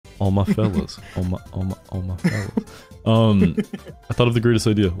all my fellas, all my fellas. I thought of the greatest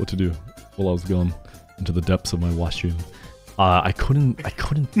idea, what to do while I was gone into the depths of my washroom. I couldn't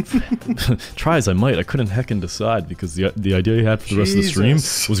try as I might, I couldn't heckin' decide because the idea I had for the rest of the stream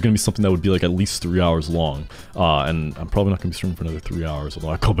was gonna be something that would be like at least 3 hours long. And I'm probably not gonna be streaming for another 3 hours,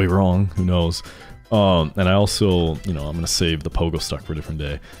 although I could be wrong, who knows. And I also, you know, I'm gonna save the pogo stuck for a different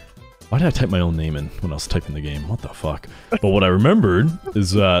day. Why did I type my own name in when I was typing the game? What the fuck? But what I remembered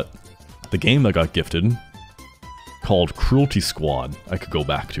is that the game that got gifted, called Cruelty Squad, I could go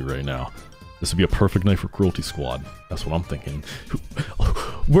back to right now. This would be a perfect night for Cruelty Squad. That's what I'm thinking.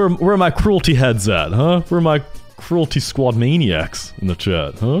 Where are my cruelty heads at, huh? Where are my Cruelty Squad maniacs in the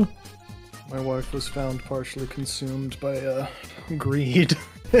chat, huh? My wife was found partially consumed by greed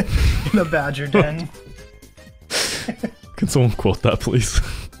in a badger den. Can someone quote that, please?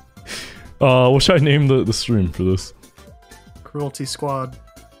 What should I name the stream for this? Cruelty Squad.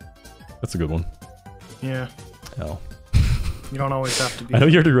 That's a good one. Yeah. Hell. You don't always have to be. I know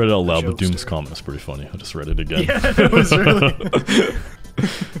you already read it out loud, but Doom's comment was pretty funny. I just read it again. Yeah, it was really.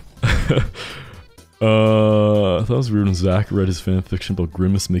 I thought it was weird when Zach read his fanfiction about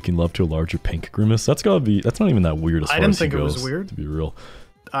Grimace making love to a larger pink Grimace. That's gotta be. That's not even that weird as far as I didn't he think it goes, was weird. to be real.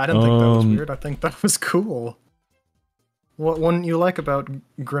 I didn't think that was weird. I think that was cool. What wouldn't you like about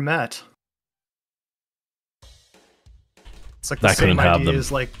Grimette? It's like the That couldn't same have idea them.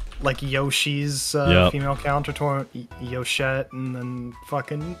 as like Yoshi's female counterpart, Yoshette, and then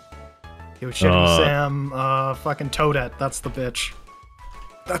fucking Yoshette Sam, fucking Toadette. That's the bitch.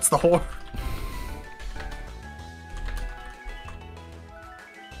 That's the whore.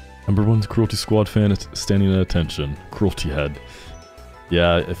 Number one Cruelty Squad fan is standing at attention. Cruelty head.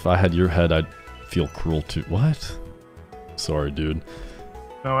 Yeah, if I had your head, I'd feel cruel too. What? Sorry, dude.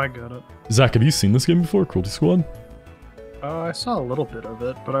 No, I got it. Zach, have you seen this game before, Cruelty Squad? I saw a little bit of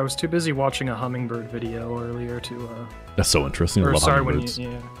it, but I was too busy watching a hummingbird video earlier to, That's so interesting. I love hummingbirds.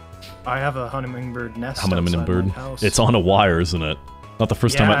 I have a hummingbird nest. Hummingbird. It's on a wire, isn't it? Not the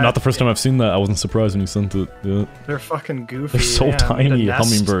first time. Not the first time I've seen that. I wasn't surprised when you sent it. Yeah. They're fucking goofy. They're so tiny,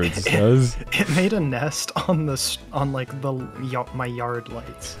 hummingbirds, guys. It made a nest on like my yard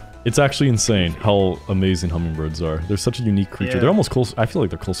lights. It's actually insane how amazing hummingbirds are. They're such a unique creature. They're almost close. I feel like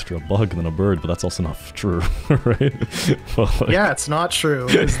they're closer to a bug than a bird, but that's also not true, right? But like, yeah, it's not true.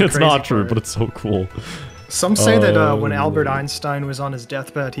 It's not true, but it's so cool. Some say that when Albert Einstein was on his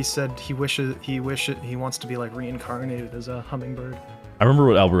deathbed, he said he wants to be like reincarnated as a hummingbird. I remember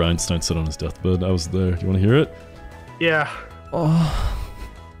what Albert Einstein said on his deathbed. I was there. Do you want to hear it? Yeah. Oh.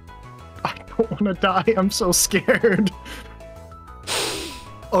 I don't want to die. I'm so scared.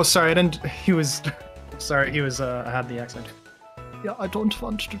 Oh, sorry. I didn't. He was. Sorry. He was. I had the accent. Yeah, I don't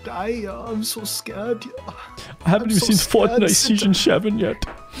want to die. I'm so scared. I haven't even seen Fortnite Season 7 yet.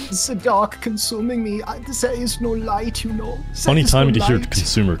 It's the dark consuming me. There is no light, you know. Funny timing to hear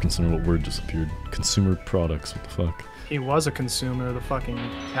consumer. Consumer, what word just appeared? Consumer products. What the fuck? He was a consumer, the fucking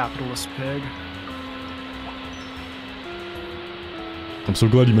capitalist pig. I'm so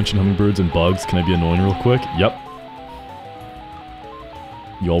glad you mentioned hummingbirds and bugs. Can I be annoying real quick? Yep.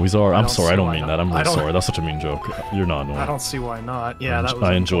 You always are. I'm sorry, I don't mean that. I'm really sorry. That's such a mean joke. You're not annoying. I don't see why not. Yeah,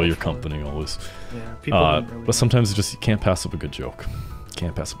 I enjoy your company always. Yeah, people but sometimes you can't pass up a good joke.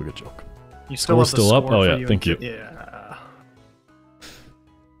 Can't pass up a good joke. You still up? Oh yeah, thank you. Yeah.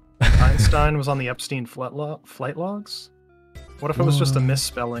 Einstein was on the Epstein flight logs? What if it was just a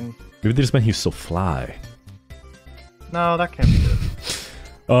misspelling? Maybe they just meant he was so fly. No, that can't be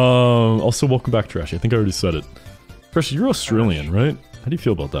it. Also, welcome back, Trashy. I think I already said it. Trashy, you're Australian, right? How do you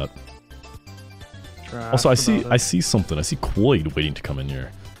feel about that? Also, I see something. I see Quoid waiting to come in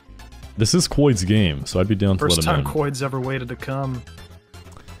here. This is Quoid's game, so I'd be down to let him in. First time Quoid's ever waited to come.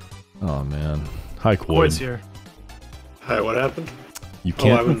 Oh man. Hi, Quoid. Quoid's here. Hi, what happened? You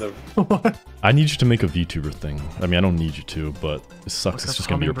can't. Oh, I'm in the... What? I need you to make a VTuber thing. I mean, I don't need you to, but it sucks. It's just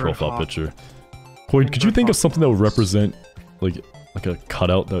gonna be your profile picture. Quoid, could you think of something that would represent, like a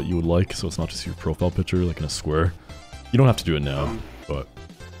cutout that you would like, so it's not just your profile picture, like in a square? You don't have to do it now, but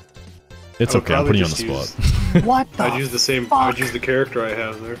it's okay. I'm putting you on the spot. What the I'd use the same. fuck? I'd use the character I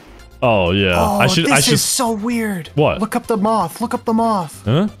have there. Oh yeah. Oh, I should. This is so weird. What? Look up the moth. Look up the moth.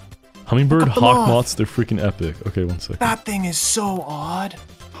 Huh? Hummingbird, Hawk hawk moths, they're freaking epic. Okay, 1 second. That thing is so odd.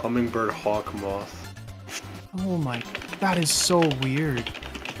 Hummingbird hawk moth. Oh my, that is so weird.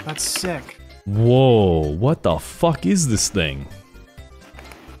 That's sick. Whoa, what the fuck is this thing?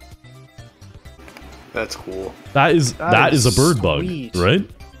 That's cool. That is a bird sweet. bug, right?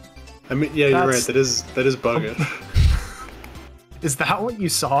 I mean, yeah, you're right. That is buggish. Is that what you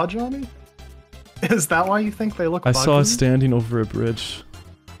saw, Johnny? Is that why you think they look buggy? I saw it standing over a bridge.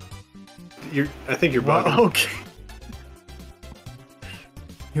 I think you're bugging. Well, okay.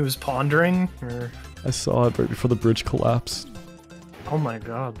 He was pondering, or... I saw it right before the bridge collapsed. Oh my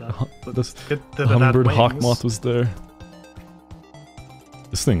god, This good that it had hummingbird wings. hawk moth was there.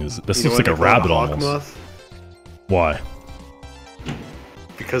 This looks like a why they call it rabbit hawk almost. moth? Why?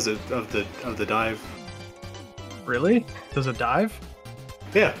 Because of the dive. Really? Does it dive?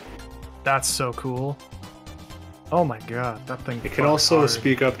 Yeah. That's so cool. Oh my god, that thing. It can also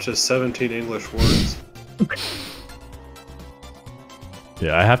speak up to 17 English words.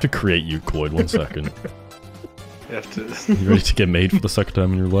 Yeah, I have to create you, Cloyd. 1 second. You have to. You ready to get made for the second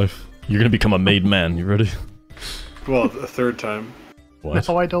time in your life? You're gonna become a made man. You ready? Well, a third time. What?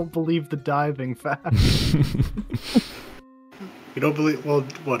 No, I don't believe the diving fact. You don't believe? Well,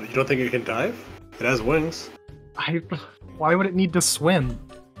 what? You don't think it can dive? It has wings. Why would it need to swim?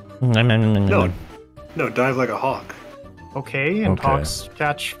 No, dive like a hawk. Okay, and Okay. hawks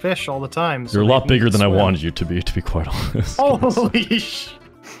catch fish all the time. So You're a they lot need bigger to than I swim. wanted you to be quite honest. Holy sh!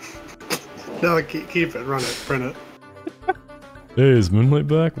 No, keep it. Run it. Print it. Hey, is Moonlight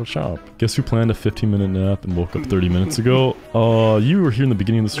back? What's up? Guess who planned a 15-minute nap and woke up 30 minutes ago? You were here in the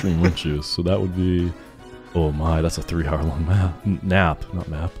beginning of the stream, weren't you? So that would be... Oh my, that's a 3-hour long nap, not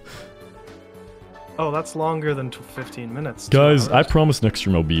map. Oh, that's longer than 15 minutes. 2 Guys, I hours. promise next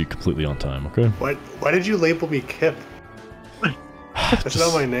stream I'll be completely on time, okay? Why did you label me Kip? That's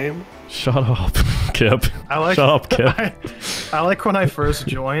not my name. Shut up, Kip. Shut up, Kip. I like when I first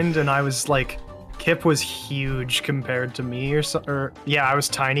joined and I was like, Kip was huge compared to me, or yeah, I was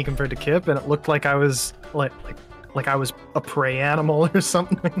tiny compared to Kip, and it looked like I was like I was a prey animal or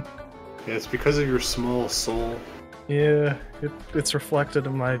something. Yeah, it's because of your small soul. Yeah, it's reflected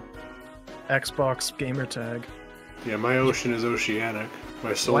in my Xbox gamer tag. Yeah, my ocean is oceanic.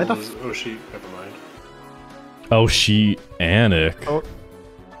 My soul Why the is Never mind. Oceanic. Oh,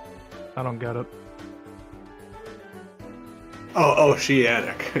 I don't get it. Oh,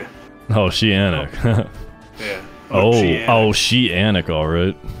 oceanic. Oceanic. Yeah. Oceanic,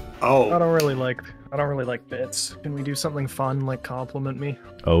 alright. Oh. I don't really like bits. Can we do something fun, like compliment me?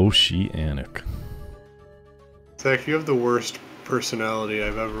 Oceanic. Zach, you have the worst personality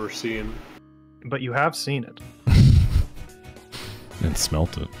I've ever seen. But you have seen it. And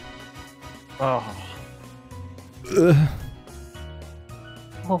smelt it. Oh.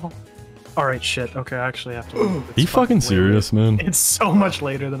 Alright, shit. Okay, I actually have to leave. Are you fucking serious, man? It's so much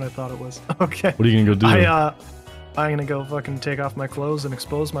later than I thought it was. Okay. What are you gonna go do? I'm gonna go fucking take off my clothes and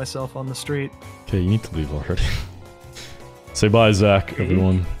expose myself on the street. Okay, you need to leave already. Say bye, Zach,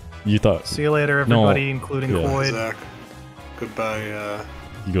 everyone. You thought... See you later, everybody, including Yeah. Cloyd. Zach. Goodbye,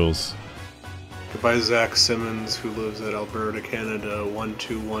 He goes... Goodbye, Zach Simmons, who lives at Alberta, Canada,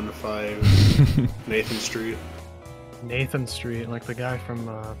 1215 Nathan Street. Nathan Street, like the guy from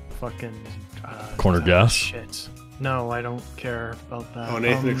fucking... Corner Gas? Shit. No, I don't care about that. Oh,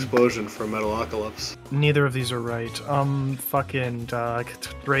 Nathan Explosion from Metalocalypse. Neither of these are right. Fucking,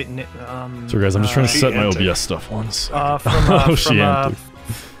 great, So guys, I'm just trying to set my Oceanic. OBS stuff once.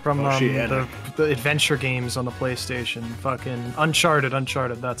 from Oceanic. the adventure games on the PlayStation. Fucking Uncharted,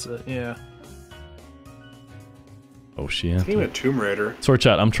 that's it, yeah. Game Oceanic. of Tomb Raider. Sorry,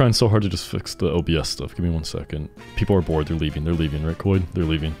 chat, I'm trying so hard to just fix the OBS stuff. Give me 1 second. People are bored, they're leaving, right, Cloyd? They're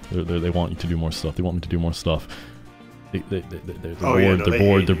leaving. They want you to do more stuff. They want me to do more stuff. They're Oh, yeah, bored, no, they're they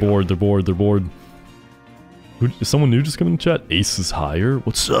bored, hate they're you. bored, they're bored, they're bored. Is someone new just coming in the chat? Ace is higher?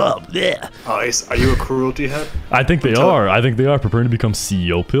 What's up? Yeah. Oh, Ace, are you a Cruelty head? I think they are. I think they are preparing to become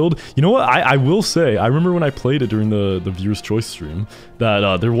CEO pilled. You know what? I will say, I remember when I played it during the Viewer's Choice stream,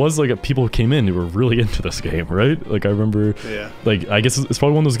 that there was like people who came in who were really into this game, right? Like I remember, Yeah. like I guess it's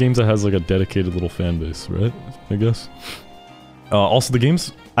probably one of those games that has like a dedicated little fan base, right? I guess. Also, the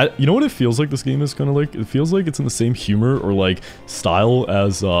game's, you know what it feels like this game is kind of like? It feels like it's in the same humor or like style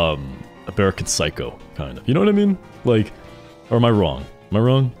as American Psycho, kind of. You know what I mean? Like, or am I wrong? Am I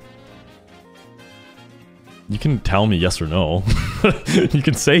wrong? You can tell me yes or no. You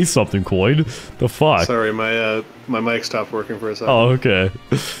can say something, Cloyd. The fuck? Sorry, my mic stopped working for a second. Oh, okay.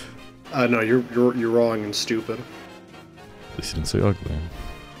 No, you're wrong and stupid. At least you didn't say ugly.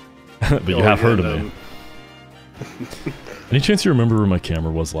 But you have heard of me. Any chance you remember where my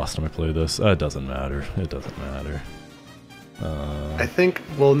camera was last time I played this? It doesn't matter. It doesn't matter. I think,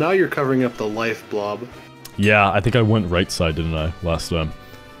 well, now you're covering up the life blob. Yeah, I think I went right side, didn't I, last time?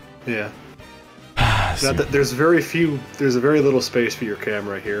 Yeah. There's a very little space for your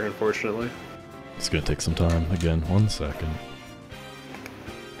camera here, unfortunately. It's gonna take some time. Again, 1 second.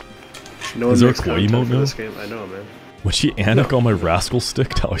 No one Is there a makes koi content emote for now? this game. I know, man. When she Anik on my rascal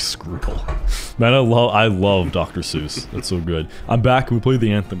stick, how I screw. Man, I love Dr. Seuss. That's so good. I'm back and we played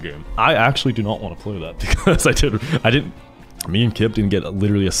the Anthem game. I actually do not want to play that because me and Kip didn't get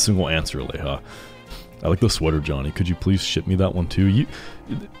literally a single answer, Aleha. I like the sweater, Johnny. Could you please ship me that one too? You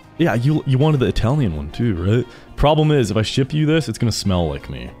wanted the Italian one too, right? Problem is, if I ship you this, it's gonna smell like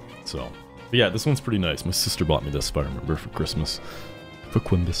me. So, but yeah, this one's pretty nice. My sister bought me this, if I remember, for Christmas. For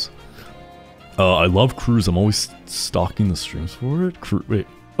Quimbus. I love Cruise. I'm always stalking the streams for it. Wait.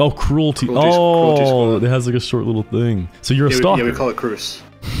 Oh, Cruelty. Cruelty it has like a short little thing. So you're a stalker. Yeah, we call it Cruise.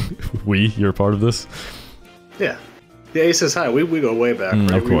 You're a part of this? Yeah. The Ace is high. We go way back,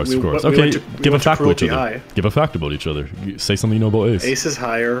 right? Of course, of course. Okay, give a fact about each other. Give a fact about each other. Say something you know about Ace. Ace is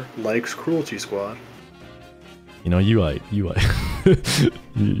higher, likes Cruelty Squad. You know, you got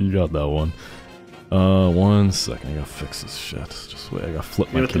that one. 1 second, I gotta fix this shit. Just wait, I gotta flip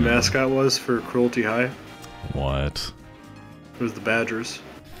my camera. You know what the mascot was for Cruelty High? What? It was the Badgers.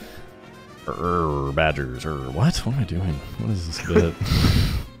 Badgers, what? What am I doing? What is this bit?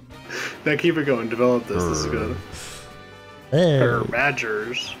 Now keep it going, develop this, this is good.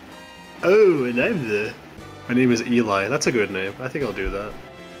 Badgers. Oh, and my name is Eli. That's a good name. I think I'll do that.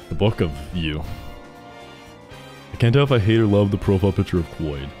 The book of you. I can't tell if I hate or love the profile picture of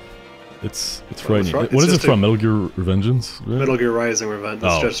Quaid. It's frightening. What is it from? Metal Gear Revengeance? Right? Metal Gear Rising Revenge.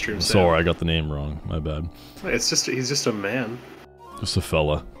 It's just Stream Sam. Sorry, I got the name wrong. My bad. He's just a man. Just a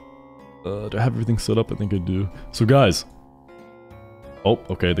fella. Do I have everything set up? I think I do. So guys. Oh,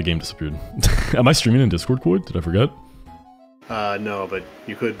 okay, the game disappeared. Am I streaming in Discord, Quaid? Did I forget? No, but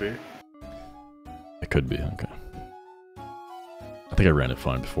you could be. I could be, okay. I think I ran it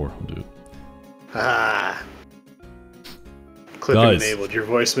fine before. I'll do it. Ah. Clipping enabled. Your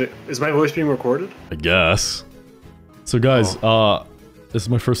voice is my voice being recorded? I guess. So guys, this is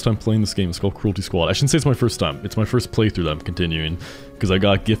my first time playing this game. It's called Cruelty Squad. I shouldn't say it's my first time. It's my first playthrough that I'm continuing because I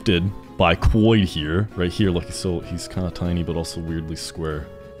got gifted by Quaid here, right here. Like he's kind of tiny, but also weirdly square,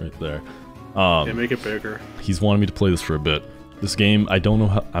 right there. Yeah, make it bigger. He's wanted me to play this for a bit. This game, I don't know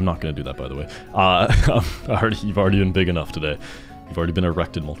how. I'm not gonna do that, by the way. You've already been big enough today. You've already been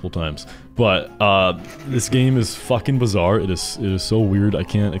erected multiple times. But this game is fucking bizarre. It is so weird. I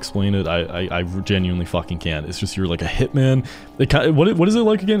can't explain it. I genuinely fucking can't. It's just you're like a hitman. What is it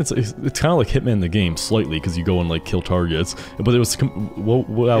like again? It's kind of like Hitman the game slightly because you go and like kill targets. But it was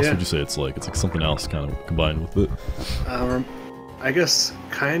what else would you say it's like? It's like something else kind of combined with it. I guess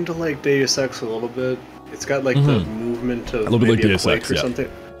kind of like Deus Ex a little bit. It's got like the movement of a little bit like Deus Ex, or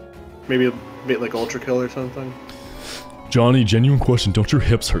something. Maybe a bit like Ultra Kill or something. Johnny, genuine question, don't your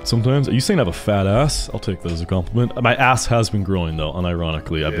hips hurt sometimes? Are you saying I have a fat ass? I'll take that as a compliment. My ass has been growing though,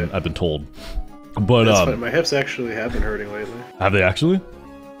 unironically, I've been told. But my hips actually have been hurting lately. Have they actually?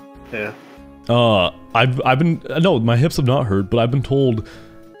 Yeah. No, my hips have not hurt, but I've been told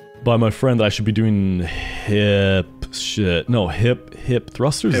by my friend that I should be doing hip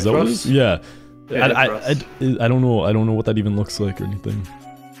thrusters. Is that what it is? Yeah. I don't know. I don't know what that even looks like or anything.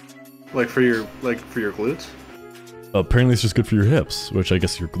 Like for your glutes? Apparently it's just good for your hips, which I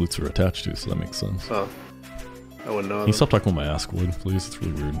guess your glutes are attached to, so that makes sense. Oh. I wouldn't know. Can you stop talking about my ass, Wood, please? It's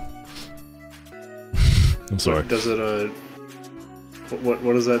really weird. I'm sorry. Does it,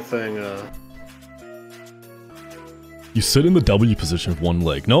 what is that thing, You sit in the W position with one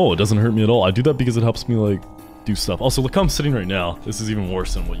leg. No, it doesn't hurt me at all. I do that because it helps me, like, do stuff. Also, look how I'm sitting right now. This is even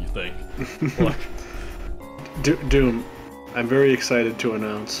worse than what you think. Look. Doom, I'm very excited to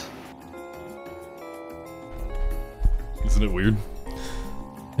announce. Isn't it weird?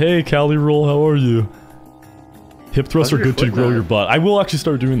 Hey, Cali Roll, how are you? Hip thrusts are good to grow your butt. I will actually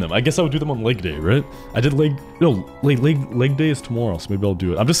start doing them. I guess I would do them on leg day, right? I did leg day is tomorrow, so maybe I'll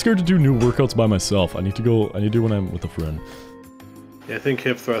do it. I'm just scared to do new workouts by myself. I need to do when I'm with a friend. Yeah, I think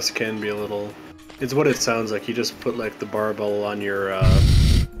hip thrust can be a little... It's what it sounds like. You just put like the barbell on your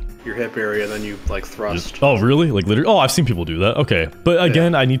hip area, then you like thrust. Oh, really? Like literally? Oh, I've seen people do that. Okay, but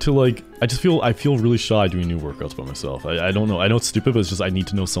again, I need to like. I feel really shy doing new workouts by myself. I don't know. I know it's stupid, but it's just I need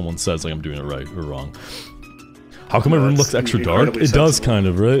to know someone says like I'm doing it right or wrong. How come my room looks extra dark? It does kind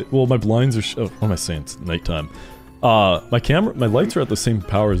of, right? Well, my blinds are. What am I saying? It's nighttime. My lights are at the same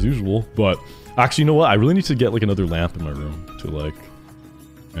power as usual, but actually, you know what? I really need to get like another lamp in my room to like.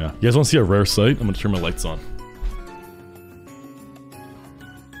 Yeah. You guys want to see a rare sight? I'm gonna turn my lights on.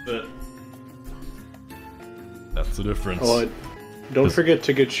 But that's the difference. Oh, don't forget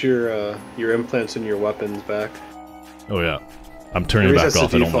to get your implants and your weapons back. Oh yeah, I'm turning it back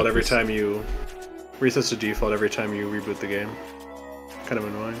off. Resets to default every time you reboot the game. Kind of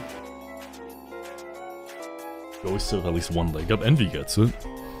annoying. You always have at least one leg up. Envy gets it.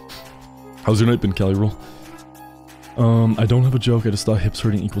 How's your night been, Cali Roll? I don't have a joke. I just thought hips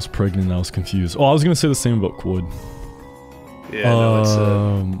hurting equals pregnant and I was confused. Oh, I was gonna say the same about Quoid. Yeah, no,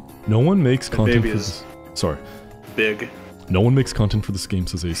 it's no one makes content baby for is this. Sorry. big. No one makes content for this game,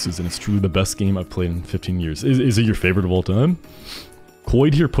 says Aces, and it's truly the best game I've played in 15 years. Is it your favorite of all time?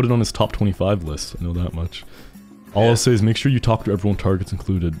 Quoid here put it on his top 25 list. I know that much. All I'll say is make sure you talk to everyone, targets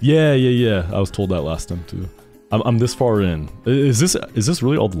included. Yeah. I was told that last time too. I'm this far in. Is this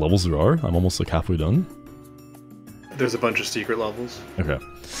really all the levels there are? I'm almost like halfway done. There's a bunch of secret levels. Okay.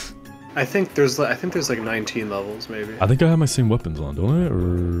 I think there's like 19 levels maybe. I think I have my same weapons on, don't I?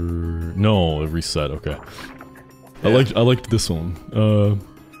 Or no, it reset. Okay. Yeah. I liked this one.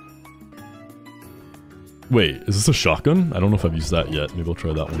 Wait, is this a shotgun? I don't know if I've used that yet. Maybe I'll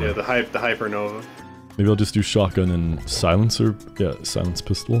try that one. Yeah, the Hypernova. Maybe I'll just do shotgun and silencer. Yeah, silence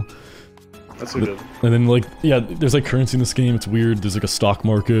pistol. That's a good. And then like, yeah, there's like currency in this game. It's weird. There's like a stock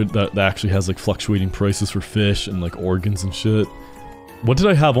market that actually has like fluctuating prices for fish and like organs and shit. What did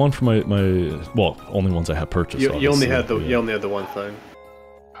I have on for my well, only ones I had purchased. You only had the one thing.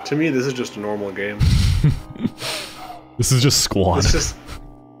 To me, this is just a normal game. This is just squad. It's just.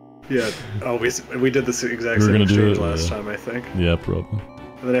 Yeah. Oh, we did this exact same exchange last time, I think. Yeah, probably.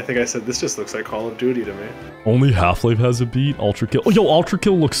 And then I think I said, this just looks like Call of Duty to me. Only Half-Life has a beat. Ultra Kill. Oh, yo, Ultra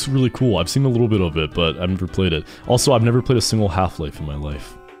Kill looks really cool. I've seen a little bit of it, but I've never played it. Also, I've never played a single Half-Life in my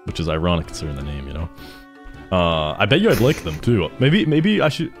life, which is ironic considering the name, you know? I bet you I'd like them, too. Maybe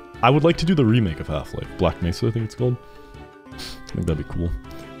I would like to do the remake of Half-Life. Black Mesa, I think it's called. I think that'd be cool.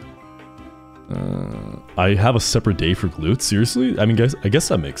 I have a separate day for glutes? Seriously? I mean, guys, I guess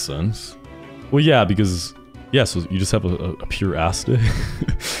that makes sense. Well, yeah, because... Yeah, so you just have a pure ass day.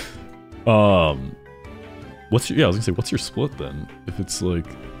 What's your... Yeah, I was gonna say, what's your split then? If it's like...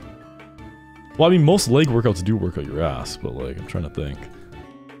 Well, I mean, most leg workouts do work out your ass, but like, I'm trying to think.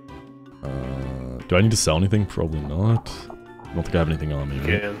 Do I need to sell anything? Probably not. I don't think I have anything on me, right?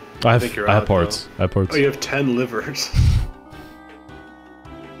 You can. I have parts. I have parts. Oh, you have 10 livers.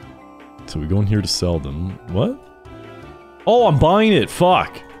 So we go in here to sell them. What? Oh, I'm buying it!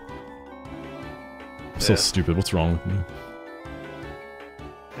 Fuck! I'm so stupid. What's wrong with me?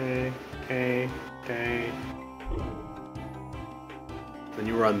 Okay. Then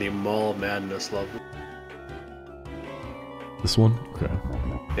you were on the Mall Madness level. This one? Okay.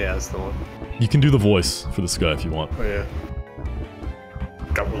 Yeah, that's the one. You can do the voice for this guy if you want. Oh, yeah.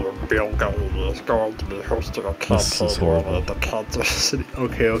 Is going to be hosting a campaign at the Kansas City.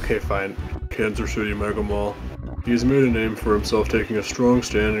 Okay, fine. Kansas City Mega Mall. He's made a name for himself taking a strong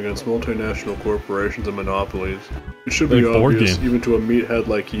stand against multinational corporations and monopolies. It should be obvious, even to a meathead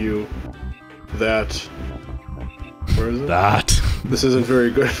like you, that... Where is it? That. This isn't very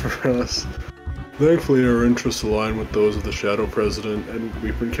good for us. Thankfully, our interests align with those of the Shadow President, and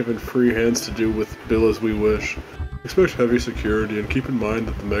we've been given free hands to do with Bill as we wish. Expect heavy security, and keep in mind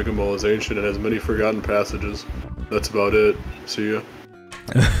that the Mega Mall is ancient and has many forgotten passages. That's about it. See ya.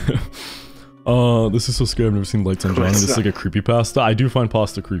 This is so scary. I've never seen Lights on Johnny. This is like a creepypasta. I do find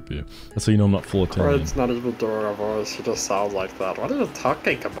pasta creepy. That's how you know I'm not full of time. It's not even doing a voice. He just sounds like that. What are you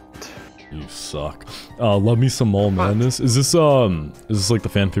talking about? You suck. Love me some Mall Madness. Is this like the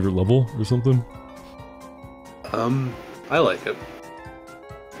fan favorite level or something? I like it.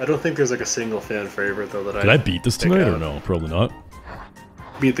 I don't think there's like a single fan favorite though that Did I beat this tonight or no? Probably not.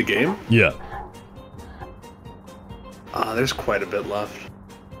 Beat the game? Yeah. There's quite a bit left.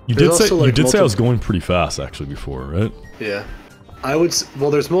 You did say I was going pretty fast actually before, right? Yeah.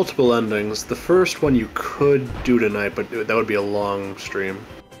 Well, there's multiple endings. The first one you could do tonight, but that would be a long stream.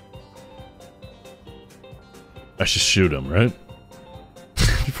 I should shoot him, right?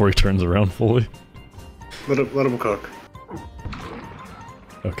 Before he turns around fully. Let him cook.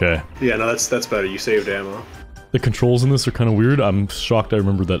 Okay. Yeah, no, that's better. You saved ammo. The controls in this are kind of weird. I'm shocked I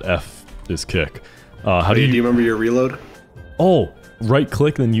remember that F is kick. How do you... Do you remember your reload? Oh, right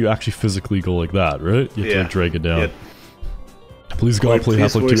click, then you actually physically go like that, right? You have to like, drag it down. Yeah. Please God, play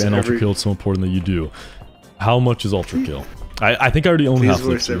Half-Life 2 and Ultra Kill. It's so important that you do. How much is Ultra Kill? I think I already own Half-Life 2.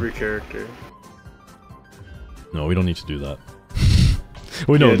 Please voice every character. No, we don't need to do that.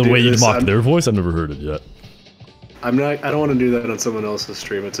 Wait, no, the way you mock their voice? I've never heard it yet. I don't want to do that on someone else's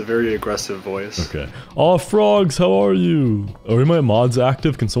stream. It's a very aggressive voice. Okay. Oh, Frogs, how are you? Are my mods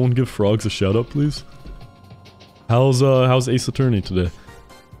active? Can someone give Frogs a shout out, please? How's Ace Attorney today?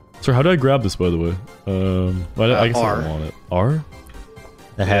 Sir, how do I grab this, by the way? I guess I don't want it. R?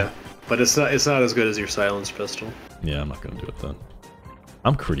 Yeah, but it's not as good as your silence pistol. Yeah, I'm not gonna do it then.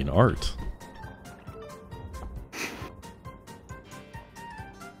 I'm creating art.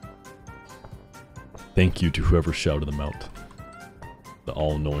 Thank you to whoever shouted them out. The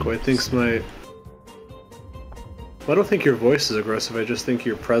all-knowing. Quite thinks my Well, I don't think your voice is aggressive, I just think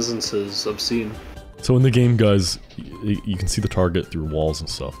your presence is obscene. So in the game, guys, you can see the target through walls and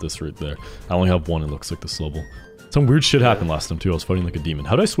stuff. This right there. I only have one, it looks like this level. Some weird shit happened last time too, I was fighting like a demon.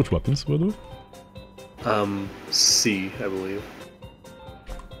 How did I switch weapons, by the way? C, I believe.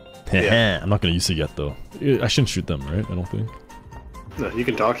 Yeah. I'm not gonna use it yet, though. I shouldn't shoot them, right? I don't think. No, you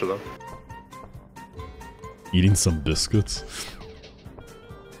can talk to them. Eating some biscuits.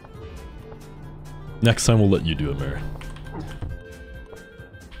 Next time we'll let you do it, Mary.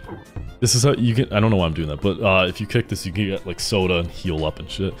 This is how you get. I don't know why I'm doing that, but if you kick this, you can get like soda and heal up and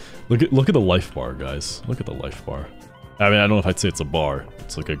shit. Look at the life bar, guys. Look at the life bar. I mean, I don't know if I'd say it's a bar.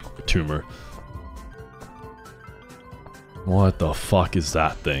 It's like a tumor. What the fuck is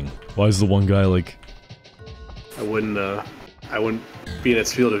that thing? Why is the one guy like? I wouldn't be in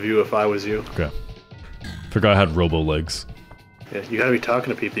its field of view if I was you. Okay. Forgot I had robo legs. Yeah, you gotta be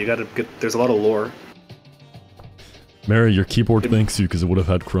talking to people. You gotta get. There's a lot of lore. Mary, your keyboard thanks you because it would have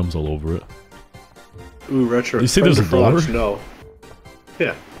had crumbs all over it. Ooh, retro. You say there's a lore? No.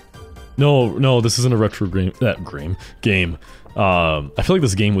 Yeah. No, this isn't a retro game. Game. I feel like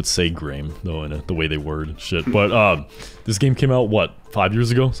this game would say Graham though in it, the way they word and shit. But this game came out what, 5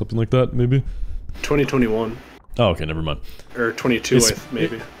 years ago, something like that, maybe. 2021. Oh, okay, never mind. Or 22,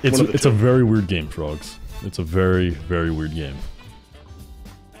 maybe. It's a very weird game, Frogs. It's a very, very weird game.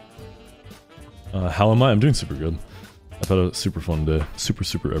 How am I? I'm doing super good. I've had a super fun day.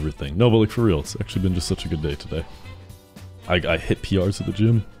 Super everything. No, but like for real, it's actually been just such a good day today. I hit PRs at the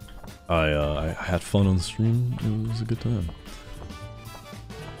gym. I had fun on the stream. It was a good time.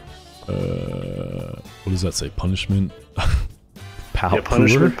 What does that say? Punishment?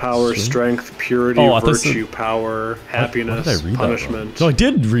 Punishment, power, strength, purity, virtue, power, happiness, why did I read punishment. That no, I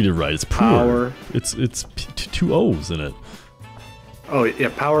did read it right. It's poor. Power. It's two O's in it. Oh yeah,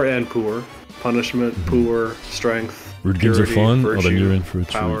 power and poor. Punishment, poor, strength. Weird games are fun. Virtue, then you're in for a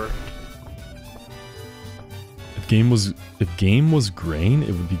power. treat. If game was grain,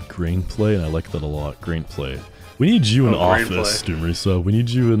 it would be grain play, and I like that a lot. Grain play. We need you in office, Doomrisa. We need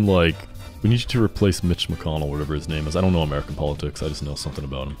you in like. We need you to replace Mitch McConnell, whatever his name is. I don't know American politics. I just know something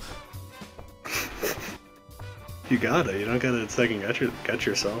about him. You gotta. You don't gotta second guess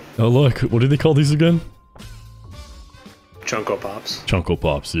yourself. Oh look, what do they call these again? Chunko Pops. Chunko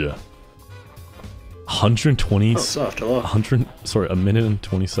Pops, yeah. 120. Oh, soft. Hello. 100. Sorry, a minute and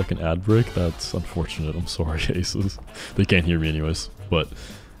 20-second ad break. That's unfortunate. I'm sorry, Aces. They can't hear me anyways. But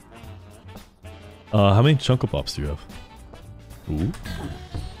how many Chunko Pops do you have? Ooh.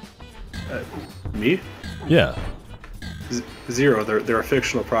 Me? Yeah. Zero. They're a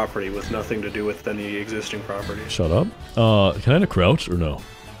fictional property with nothing to do with any existing property. Shut up. Can I have a crouch or no?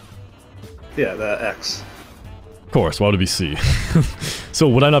 Yeah, that X. Of course. Why would it be C? So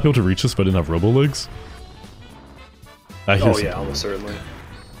would I not be able to reach this if I didn't have robo legs? Oh yeah, almost certainly.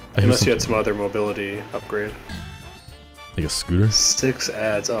 Unless you had some other mobility upgrade. Like a scooter? 6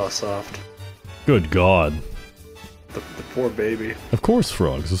 ads. Oh, soft. Good God. The poor baby. Of course,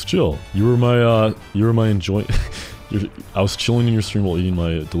 Frogs. Let's chill. You were my enjoy. I was chilling in your stream while eating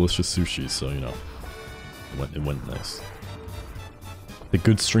my delicious sushi, so you know, it went nice. The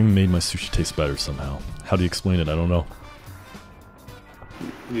good stream made my sushi taste better somehow. How do you explain it? I don't know.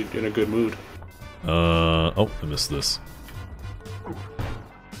 You're in a good mood. Oh, I missed this.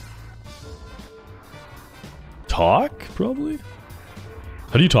 Talk, probably?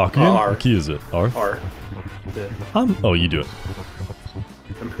 How do you talk again? R. What key is it? R? R. Yeah. Oh, you do it.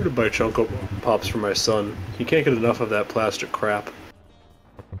 I'm here to buy Chunko Pops for my son. He can't get enough of that plastic crap.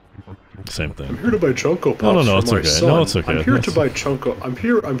 Same thing. I'm here to buy Chunko Pops no, for it's my okay. son. No, it's okay. I'm here to buy Chunko. I'm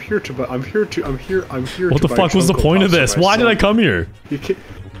here What the fuck was the point of this? Why did I come here? You can't...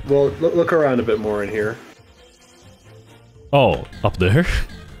 Well, look around a bit more in here. Oh, up there?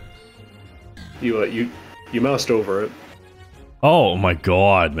 You moused over it. Oh my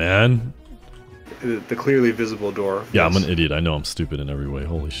God, man. The clearly visible door. Yeah, yes. I'm an idiot. I know I'm stupid in every way.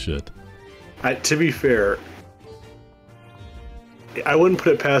 Holy shit. To be fair, I wouldn't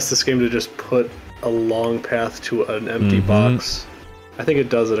put it past this game to just put a long path to an empty box. I think it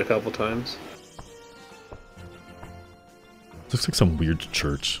does it a couple times. Looks like some weird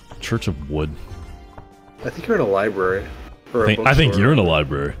church. Church of wood. I think you're in a library. Or I think you're in a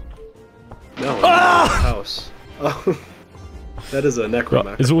library. No, in a house. Oh, that is a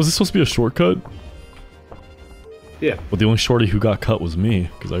necromancer. Was this supposed to be a shortcut? Yeah. But the only shorty who got cut was me,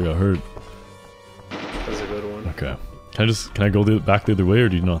 because I got hurt. That's a good one. Okay. Can I go back the other way, or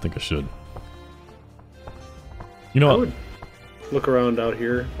do you not think I should? You know I what? would look around out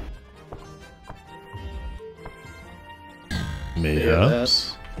here.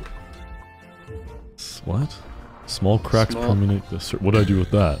 Mayhaps. What? Small cracks permeate the what do I do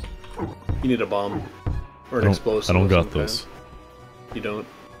with that? You need a bomb. Or an explosive. I don't of got some kind. those. You don't?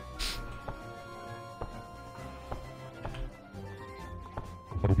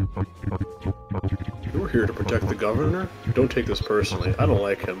 You're here to protect the governor? Don't take this personally. I don't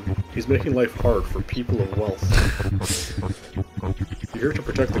like him. He's making life hard for people of wealth. You're here to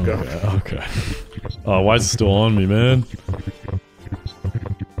protect the governor. Okay. Oh, why is it still on me, man?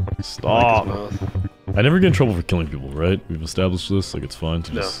 Stop. I never get in trouble for killing people, right? We've established this, like it's fine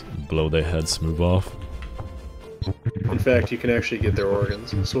to just blow their heads, move off. In fact, you can actually get their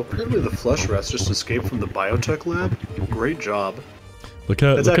organs. So apparently the flesh rats just escaped from the biotech lab? Great job. Look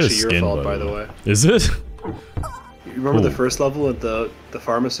at, That's look at actually his your skin, fault, by the way. Is it? You remember the first level at the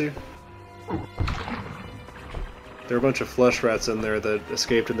pharmacy? There were a bunch of flesh rats in there that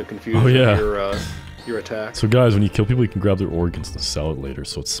escaped in the confusion of your attack. So guys, when you kill people, you can grab their organs and sell it later,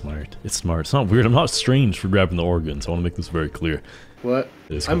 so it's smart. It's smart. It's not weird. I'm not strange for grabbing the organs. I want to make this very clear. What?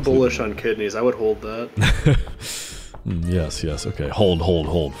 I'm bullish on kidneys. I would hold that. Yes, yes. Okay.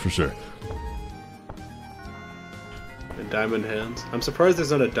 Hold, for sure. And diamond hands. I'm surprised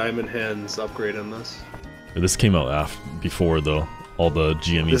there's not a diamond hands upgrade in this. This came out before, though. All the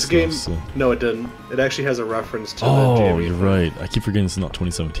GME this stuff. Game, so. No, it didn't. It actually has a reference to the GME. Oh, GME you're right. I keep forgetting it's not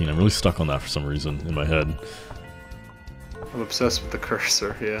 2017. I'm really stuck on that for some reason in my head. I'm obsessed with the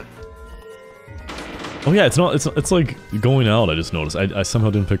cursor, yeah. Oh yeah, it's not. It's like going out. I just noticed. I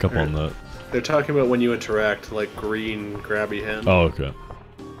somehow didn't pick up on that. They're talking about when you interact, like green grabby hand. Oh, okay.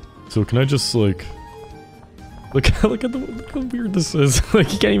 So can I just like look how weird this is? Like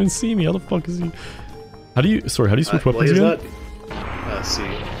he can't even see me. How the fuck is he? How do you switch weapons again? C.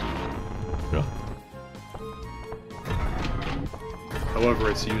 Yeah. However,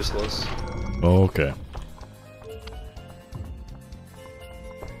 it's useless. Oh, okay.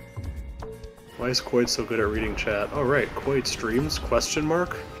 Why is Quaid so good at reading chat? Oh right, Quaid streams? Question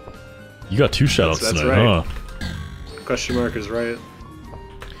mark? You got 2 shoutouts tonight, right. huh? Question mark is right.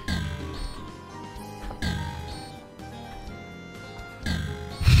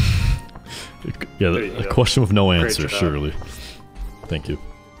 Yeah, a question with no answer, surely. Thank you.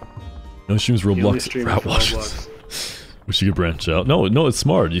 No streams Roblox. Rat watches. Wish you could branch out. No, it's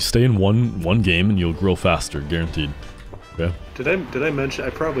smart. You stay in one game and you'll grow faster, guaranteed. Okay. Did I mention? I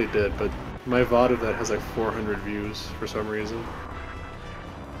probably did, but my VOD of that has like 400 views for some reason.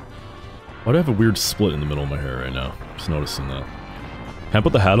 Why do I have a weird split in the middle of my hair right now? Just noticing that. Can I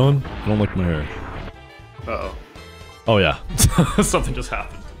put the hat on? I don't like my hair. Uh-oh. Oh yeah. Something just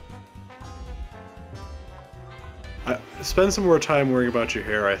happened. Spend some more time worrying about your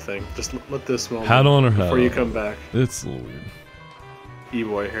hair, I think. Just let this moment hat on or hat before you on? come back. It's a little weird.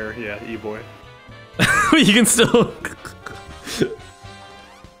 E-boy hair, yeah, e-boy. You can still...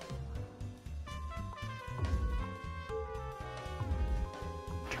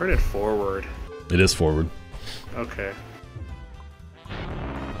 Turn it forward. It is forward. Okay.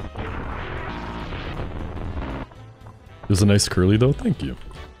 There's a nice curly though, thank you.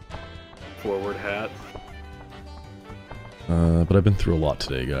 Forward hat. But I've been through a lot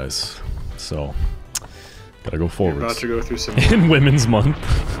today, guys. So, gotta go forward. You're about to go through some... In Women's Month.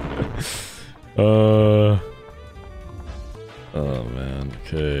 Oh man,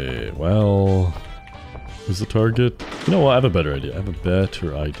 okay, well... Who's the target? You know what, I have a better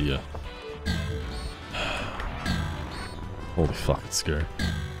idea. Holy fuck, it's scary.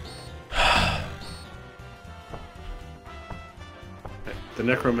 The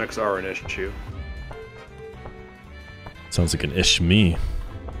necromechs are an issue. Sounds like an ish me.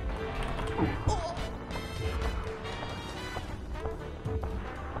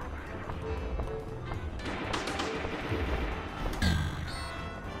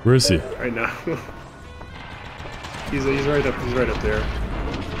 Where is he? Right now. he's right up there.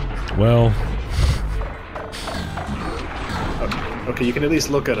 Well. Okay, you can at least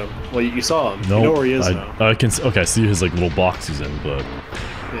look at him. Well, you saw him. No, you know where he is now. I can. Okay, I see his like little box he's in, but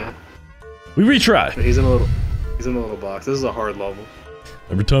yeah. We retry. But he's in a little box. This is a hard level.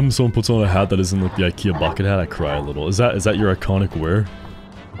 Every time someone puts on a hat that isn't like the IKEA bucket hat, I cry a little. Is that your iconic wear?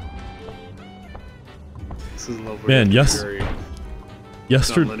 This is a level. Man, yesterday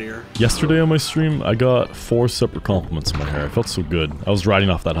on my stream, I got 4 separate compliments on my hair. I felt so good. I was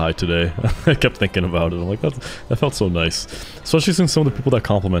riding off that high today. I kept thinking about it. I'm like, that felt so nice. Especially since some of the people that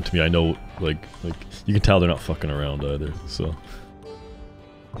compliment me, I know, like you can tell they're not fucking around either. So.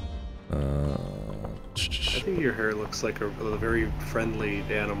 I think your hair looks like a very friendly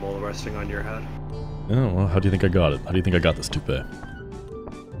animal resting on your head. Oh, well, how do you think I got it? How do you think I got this toupee?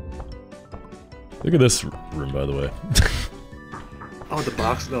 Look at this room, by the way. Oh, the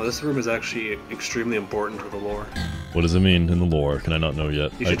box. No, this room is actually extremely important to the lore. What does it mean in the lore? Can I not know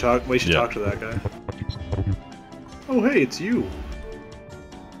yet? You should talk. We should talk to that guy. Oh, hey, it's you.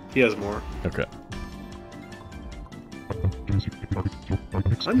 He has more. Okay.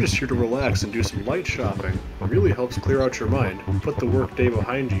 I'm just here to relax and do some light shopping. It really helps clear out your mind. Put the workday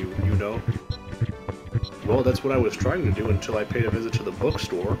behind you, you know. Well, that's what I was trying to do until I paid a visit to the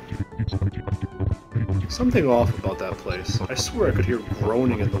bookstore. Something off about that place. I swear I could hear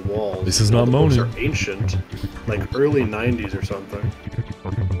groaning in the walls. This is not the moaning. books are ancient, like early 90s or something.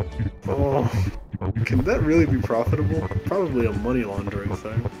 Oh, can that really be profitable? Probably a money laundering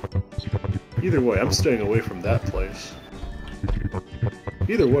thing. Either way, I'm staying away from that place.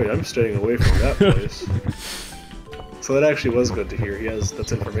 Either way, I'm staying away from that place. So that actually was good to hear. He has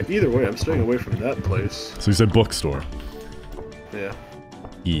that's information. Either way, I'm staying away from that place. So you said bookstore. Yeah.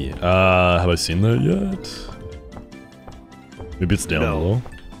 Yeah. Have I seen that yet? Maybe it's down below.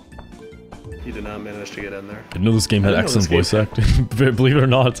 You did not manage to get in there. I didn't know this game had excellent voice acting. Believe it or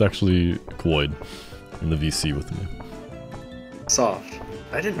not, it's actually Quoid in the VC with me. Soft.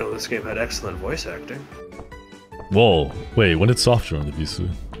 I didn't know this game had excellent voice acting. Whoa. Wait, when did Soft join the VC?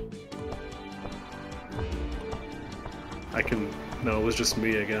 No, it was just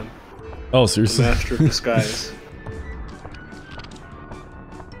me again. Oh, seriously? The master of disguise.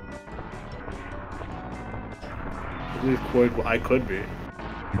 I believe Quoid, well, I could be.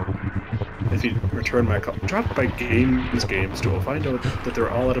 If you return my call. Dropped by games to find out that they're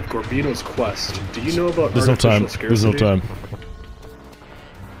all out of Gorbino's quest. Do you know about There's no time. scarcity? There's no time.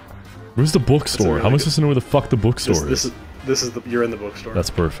 Where's the bookstore? How am I supposed to know where the fuck the bookstore is? This is the you're in the bookstore. That's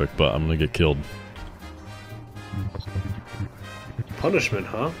perfect, but I'm gonna get killed. Punishment,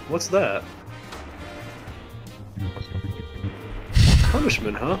 huh? What's that?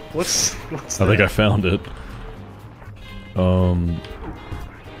 Punishment, huh? What's that? I think I found it.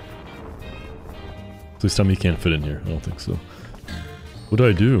 Please tell me you can't fit in here. I don't think so. What do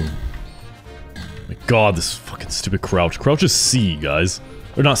I do? My god, this fucking stupid crouch. Crouch is C, guys.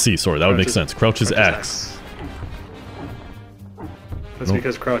 Or not C, sorry, that would make sense. Crouch is X. That's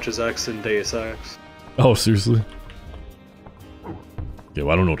because Crouch is X in Deus Ex. Oh, seriously? Yeah,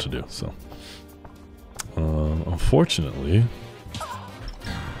 well, I don't know what to do, so. Unfortunately...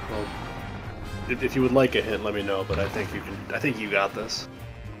 Well, if you would like a hint, let me know, but I think you can. I think you got this.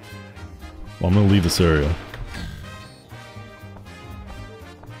 Well, I'm gonna leave this area.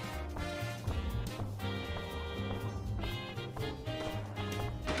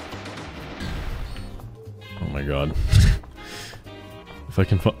 Oh my god. If I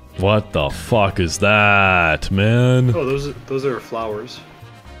can what the fuck is that, man? Oh, those are flowers.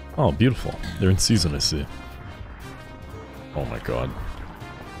 Oh, beautiful. They're in season, I see. Oh my god.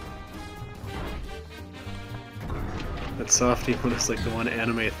 That softy one is like the one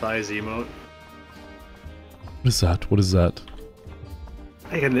anime thighs emote. What is that? What is that?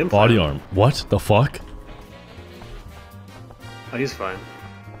 I got an implant. Body arm. What the fuck? Oh, he's fine.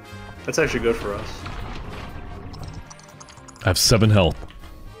 That's actually good for us. I have 7 health.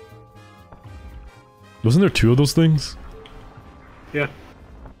 Wasn't there 2 of those things? Yeah.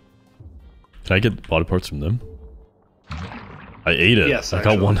 Can I get body parts from them? I ate it. Yes, I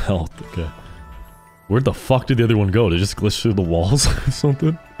got 1 health. Okay. Where the fuck did the other one go? Did it just glitch through the walls or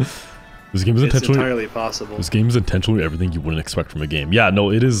something? This game is intentionally. It's entirely possible. This game is intentionally everything you wouldn't expect from a game. Yeah,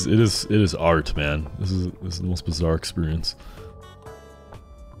 no, it is art, man. This is the most bizarre experience.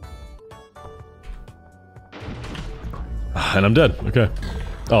 And I'm dead. Okay.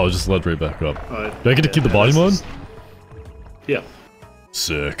 Oh, it just led right back up. Do I get to keep the body mod? Yeah.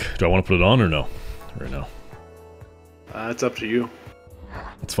 Sick. Do I want to put it on or no? Right now. It's up to you.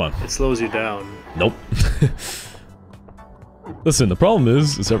 It's fine. It slows you down. Nope. Listen, the problem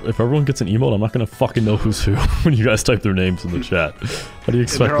is if everyone gets an emote, I'm not gonna fucking know who's who when you guys type their names in the chat. How do you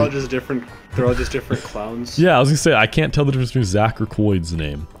expect? They're all just different. They're all just different clowns. Yeah, I was gonna say I can't tell the difference between Zach or Quoid's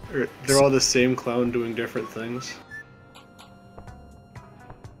name. They're all the same clown doing different things.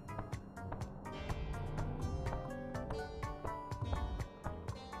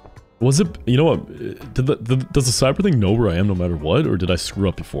 Was it? You know what? Does the cyber thing know where I am no matter what, or did I screw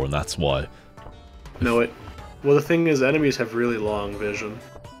up before and that's why? No, well, the thing is, enemies have really long vision.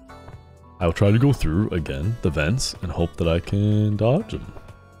 I will try to go through again the vents and hope that I can dodge them.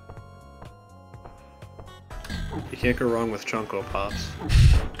 You can't go wrong with Chunko Pops.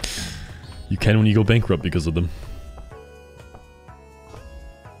 You can when you go bankrupt because of them.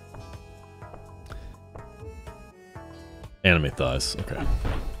 Anime thighs. Okay.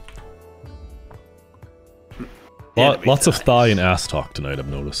 Lots of thigh and ass talk tonight, I've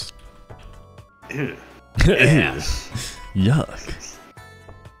noticed. Ew. Ass. Yuck.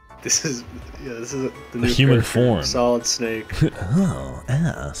 This is the new human character, form. Solid Snake. Oh,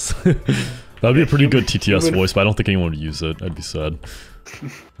 ass. That'd be a pretty good TTS voice, but I don't think anyone would use it. I'd be sad.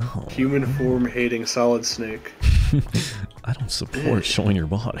 Oh. Human form hating Solid Snake. I don't support showing your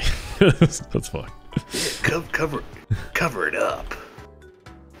body. That's fine. Cover it up.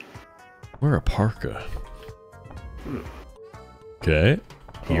 Wear a parka. Okay.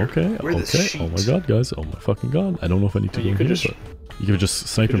 Okay. Okay. Oh my god, guys. Oh my fucking god. I don't know if I need to go here, but you could just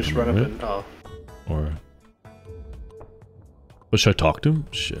snipe him from here, right? Or... But should I talk to him?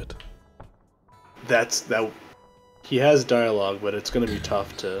 Shit. He has dialogue, but it's gonna be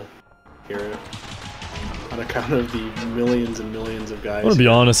tough to hear it. On account of the millions and millions of guys. I'm gonna be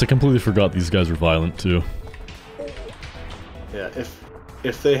honest, I completely forgot these guys were violent too. Yeah,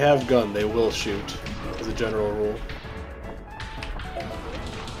 if they have gun, they will shoot, as a general rule.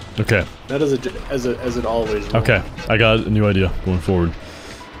 Okay. That is as it always will. Okay, I got a new idea going forward.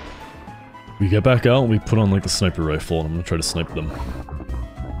 We get back out and we put on like the sniper rifle and I'm gonna try to snipe them.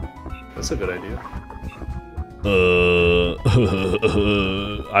 That's a good idea.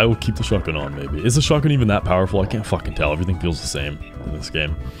 I will keep the shotgun on maybe. Is the shotgun even that powerful? I can't fucking tell. Everything feels the same in this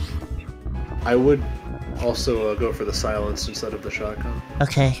game. I would also go for the silenced instead of the shotgun.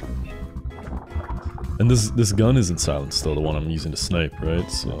 Okay. And this gun isn't silenced though, the one I'm using to snipe, right?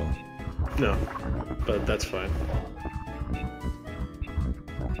 So... No, but that's fine.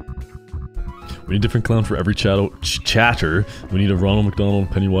 We need a different clown for every chatter. We need a Ronald McDonald,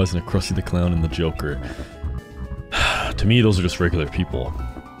 Pennywise, and a Krusty the Clown and the Joker. To me, those are just regular people.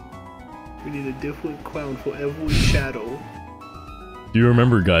 We need a different clown for every shadow. Do you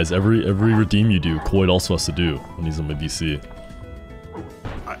remember, guys, every redeem you do, Coyd also has to do when he's on my BC.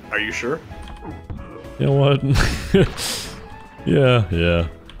 Are you sure? You know what? Yeah.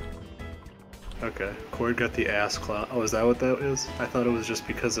 Okay. Coyd got the ass clown. Oh, is that what that is? I thought it was just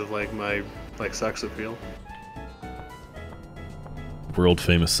because of, like, my, sex appeal. World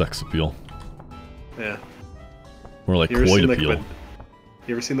famous sex appeal. Yeah. More like Coyd appeal.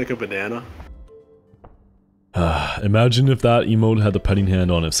 You ever seen, like, a banana? Imagine if that emote had the petting hand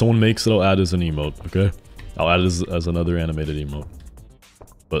on it. If someone makes it, I'll add it as an emote, okay? I'll add it as another animated emote.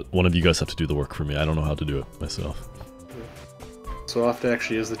 But one of you guys have to do the work for me. I don't know how to do it myself. So Soft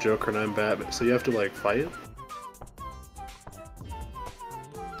actually is the Joker and I'm Batman. So you have to, like, fight?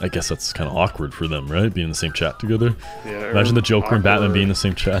 I guess that's kind of awkward for them, right? Being in the same chat together. Yeah. Imagine the Joker and Batman being in the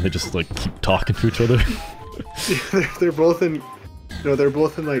same chat and they just, like, keep talking to each other. they're both in... No, they're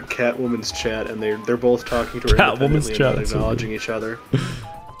both in, like, Catwoman's chat, and they're both talking to her Catwoman's independently chat, and not acknowledging each other.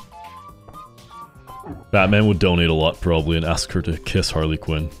 Batman would donate a lot, probably, and ask her to kiss Harley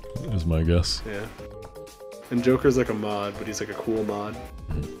Quinn, is my guess. Yeah. And Joker's like a mod, but he's like a cool mod.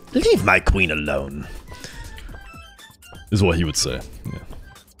 Leave my queen alone. Is what he would say, yeah.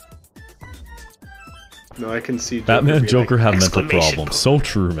 No, I can see Batman and Joker like, have mental problems. So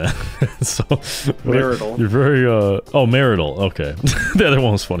true, man. So marital. You're very oh, marital. Okay. The other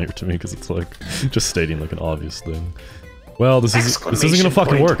one was funnier to me because it's like just stating like an obvious thing. Well, this isn't gonna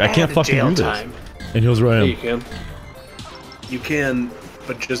fucking work. I can't fucking do this. Time. And here's where I am. Yeah, you can. You can,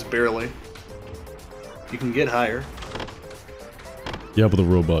 but just barely. You can get higher. Yeah, but the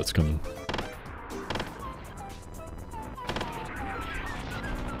robot's coming.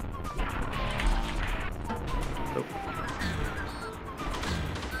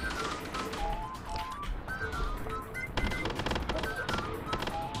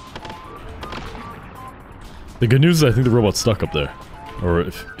 The good news is I think the robot's stuck up there. Or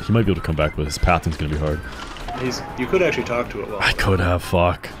if he might be able to come back, but his pathing's gonna be hard. You could actually talk to it well. I could have,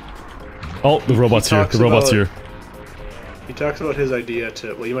 fuck. Oh, the robot's here. The robot's here. He talks about his idea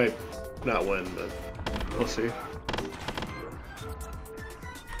to... Well, you might not win, but we'll see.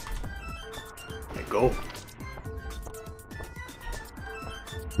 Okay, go.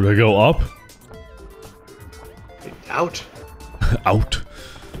 Would I go up? Out. Out.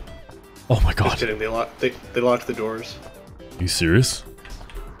 Oh my god. Just kidding, they locked the doors. Are you serious?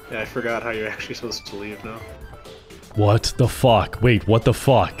 Yeah, I forgot how you're actually supposed to leave now. What the fuck? Wait, what the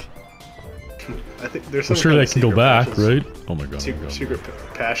fuck? I think there's some I'm sure kind they of can go back, passage. right? Oh my god. Secret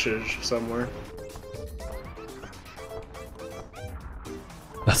passage somewhere.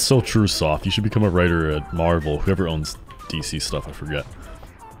 That's so true, Soft. You should become a writer at Marvel. Whoever owns DC stuff, I forget.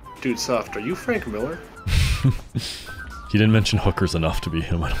 Dude, Soft, are you Frank Miller? He didn't mention hookers enough to be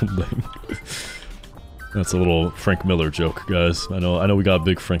him, I don't think. That's a little Frank Miller joke, guys. I know we got a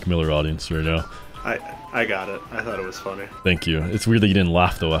big Frank Miller audience right now. I got it. I thought it was funny. Thank you. It's weird that you didn't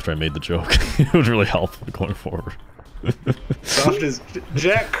laugh though after I made the joke. It would really help going forward. Soft is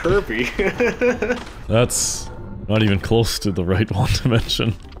Jack Kirby. That's not even close to the right one to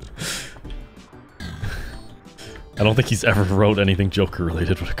mention. I don't think he's ever wrote anything Joker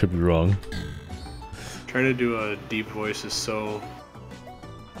related, but I could be wrong. Trying to do a deep voice is so...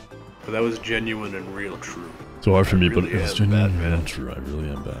 But that was genuine and real true. So hard for me, really but it was genuine and true. I really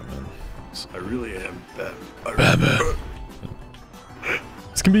am Batman. I really am Batman.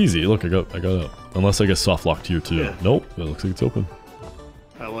 This can be easy. Look, I got up. Unless I get soft locked here too. Yeah. Nope, it looks like it's open.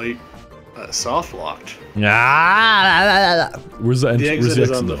 I like soft locked. Where's the The exit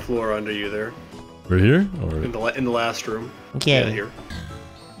is on though? the floor under you there. Right here? Or... In the last room. Okay. Yeah, here.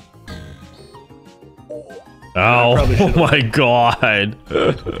 Ow! Oh my god!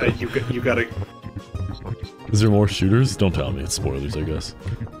 You gotta. Is there more shooters? Don't tell me. It's spoilers, I guess.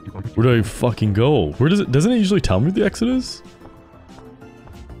 Where do I fucking go? Where does it? Doesn't it usually tell me where the exit is?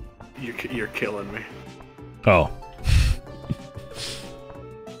 You're killing me. Oh.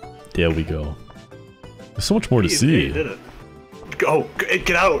 There we go. There's so much more to see. You did it. Go!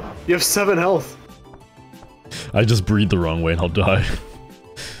 Get out! You have 7 health. I just breathed the wrong way and I'll die.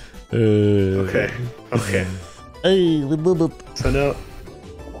 Okay. Oh, So now,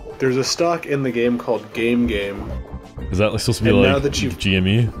 there's a stock in the game called Game. Is that supposed to be And like now that you've-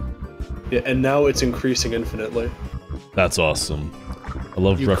 GME? Yeah, and now it's increasing infinitely. That's awesome. I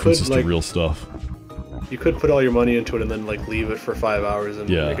love You references could, to like- real stuff. You could put all your money into it and then like leave it for 5 hours and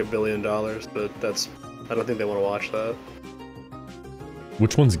Yeah. make $1 billion, but that's... I don't think they want to watch that.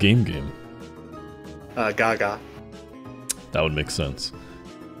 Which one's Game? Gaga. That would make sense.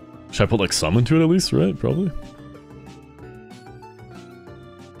 Should I put like some into it at least, right? Probably.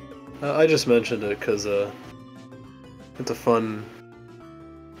 I just mentioned it because it's a fun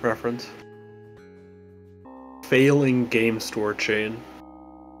reference. Failing game store chain.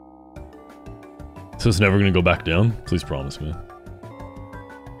 So it's never gonna go back down? Please promise me.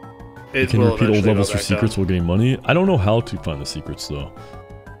 You It can will repeat old eventually levels go for back secrets down. while getting money. I don't know how to find the secrets though.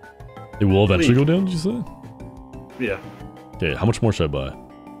 It will eventually go down, did you say? Yeah. Okay, how much more should I buy?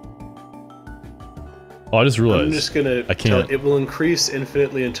 Oh, I just realized. I'm just gonna I can't. it will increase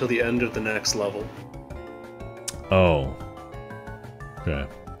infinitely until the end of the next level. Oh. Okay.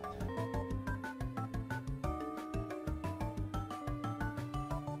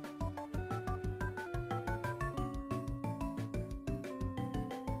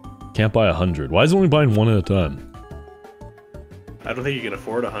 Can't buy 100. Why is it only buying one at a time? I don't think you can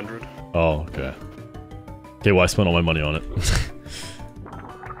afford 100. Oh, okay. Okay, well I spent all my money on it.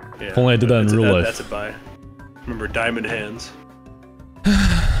 Yeah, If only I did that in real life. That's a buy. Remember, diamond hands.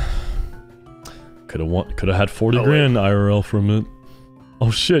 Could have had 40 Oh, grand IRL from it.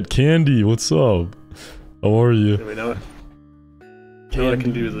 Oh shit, Candy, what's up? How are you? Do we know it? Now I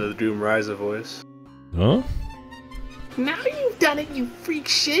can do the Doom Ryza voice. Huh? now you've done it, you freak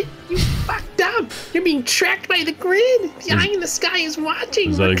shit. You fucked up. You're being tracked by the grid. The eye in the sky is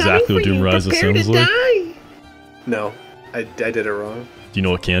watching. Is that We're exactly coming what for Doom you. Ryza Prepare sounds to like? die. No, I did it wrong. Do you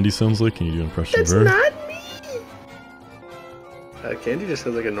know what Candy sounds like? Can you do an impression That's of her? not me. Candy just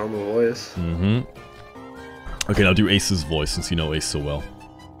has like a normal voice. Mm-hmm. Okay, now do Ace's voice since you know Ace so well.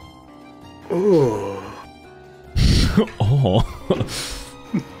 Ooh. Oh.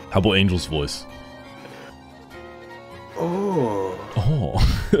 How about Angel's voice? Oh.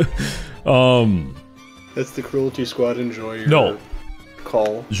 Oh. That's the Cruelty Squad enjoy your No.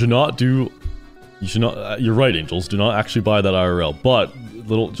 call. You should not do. You should not. You're right, Angels. Do not actually buy that IRL. But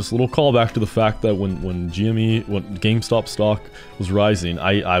just a little callback to the fact that when GameStop stock was rising,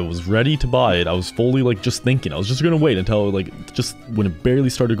 I was ready to buy it. I was fully like just thinking. I was just gonna wait until like just when it barely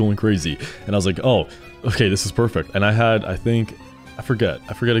started going crazy, and I was like, oh, okay, this is perfect. And I had, I think, I forget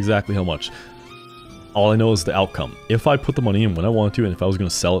exactly how much. All I know is the outcome. If I put the money in when I wanted to, and if I was going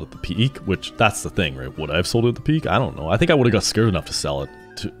to sell it at the peak, which that's the thing, right? Would I have sold it at the peak? I don't know. I think I would have got scared enough to sell it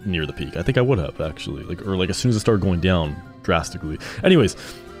near the peak. I think I would have, actually. Or as soon as it started going down drastically. Anyways,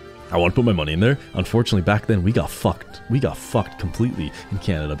 I want to put my money in there. Unfortunately, back then, we got fucked. We got fucked completely in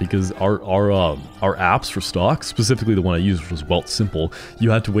Canada because our apps for stocks, specifically the one I used, which was Wealth Simple, you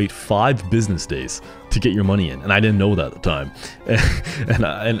had to wait 5 business days to get your money in, and I didn't know that at the time.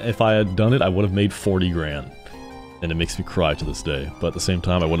 And if I had done it, I would have made 40 grand, and it makes me cry to this day. But at the same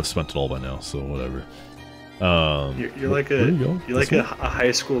time, I would have spent it all by now, so whatever. You're like a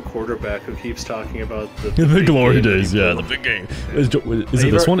high school quarterback who keeps talking about the the glory game days, that he yeah, built. the big game. Is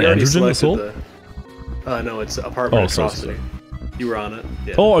it this one, You already Androgen, selected Assault? No, it's Apartment Oh, so Atrocity. You were on it.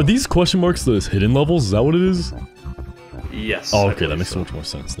 Yeah. Oh, are these question marks the hidden levels? Is that what it is? Yes. Oh, I okay, that believe makes so so. much more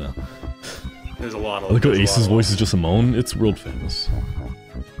sense now. There's a lot of. I like how there's a lot Ace's of- voice is just a moan. It's world famous.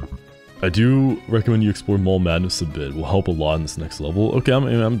 I do recommend you explore Mall Madness a bit. Will help a lot in this next level. Okay,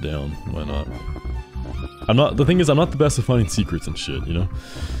 I'm down. Why not? I'm not. The thing is, I'm not the best at finding secrets and shit. You know.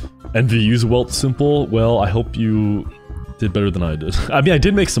 Envy, use Welt Simple. Well, I hope you did better than I did. I mean, I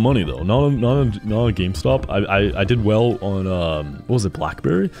did make some money though. Not on GameStop. I did well on what was it,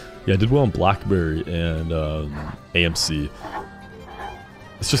 BlackBerry? Yeah, I did well on BlackBerry and AMC.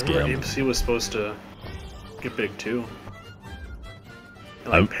 It's just gambling. AMC was supposed to get big too.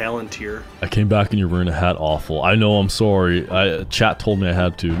 Like Palantir. I came back and you're wearing a hat. Awful. I know. I'm sorry. Chat told me I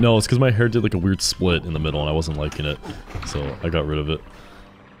had to. No, it's because my hair did like a weird split in the middle and I wasn't liking it, so I got rid of it.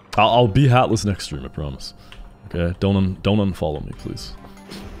 I'll be hatless next stream. I promise. Okay, don't unfollow me, please.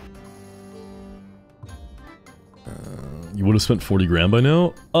 You would have spent 40 grand by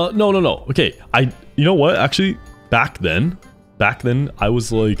now? No. Okay, you know what? Actually, back then, I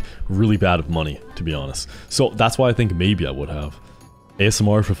was like really bad at money, to be honest. So that's why I think maybe I would have.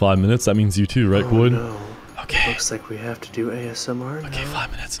 ASMR for 5 minutes. That means you too, right, Wood? No. Okay. Looks like we have to do ASMR now. Okay,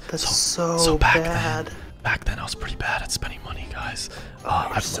 5 minutes. That's so bad. Back then, I was pretty bad at spending money, guys.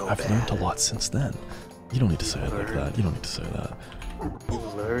 I've learned a lot since then. You don't need to say it like that. You don't need to say that.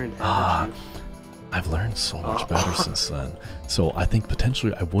 Learn. I've learned so much better since then. So I think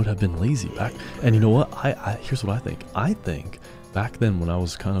potentially I would have been lazy back. And you know what? Here's what I think. I think back then when I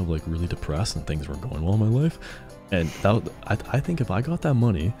was kind of like really depressed and things weren't going well in my life, and I think if I got that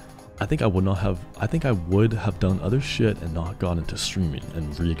money, I think I would have done other shit and not got into streaming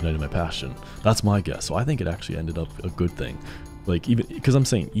and reignited my passion. That's my guess. So I think it actually ended up a good thing. Like, even because I'm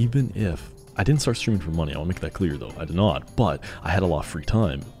saying, even if I didn't start streaming for money, I want to make that clear though. I did not, but I had a lot of free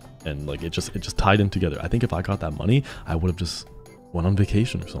time and like it just tied in together. I think if I got that money, I would have just went on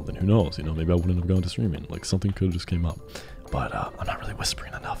vacation or something. Who knows? You know, maybe I wouldn't have gone to streaming. Like something could have just came up. But I'm not really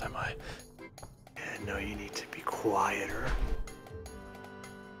whispering enough, am I? Yeah, no, you need to be quieter.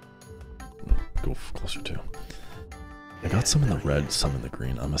 Go closer too. I got some in the red, some in the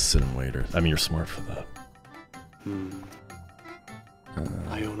green. I'm a sit-in waiter. I mean, you're smart for that.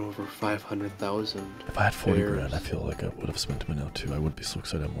 I own over 500,000. If I had 40 grand, I feel like I would have spent it by now too. I would be so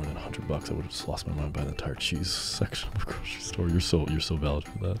excited. I had more than 100 bucks. I would have just lost my mind by the entire cheese section of a grocery store. You're so valid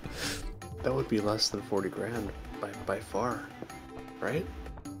for that. That would be less than 40 grand by far, right?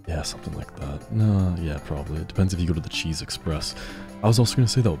 Yeah, something like that. No, yeah, probably. It depends if you go to the Cheese Express. I was also gonna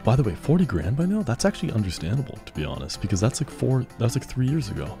say though, by the way, 40 grand by now, that's actually understandable, to be honest, because that's like 3 years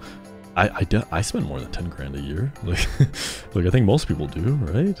ago. I spend more than 10 grand a year. Like, like I think most people do,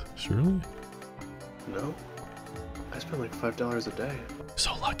 right? Surely? No. I spend like $5 a day.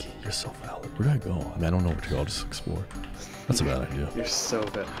 So lucky. You're so valid. Where did I go? I mean, I don't know where to go. I'll just explore. That's a bad idea. You're so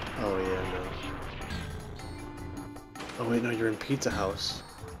bad. Oh yeah, no. Oh wait, no, you're in Pizza House.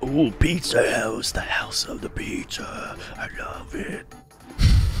 Oh, Pizza House, the house of the pizza. I love it.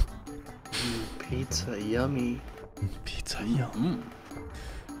 Pizza, yummy. Pizza, yum.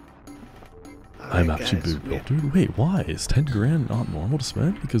 I'm actually big built. Dude, wait, why? Is 10 grand not normal to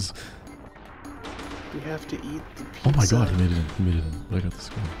spend? Because we have to eat the pizza. Oh my god, he made it in. He made it in. But I got this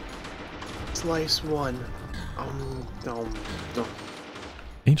going. Slice one.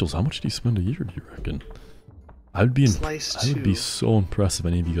 Angels, how much do you spend a year, do you reckon? I would be so impressed if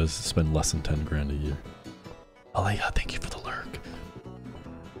any of you guys spend less than 10 grand a year. Alaya, thank you for the lurk.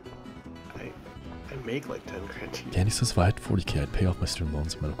 I make like 10 grand. Candy says if I had 40k, I'd pay off my student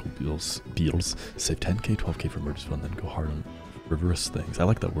loans, medical bills, save 10k, 12k for emergency fund, then go hard on frivolous things. I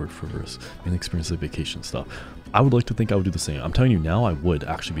like that word, frivolous. Mainly experience like vacation stuff. I would like to think I would do the same. I'm telling you now, I would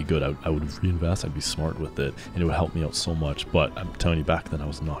actually be good. I would reinvest. I'd be smart with it, and it would help me out so much. But I'm telling you, back then I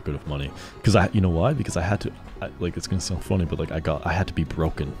was not good with money. Because you know why? Because I had to. Like, it's gonna sound funny, but like I had to be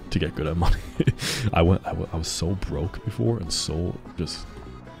broken to get good at money. I was so broke before and so just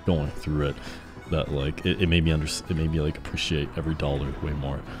going through it that like it made me like appreciate every dollar way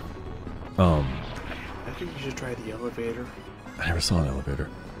more. I think you should try the elevator. I never saw an elevator.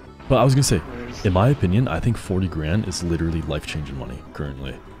 But I was gonna say, in my opinion, I think 40 grand is literally life-changing money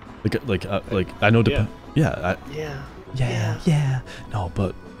currently. Like I know. Yeah. No,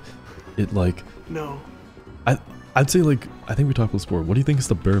 but it like. No. I'd say like I think we talked about this before. What do you think is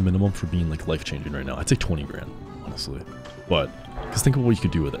the bare minimum for being like life-changing right now? I'd say 20 grand, honestly. But because think of what you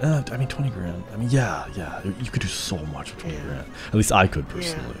could do with it. I mean 20 grand. I mean yeah. You could do so much with 20 grand. At least I could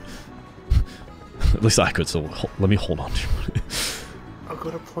personally. Yeah. At least I could. So let me hold on to it. I'll go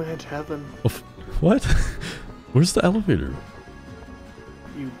to Plant Heaven. What? Where's the elevator?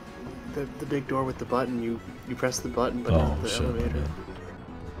 The big door with the button. You press the button, but not the elevator. Man.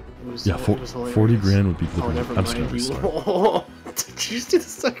 It was 40 grand would be the I'm just gonna restart. Did you see the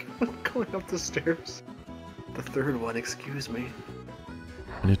second one going up the stairs? The third one, excuse me.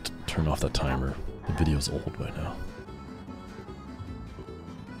 I need to turn off that timer. The video's old by now.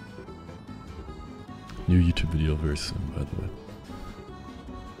 New YouTube video very soon, by the way.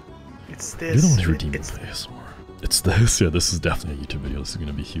 It's You're this. the one who redeemed It's the ASMR. It's this. Yeah, this is definitely a YouTube video. This is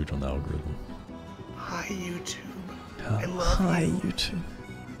gonna be huge on the algorithm. Hi, YouTube. I love Hi, you. YouTube.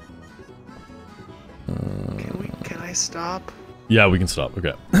 Can I stop? Yeah, we can stop.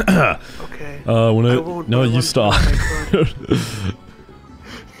 Okay. Okay. When I I won't, no, but I you want to stop. if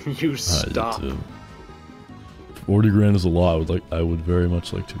You Hi, stop. YouTube. 40 grand is a lot. I would very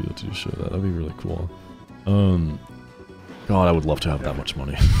much like to be able to show that. That'd be really cool. God, I would love to have that much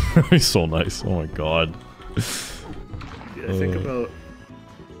money. That'd be so nice. Oh my god. Yeah, think about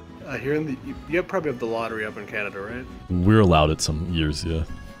here in the you probably have the lottery up in Canada, right? We're allowed it some years, yeah.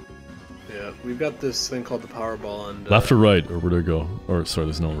 Yeah, we've got this thing called the Powerball, and Left or right, or where do I go? Or sorry,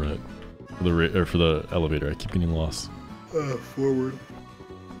 there's no right. For the elevator, I keep getting lost. forward.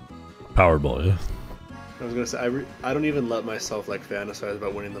 Powerball, yeah. I was gonna say I don't even let myself like fantasize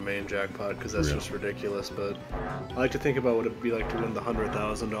about winning the main jackpot because that's just ridiculous. But I like to think about what it'd be like to win the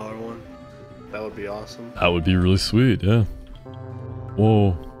 $100,000 one. That would be awesome. That would be really sweet, yeah.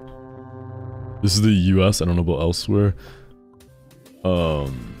 Whoa. This is the US, I don't know about elsewhere.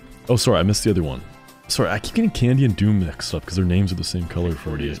 Oh, sorry, I missed the other one. Sorry, I keep getting Candy and Doom mixed up because their names are the same color,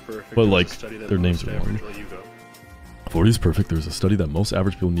 48. But like, their names are wrong. 40 is perfect. There's a study that most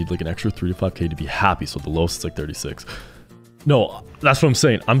average people need like an extra 3 to 5k to be happy, so the lowest is like 36. No, that's what I'm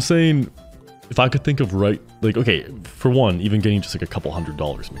saying. I'm saying if I could think of like, okay, for one, even getting just like a couple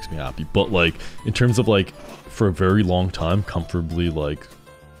 $100 makes me happy. But like, in terms of like, for a very long time, comfortably like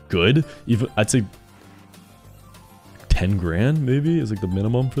good, even I'd say 10 grand maybe is like the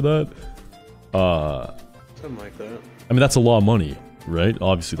minimum for that. Something like that. I mean, that's a lot of money, right?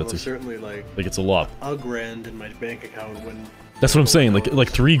 Obviously, that's certainly like it's a lot. a grand in my bank account when. That's what I'm saying. Like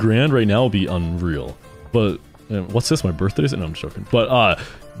 3 grand right now would be unreal. But what's this? My birthday? No, I'm joking. But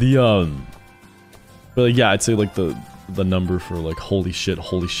but yeah, I'd say like the number for like holy shit,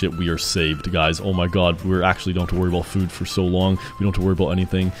 we are saved, guys. Oh my god, we're actually don't have to worry about food for so long. We don't have to worry about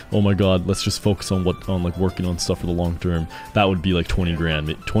anything. Oh my god, let's just focus on like working on stuff for the long term. That would be like 20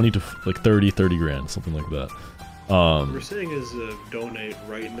 grand, 20 to like 30 grand, something like that. What we're saying is donate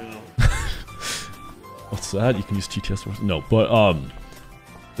right now. What's that? You can use TTS for no, but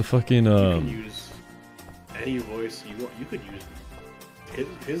the fucking You can use any voice you want. You could use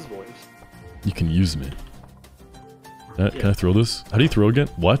his voice. You can use me. Can I throw this? How do you throw again?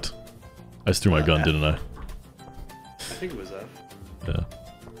 What? I just threw my gun, F. didn't I? I think it was F. Yeah.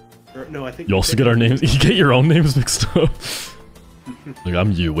 Or, no, I think You also get our names. You get your own names mixed up. Like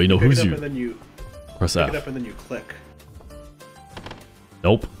I'm you. Wait, no, pick who's it up you? And then you Press pick F. it up and then you click.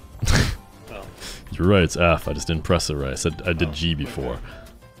 Nope. Oh. You're right. It's F. I just didn't press it right. I said I did G before.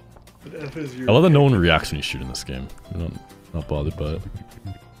 But F is your I love that no one reacts when you shoot in this game. I'm not bothered by it.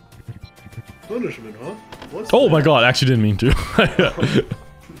 punishment, huh? What's Oh that? my god! I actually didn't mean to.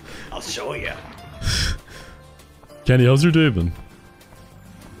 I'll show you. Candy, how's your day been?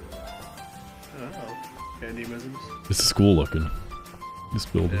 Oh, candy misms. This is cool looking. This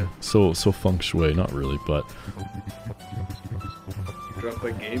building. Yeah. So feng shui. Not really, but Dropped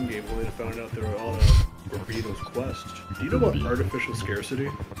by Game only to find out they were all Burrito's Quest. Do you know about artificial scarcity?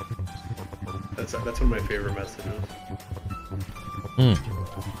 That's one of my favorite messages.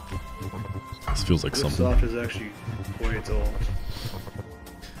 This feels like This something. soft is actually quite old.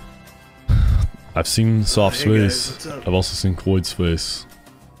 I've seen Soft's Hey guys, face. what's up? I've also seen Quoid's face.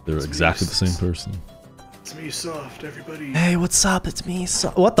 They're It's me, exactly the same person. It's me, Soft, everybody. Hey, what's up? It's me,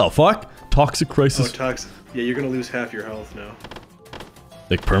 What the fuck? Toxic Oh, Crisis. toxic. Yeah, you're gonna lose half your health now.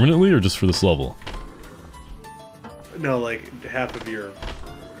 Like permanently or just for this level? No, like half of your.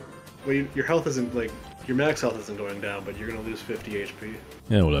 Well, your health isn't like your max health isn't going down, but you're gonna lose 50 HP.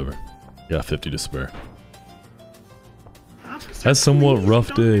 Yeah, whatever. Yeah, 50 to spare. Had a somewhat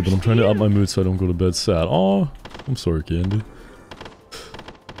rough day, but I'm trying to up my mood so I don't go to bed sad. Aw, I'm sorry, Candy.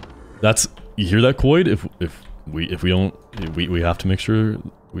 That's you hear that, Quoid? If we don't we have to make sure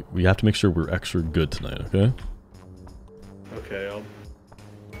we have to make sure we're extra good tonight, okay? Okay, I'll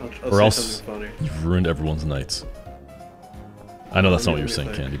Or say else something funny. you've ruined everyone's nights. I know that's not what you're Let me saying,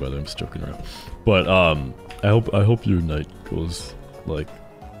 think. Candy, by the way, I'm just joking around. But I hope your night goes like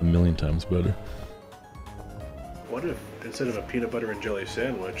a million times better. What if instead of a peanut butter and jelly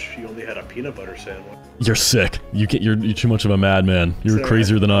sandwich, you only had a peanut butter sandwich? You're sick. You're too much of a madman. You're So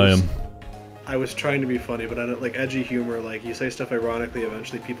crazier than I am. I was trying to be funny, but I don't like edgy humor. Like you say stuff ironically,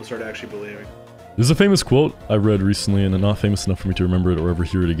 eventually people start actually believing. There's a famous quote I read recently, and not famous enough for me to remember it or ever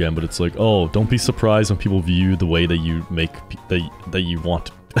hear it again. But it's like, "Oh, don't be surprised when people view you the way that you make that you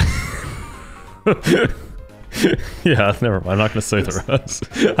want." Yeah, never mind. I'm not gonna say the rest.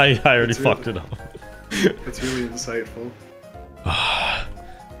 I already fucked it up. It's really insightful.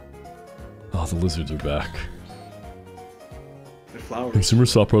 Oh, the lizards are back. The flowers. Consumer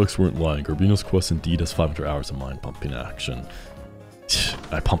soft products weren't lying. Garbino's Quest indeed has 500 hours of mind pumping action.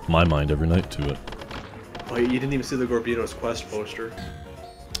 I pump my mind every night to it. Oh, you didn't even see the Garbino's Quest poster.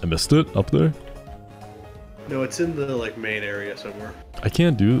 I missed it up there. No, it's in the like main area somewhere. I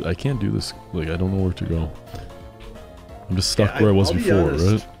can't do this. Like, I don't know where to go. I'm just stuck where I was I'll be before,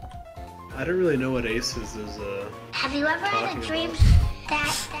 honest, right? I don't really know what Aces is. Have you ever had a dream that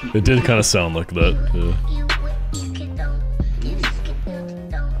It did kind of sound like that.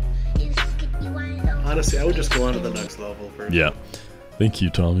 Honestly, I would just go on to the next level first. Yeah. Thank you,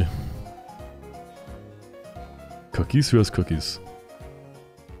 Tommy. Cookies? Who has cookies?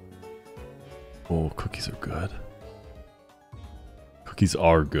 Oh, cookies are good. Cookies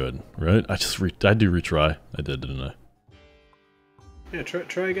are good, right? I do retry. I did, didn't I? Yeah,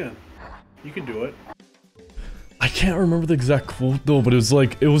 try again. You can do it. I can't remember the exact quote though, but it was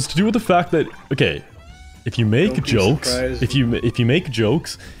like, it was to do with the fact that, okay, if you make jokes, if you make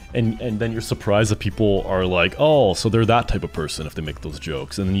jokes and then you're surprised that people are like, oh, so they're that type of person if they make those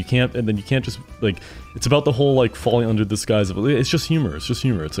jokes, and then you can't just like, it's about the whole like falling under this guise of, it's just humor, it's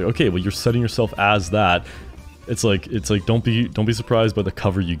like, okay, well, you're setting yourself as that. It's like don't be surprised by the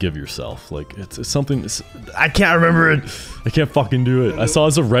cover you give yourself. Like it's something. I can't remember it. I can't fucking do it. I saw it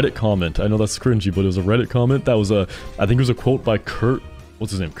as a Reddit comment. I know that's cringy, but it was a Reddit comment. That was I think it was a quote by Kurt.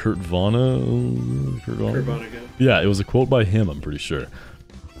 What's his name? Kurt Vonnegut. Yeah, it was a quote by him. I'm pretty sure.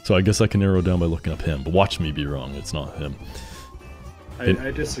 So I guess I can narrow it down by looking up him. But watch me be wrong. It's not him.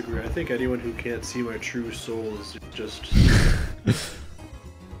 I disagree. I think anyone who can't see my true soul is just.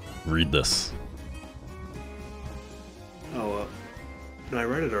 Read this. Oh, no, I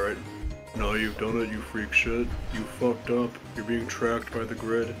read it alright. No, you've done it, you freak shit. You fucked up. You're being tracked by the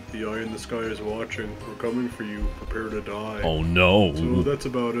grid. The eye in the sky is watching. We're coming for you. Prepare to die. Oh no. So that's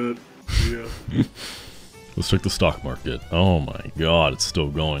about it. Yeah. Let's check the stock market. Oh my god, it's still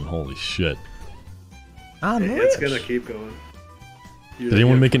going. Holy shit. It's gonna keep going. Did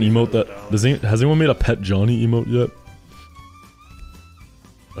anyone make an emote that... has anyone made a Pet Johnny emote yet?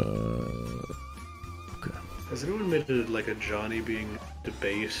 Has anyone made it like a Johnny being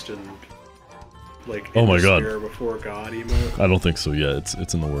debased and like oh my god before God emote? I don't think so yet.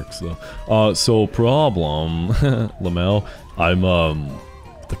 It's in the works though. So problem Lamel, I'm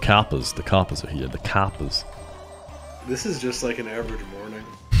the kappas are here. The kappas. This is just like an average morning.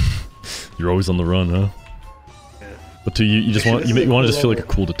 You're always on the run, huh? Yeah. But you just want you want to just feel like a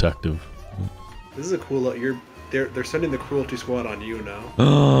cool detective. This is a cool. They're sending the Cruelty squad on you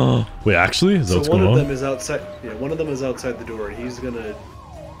now. Wait, actually, is that what's going on? So one of them is outside. Yeah, one of them is outside the door, and he's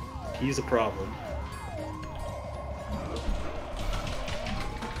a problem.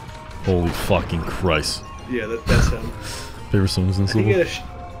 Holy fucking Christ! Yeah, that's him. Favorite songs in this level? You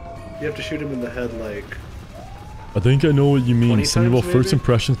have to shoot him in the head like. I think I know what you mean. Some about maybe? first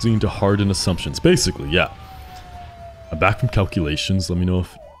impressions leading to hardened assumptions. Basically, yeah. I'm back from calculations. Let me know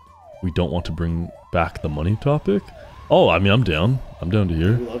if we don't want to bring back the money topic. Oh, I mean, I'm down. I'm down to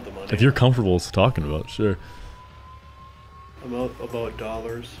hear. We love the money. If you're comfortable with talking about it, sure. About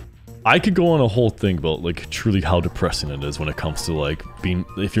dollars. I could go on a whole thing about like truly how depressing it is when it comes to like being,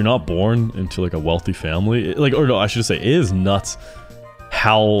 if you're not born into like a wealthy family, like, or no, I should just say it is nuts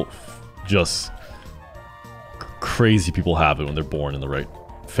how just crazy people have it when they're born in the right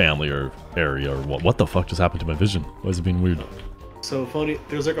family or area or what the fuck just happened to my vision? Why is it being weird? So funny,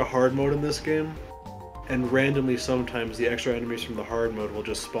 there's like a hard mode in this game, and randomly sometimes the extra enemies from the hard mode will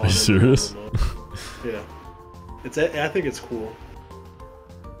just spawn. Are you serious? Yeah, I think it's cool.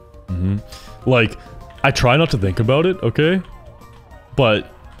 Like, I try not to think about it, okay?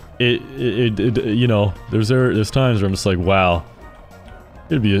 But it you know, there's times where I'm just like, wow,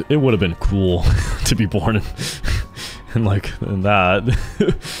 it would have been cool to be born in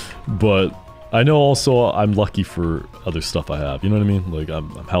that, but. I know also I'm lucky for other stuff I have, you know what I mean? Like I'm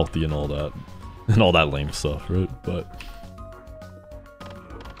healthy and all that lame stuff, right? But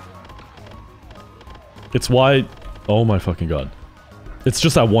it's why, oh my fucking god. It's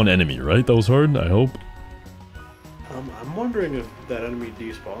just that one enemy, right? That was hard, I hope. I'm wondering if that enemy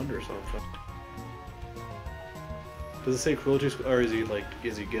despawned or something. Does it say Cruelty or is he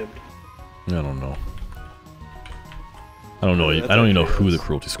gibbed? I don't know. I don't know. I don't even know who the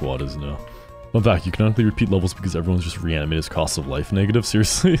Cruelty Squad is now. In fact, you canonically repeat levels because everyone's just reanimated as cost of life negative.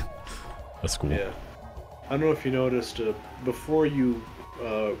 Seriously? That's cool. Yeah. I don't know if you noticed, before you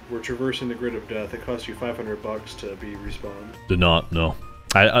were traversing the grid of death, it cost you $500 to be respawned. Did not, no.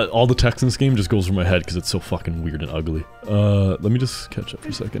 All the text in this game just goes over my head because it's so fucking weird and ugly. Let me just catch up for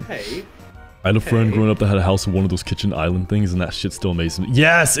a second. Hey, I had a friend growing up that had a house with one of those kitchen island things, and that shit still amazes me.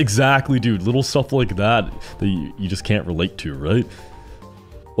 Yes, exactly, dude. Little stuff like that you just can't relate to, right?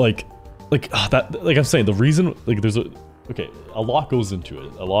 Like I'm saying, the reason, like, there's a lot goes into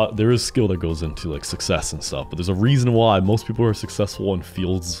it. There is skill that goes into, like, success and stuff, but there's a reason why most people who are successful in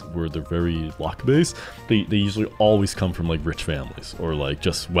fields where they're very luck-based, they usually always come from, like, rich families, or, like,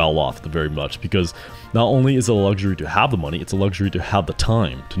 just well-off at the very much, because not only is it a luxury to have the money, it's a luxury to have the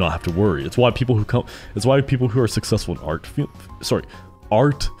time to not have to worry. It's why people who are successful in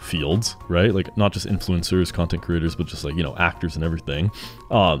art fields, right? Like, not just influencers, content creators, but just, like, you know, actors and everything.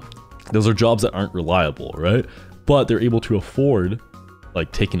 Those are jobs that aren't reliable, right? But they're able to afford,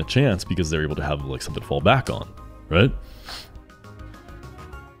 like, taking a chance because they're able to have, like, something to fall back on, right?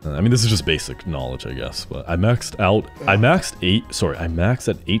 I mean, this is just basic knowledge, I guess, but I maxed at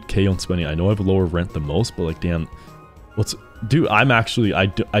 8K on spending. I know I have a lower rent than most, but, like, damn, dude,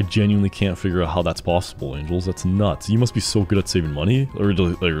 I genuinely can't figure out how that's possible, Angels. That's nuts. You must be so good at saving money, or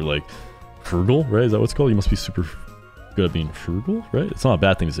like, frugal, right? Is that what it's called? You must be super good at being frugal, right? It's not a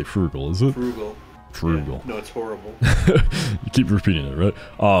bad thing to say frugal, is it? Frugal. Yeah. No, it's horrible. You keep repeating it, right?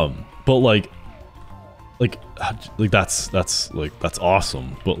 But like that's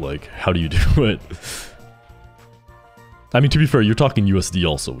awesome. But, like, how do you do it? I mean, to be fair, you're talking USD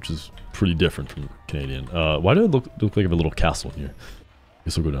also, which is pretty different from Canadian. Why do I look like I have a little castle in here?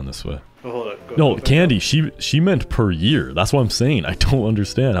 Guess we'll go down this way. Oh, hold on. No, Candy, she meant per year. That's what I'm saying. I don't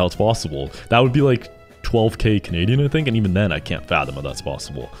understand how it's possible. That would be like 12K Canadian, I think, and even then I can't fathom how that's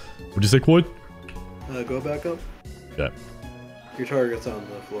possible. What'd you say, Quoid? Go back up. Okay. Your target's on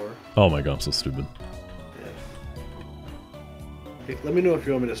the floor. Oh my god, I'm so stupid. Yeah. Hey, let me know if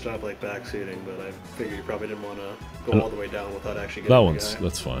you want me to stop, like, backseating, but I figured you probably didn't want to go all the way down without actually getting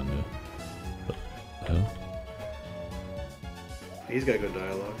that's fine, yeah. But, he's got good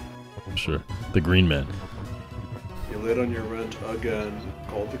dialogue. I'm sure. The Green Man. You late on your rent again.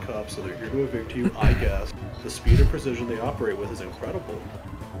 Called the cops, so they're here to evict you, I guess. The speed and precision they operate with is incredible.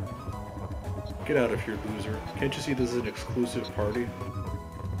 Get out of here, loser. Can't you see this is an exclusive party?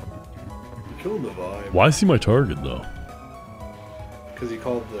 You're killing the vibe. Why is he my target, though? Because he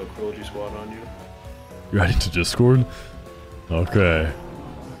called the Cruelty squad on you. You're adding to Discord? Okay.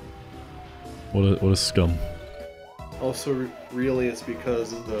 What a scum. Also, really, it's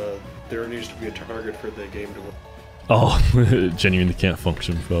because there needs to be a target for the game to work. Oh, genuinely can't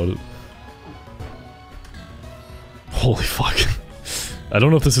function without it. Holy fuck. I don't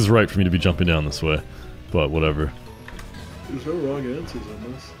know if this is right for me to be jumping down this way, but whatever. There's no wrong answers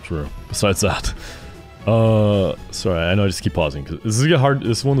on this. True. Besides that. Sorry, I know I just keep pausing, because this is hard.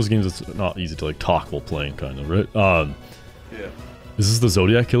 This is one of those games that's not easy to, like, talk while playing, kind of, right? Yeah. Is this the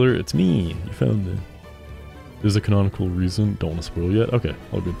Zodiac Killer? It's me. You found it. There's a canonical reason. Don't want to spoil yet. Okay,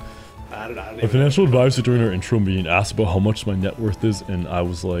 all good. A financial advisor during our intro being asked about how much my net worth is, and I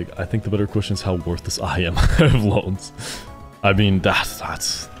was like, I think the better question is how worthless I am. I have loans. I mean, that's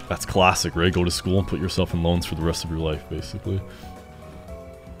classic, right? Go to school and put yourself in loans for the rest of your life, basically.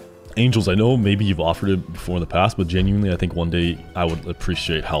 Angels, I know maybe you've offered it before in the past, but genuinely, I think one day I would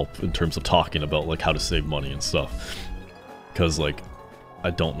appreciate help in terms of talking about, like, how to save money and stuff. Because, like, I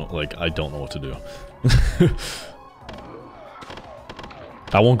don't know what to do.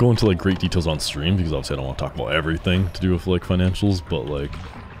 I won't go into, like, great details on stream, because obviously I don't want to talk about everything to do with, like, financials, but, like...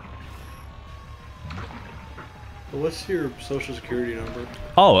 What's your social security number?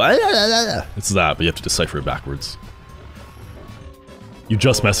 Oh, it's that, but you have to decipher it backwards. You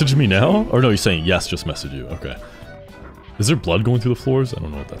just messaged me now? Or no, you're saying yes, just messaged you. Okay. Is there blood going through the floors? I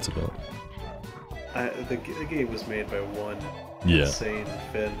don't know what that's about. The game was made by one insane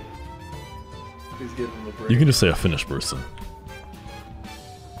Finn. Please give him a break. You can just say a Finnish person.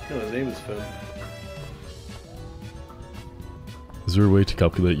 No, his name is Finn. Is there a way to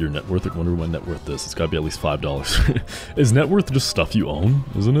calculate your net worth? I wonder what my net worth is. It's gotta be at least $5. Is net worth just stuff you own,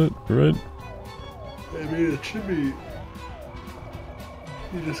 isn't it? Right? I mean, it should be...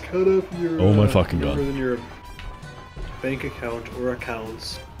 You just cut up your... Oh my fucking god. Than your bank account or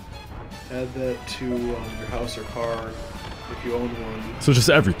accounts. Add that to your house or car, if you own one. So just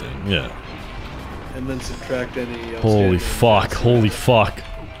everything, yeah. And then subtract any... Holy fuck, holy fuck.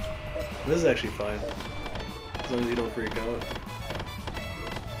 This is actually fine. As long as you don't freak out.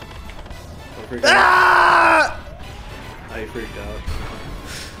 Don't freak out. I freaked out.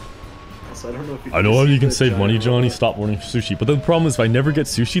 So I don't know if you... I know how you can save money, Johnny. Stop ordering sushi. But the problem is, if I never get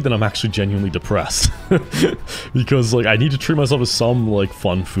sushi, then I'm actually genuinely depressed. Because, like, I need to treat myself to some, like,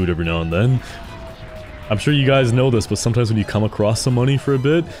 fun food every now and then. I'm sure you guys know this, but sometimes when you come across some money for a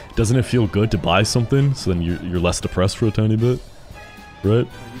bit, doesn't it feel good to buy something? So then you're less depressed for a tiny bit, right?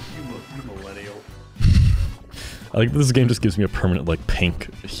 You millennials. I like this game just gives me a permanent like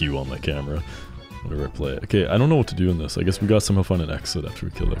pink hue on my camera whenever I play it. Okay, I don't know what to do in this. I guess we got somehow find an exit after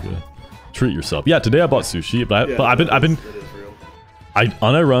we kill that guy. Treat yourself. Yeah, today I bought sushi, but I've been I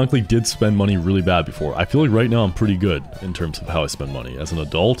unironically did spend money really bad before. I feel like right now I'm pretty good in terms of how I spend money. As an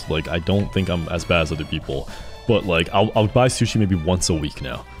adult, like I don't think I'm as bad as other people. But like I'll buy sushi maybe once a week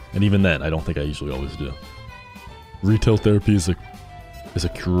now. And even then, I don't think I usually always do. Retail therapy is a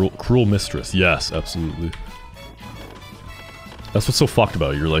cruel mistress. Yes, absolutely. That's what's so fucked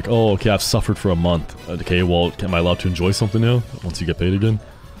about it. You're like, oh, okay, I've suffered for a month. Okay, well, am I allowed to enjoy something now once you get paid again?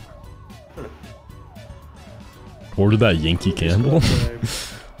 Order that Yankee candle?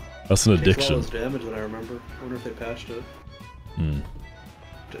 That's an addiction. Less damage than I remember. I wonder if they patched it.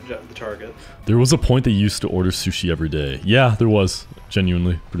 The target. There was a point they used to order sushi every day. Yeah, there was.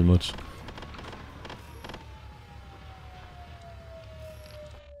 Genuinely, pretty much.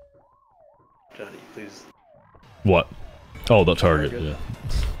 Johnny, please. What? Oh, the target, yeah.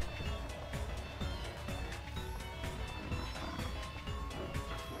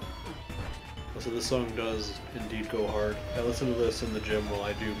 So this song does indeed go hard. I listen to this in the gym while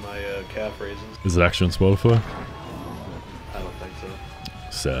I do my calf raises. Is it actually on Spotify? I don't think so.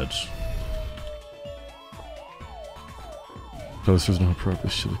 Sag. Posters not proper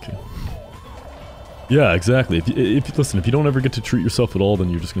shit. Okay. Yeah, exactly. If you listen, if you don't ever get to treat yourself at all, then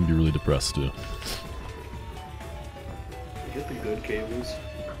you're just gonna be really depressed too. You get the good cables.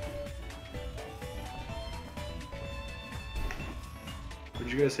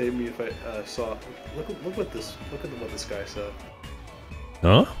 Would you guys hate me if I saw? Look at what this guy said.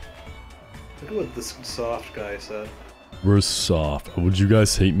 Huh? Look at what this soft guy said. We're soft. Would you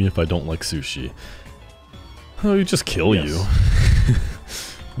guys hate me if I don't like sushi? Oh, you just kill you.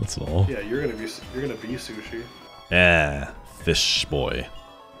 That's all. Yeah, you're gonna be sushi. Fish boy.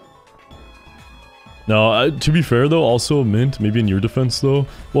 No, to be fair though, also Mint, maybe in your defense though.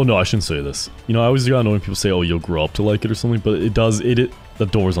 Well, no, I shouldn't say this. You know, I always got annoyed when people say, "Oh, you'll grow up to like it" or something, but it does. The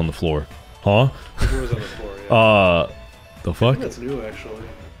door's on the floor. Huh? The door's on the floor. Yeah. The fuck? That's new, actually.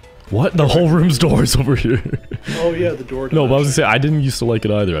 What? The whole room's door's over here. Oh yeah, the door. No, but I was gonna say I didn't used to like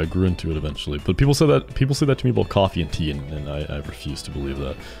it either. I grew into it eventually. But people say that to me about coffee and tea, and I refuse to believe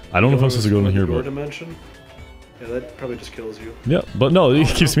that. I don't know if I'm supposed to go in here, but dimension. Yeah, that probably just kills you. Yeah, but no, it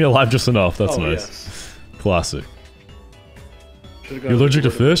keeps me alive just enough. That's nice. Yes. Classic. You're allergic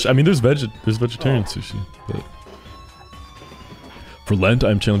to fish? I mean, there's vegetarian sushi. But for Lent,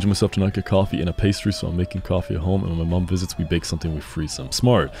 I'm challenging myself to not get coffee and a pastry, so I'm making coffee at home. And when my mom visits, we bake something, we freeze some.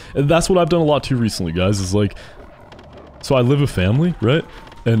 Smart. And that's what I've done a lot too recently, guys. Is like, so I live with family, right?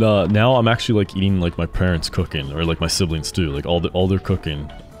 And now I'm actually like eating like my parents' cooking, or like my siblings too. Like all their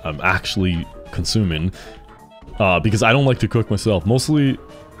cooking, I'm actually consuming. Because I don't like to cook myself, mostly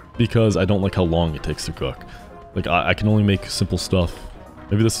because I don't like how long it takes to cook. Like, I can only make simple stuff.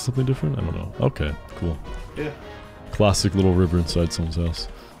 Maybe this is something different? I don't know. Okay, cool. Yeah. Classic little river inside someone's house.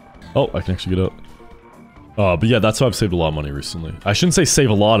 Oh, I can actually get out. But yeah, that's how I've saved a lot of money recently. I shouldn't say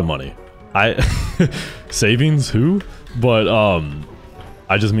save a lot of money. Savings, who? But,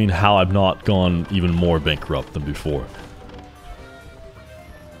 I just mean how I've not gone even more bankrupt than before.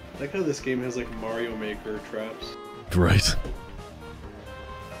 I like how this game has like Mario Maker traps. Right.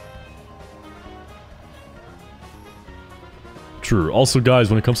 True. Also,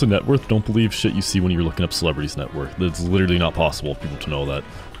 guys, when it comes to net worth, don't believe shit you see when you're looking up celebrities' net worth. It's literally not possible for people to know that.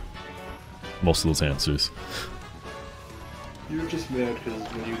 Most of those answers. You're just mad because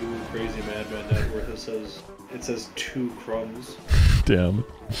when you Google Crazymadman net worth, it says 2 crumbs. Damn.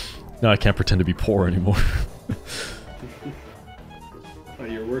 Now I can't pretend to be poor anymore.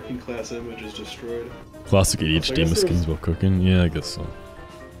 Your working class image is destroyed. Classic ADHD misgivings about cooking? Yeah, I guess so.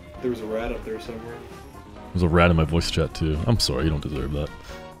 There was a rat up there somewhere. There's a rat in my voice chat too. I'm sorry, you don't deserve that.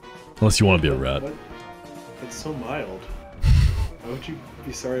 Unless you want to be a rat. What? That's so mild. Why would you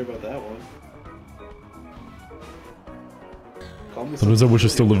be sorry about that one? Sometimes I wish I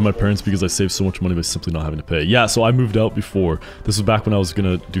still lived with my parents because I saved so much money by simply not having to pay. Yeah, so I moved out before. This was back when I was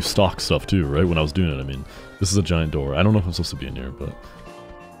gonna do stock stuff too, right? When I was doing it, I mean. This is a giant door. I don't know if I'm supposed to be in here, but...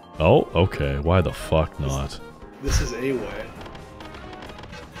 Oh, okay. Why the fuck not? This is a way.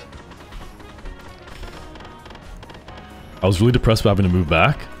 I was really depressed about having to move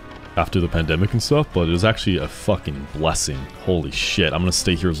back after the pandemic and stuff, but it was actually a fucking blessing. Holy shit. I'm gonna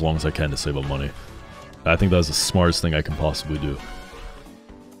stay here as long as I can to save up money. I think that is the smartest thing I can possibly do.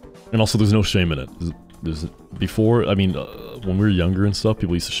 And also, there's no shame in it. Before, I mean, when we were younger and stuff,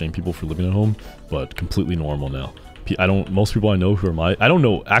 people used to shame people for living at home, but completely normal now. Most people I know who are I don't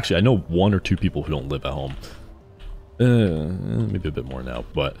know, actually, I know 1 or 2 people who don't live at home. Maybe a bit more now,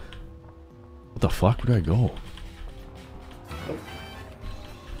 but... What the fuck? Where did I go?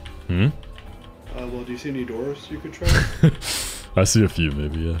 Hmm? Well, do you see any doors you could try? I see a few,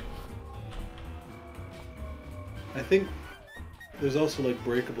 maybe, yeah. I think there's also like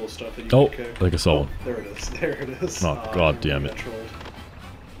breakable stuff that you Oh, can kick. I think I saw one. There it is. There it is. Oh, god damn it. Trolled.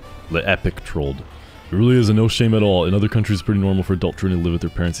 The epic trolled. It really is a no shame at all. In other countries, it's pretty normal for adult children to live with their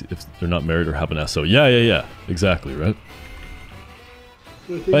parents if they're not married or have an SO. Yeah. Exactly, right?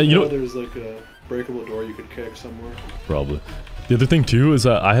 I think you know, there's like a breakable door you could kick somewhere. Probably. The other thing too is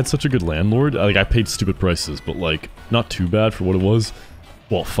that I had such a good landlord. Like I paid stupid prices, but like not too bad for what it was.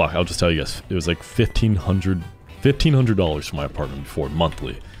 Well, fuck. I'll just tell you guys. It was like $1,500 for my apartment before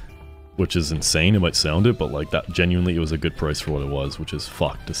monthly, which is insane. It might sound it, but like that genuinely, it was a good price for what it was, which is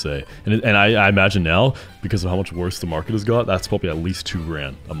fucked to say. And I imagine now, because of how much worse the market has got, that's probably at least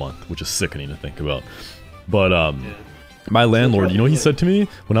 $2,000 a month, which is sickening to think about. But yeah. My landlord, you know what he said to me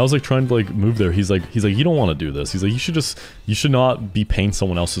when I was like trying to like move there? He's like, you don't want to do this. He's like, you should not be paying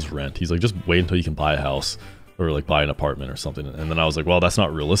someone else's rent. He's like, just wait until you can buy a house or like buy an apartment or something. And then I was like, well, that's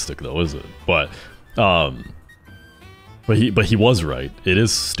not realistic though, is it? But he was right. It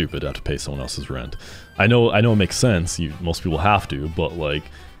is stupid to have to pay someone else's rent. I know it makes sense. Most people have to, but like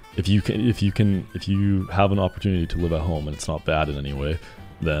if you have an opportunity to live at home and it's not bad in any way,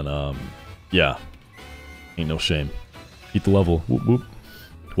 then yeah, ain't no shame. Eat the level. Whoop whoop.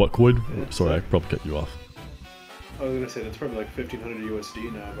 What quid? Yeah, sorry, I probably cut you off. I was gonna say that's probably like 1,500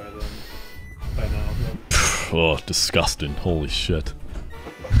 USD now by now. Oh, disgusting! Holy shit.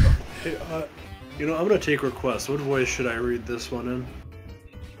 Hey, you know, I'm gonna take requests. What voice should I read this one in?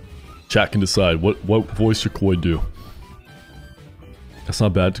 Chat can decide what voice should Koi do. That's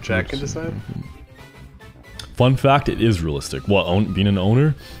not bad. Chat can decide. Fun fact: it is realistic. What? Being an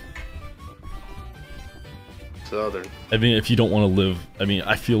owner? Southern. I mean, if you don't want to live, I mean,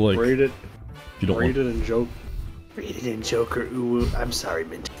 I feel like Rate it. If you don't Rate it in joke. Read it in Joker. Ooh, I'm sorry,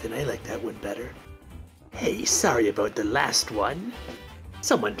 Minton. I like that one better. Hey, sorry about the last one.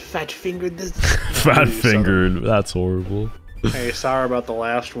 Someone fat-fingered this. Fat-fingered. That's horrible. Hey, sorry about the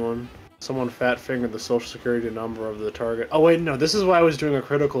last one. Someone fat-fingered the social security number of the target. Oh wait, no. This is why I was doing a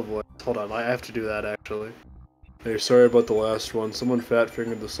critical voice. Hold on, I have to do that actually. Hey, sorry about the last one. Someone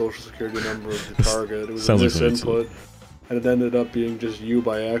fat-fingered the social security number of the target. It was a misinput, and it ended up being just you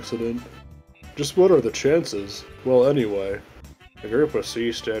by accident. Just what are the chances? Well, anyway, a group of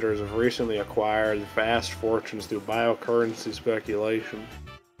seasteaders have recently acquired vast fortunes through biocurrency speculation.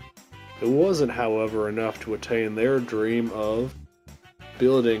 It wasn't, however, enough to attain their dream of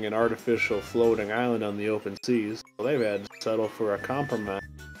building an artificial floating island on the open seas, so they've had to settle for a compromise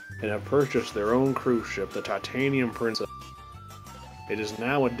and have purchased their own cruise ship, the Titanium Princess. It is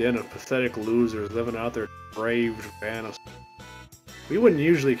now a den of pathetic losers living out their depraved fantasy. We wouldn't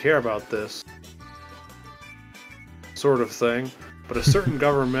usually care about this sort of thing, but a certain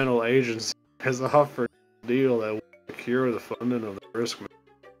governmental agency has offered a deal that will secure the funding of the risk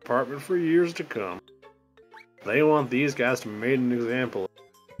department for years to come. They want these guys to be made an example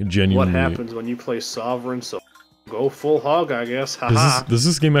of what happens when you play sovereign, so go full hog, I guess. Does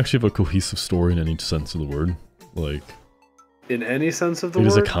this game actually have a cohesive story in any sense of the word? Like, in any sense of the word?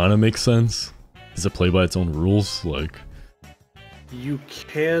 Does it kind of make sense? Does it play by its own rules? Like, you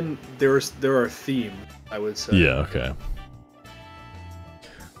can. There are themes, I would say. Yeah. Okay.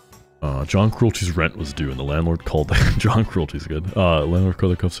 John Cruelty's rent was due, and the landlord called. John Cruelty's good. Landlord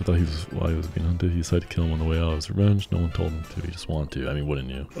called the cops. Thought he was being hunted. He decided to kill him on the way out. It was revenge. No one told him to. He just wanted to. I mean, wouldn't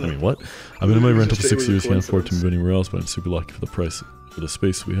you? I mean, what? I've been in my rental for 6 years. Can't afford to move anywhere else, but I'm super lucky for the price, for the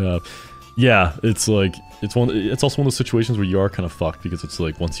space we have. Yeah, it's like it's also one of those situations where you are kind of fucked because it's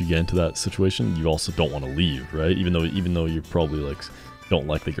like once you get into that situation, you also don't want to leave, right? Even though you're probably like don't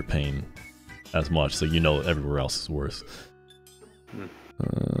like that you're paying as much, so you know everywhere else is worse.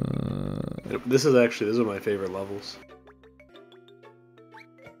 This is one of my favorite levels.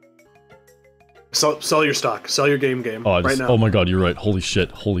 Sell your stock. Sell your game. Right now. Oh my god, you're right. Holy shit.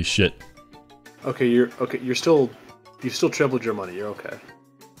 Holy shit. Okay, you still tripled your money. You're okay.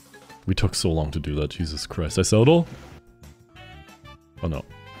 We took so long to do that. Jesus Christ. I sell it all? Oh no.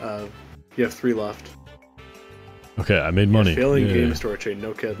 You have 3 left. Okay, I made money. Failing game store chain,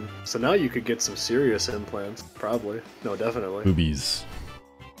 no kidding. So now you could get some serious implants, probably. No, definitely. Boobies.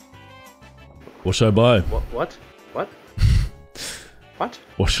 What should I buy? What? What?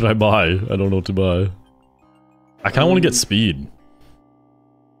 What should I buy? I don't know what to buy. I kind of want to get speed.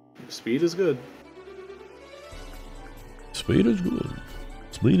 Speed is good. Speed is good.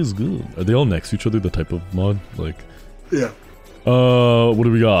 Speed is good. Are they all next to each other, the type of mod? Like... Yeah. What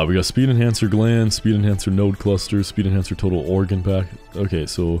do we got? We got speed enhancer gland, speed enhancer node cluster, speed enhancer total organ pack. Okay,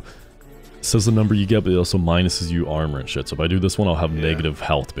 so says the number you get, but it also minuses you armor and shit. So if I do this one, I'll have negative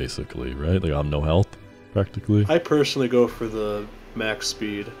health, basically, right? Like, I'll have no health, practically. I personally go for the max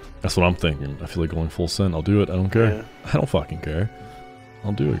speed. That's what I'm thinking. I feel like going full send. I'll do it. I don't care. Yeah. I don't fucking care.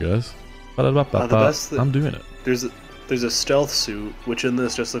 I'll do it, guys. I'm doing it. There's a stealth suit, which in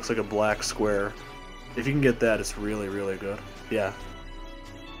this just looks like a black square. If you can get that, it's really, really good. Yeah.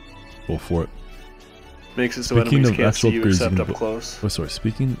 Go for it. Makes it so enemies can't see you except up close. Oh, sorry.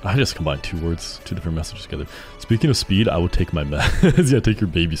 I just combined two different messages together. Speaking of speed, I would take my meds. Yeah, take your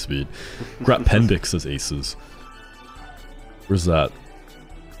baby speed. Appendix says aces. Where's that?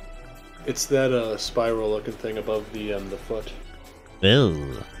 It's that spiral-looking thing above the foot.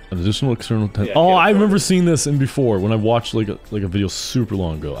 An additional external. Yeah, oh, I remember seeing this in before when I watched like a video super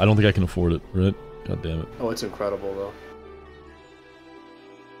long ago. I don't think I can afford it, right? God damn it. Oh, it's incredible though.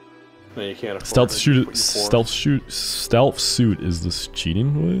 No, you can't afford Stealth suit is this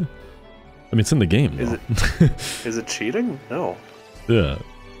cheating way? I mean, it's in the game. Is it cheating? No. Yeah.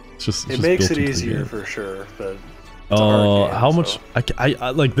 It's just. It makes it easier for sure, but. How much?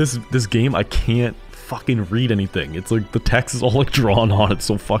 I like this game. I can't fucking read anything. It's like the text is all like drawn on. It's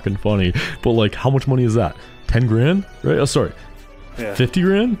so fucking funny. But like, how much money is that? 10 grand, right? Oh, sorry. Yeah. 50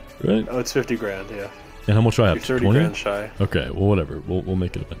 grand, right? Oh, it's 50 grand, yeah. And how much do I have? You're 30 20? grand shy. Okay, well, whatever. We'll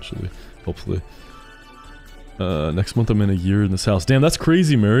make it eventually, hopefully. Next month I'm in a year in this house. Damn, that's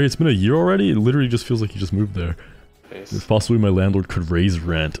crazy, Mary. It's been a year already. It literally just feels like you just moved there. Nice. Possibly my landlord could raise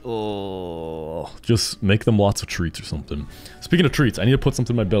rent. Oh, just make them lots of treats or something. Speaking of treats, I need to put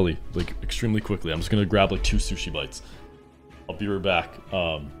something in my belly, like extremely quickly. I'm just gonna grab like 2 sushi bites. I'll be right back.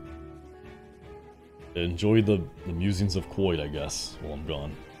 Enjoy the musings of Quoid, I guess, while I'm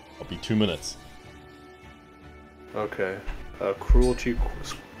gone. I'll be 2 minutes. Okay. Cruelty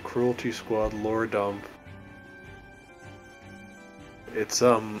Squad lore dump. It's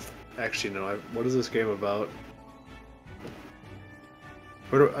actually no. What is this game about?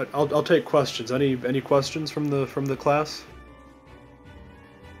 I'll take questions. Any questions from the class?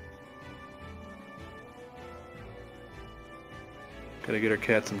 Gotta get our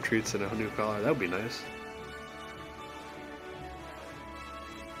cat some treats and a new collar. That would be nice.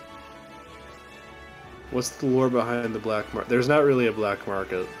 What's the lore behind the black market? There's not really a black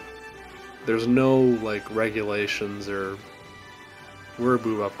market. There's no like regulations or we're a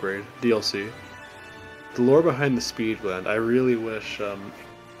boob upgrade DLC. The lore behind the speed blend, I really wish,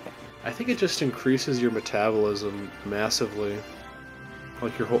 I think it just increases your metabolism massively,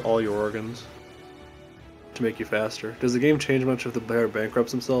 like all your organs, to make you faster. Does the game change much if the player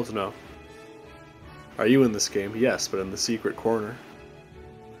bankrupts themselves? No. Are you in this game? Yes, but in the secret corner.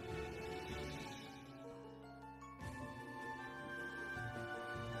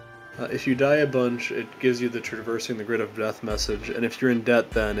 If you die a bunch, it gives you the traversing the grid of death message, and if you're in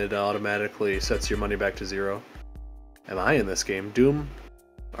debt, then it automatically sets your money back to 0. Am I in this game? Doom?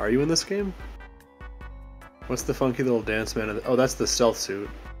 Are you in this game? What's the funky little dance man? Oh, that's the stealth suit.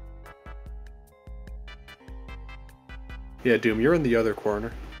 Yeah, Doom, you're in the other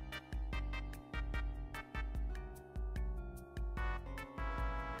corner.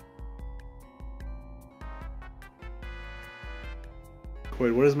 Wait,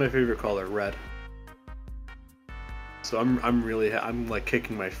 what is my favorite color? Red. So I'm like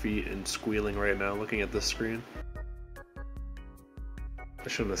kicking my feet and squealing right now looking at this screen. I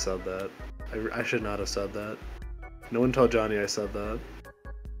shouldn't have said that. I should not have said that. No one told Johnny I said that.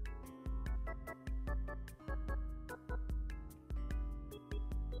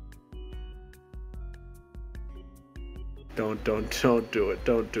 Don't do it.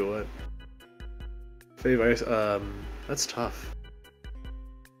 Don't do it. Fave ice, that's tough.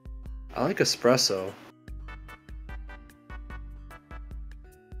 I like espresso.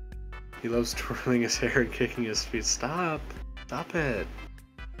 He loves twirling his hair and kicking his feet. Stop! Stop it!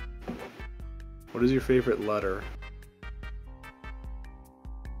 What is your favorite letter?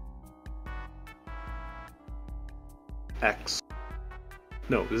 X.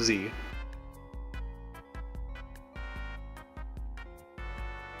 No, Z.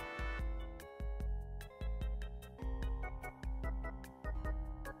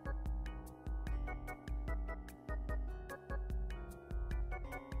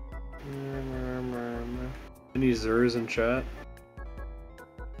 Any Zers in chat?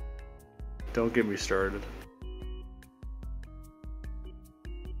 Don't get me started.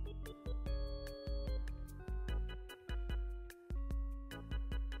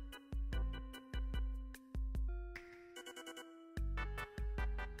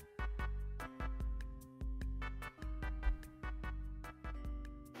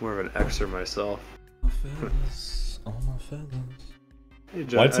 More of an Xer myself. My fellas, all my fellas. Hey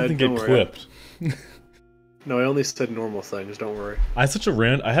Why'd something get clipped? No, I only said normal things. Don't worry. I had such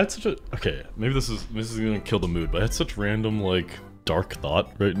a okay. Maybe this is gonna kill the mood, but I had such random like dark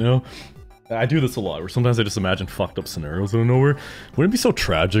thought right now. I do this a lot, where sometimes I just imagine fucked up scenarios out of nowhere. Wouldn't it be so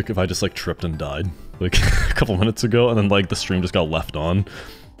tragic if I just like tripped and died like a couple minutes ago, and then like the stream just got left on,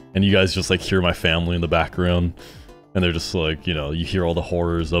 and you guys just like hear my family in the background, and they're just like, you know, you hear all the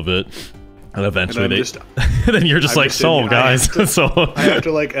horrors of it, and eventually and then you're just like, so guys, so I have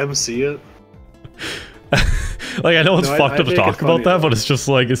to like MC it. Like, I know it's fucked up to talk about that, but it's just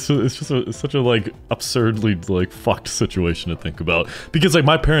like it's such a like absurdly like fucked situation to think about, because like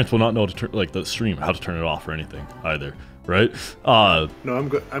my parents will not know to turn like the stream how to turn it off or anything either, right? No, I'm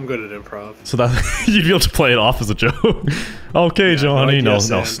good at improv. So that you'd be able to play it off as a joke. Okay, yeah, Johnny, no,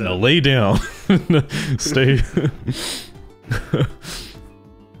 lay down, stay.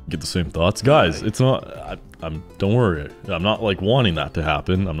 Get the same thoughts, guys. It's not. Don't worry. I'm not like wanting that to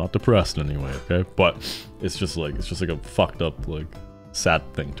happen. I'm not depressed anyway. Okay, but it's just like a fucked up like sad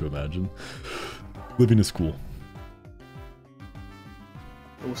thing to imagine. Living is cool.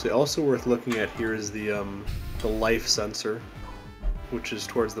 I will say also worth looking at here is the life sensor, which is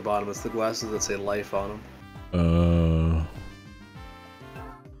towards the bottom. It's the glasses that say life on them.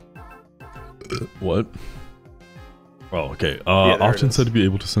 What? Oh, okay. Often said to be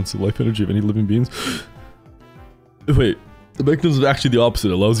able to sense the life energy of any living beings. Wait, the mechanism is actually the opposite.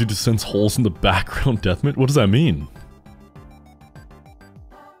 It allows you to sense holes in the background deathmint? What does that mean?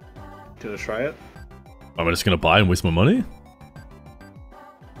 Gonna try it? Am I just gonna buy and waste my money?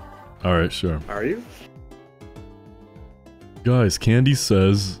 Alright, sure. Are you? Guys, Candy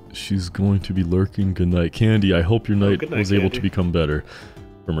says she's going to be lurking. Good night. Candy, I hope your night was able to become better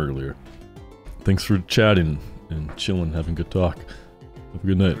from earlier. Thanks for chatting and chilling, having good talk. Have a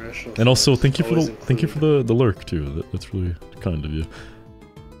good night. And also, thank you for the lurk too. That's really kind of you.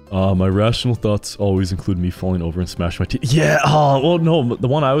 My rational thoughts always include me falling over and smashing my teeth. Yeah. Oh, well, no. The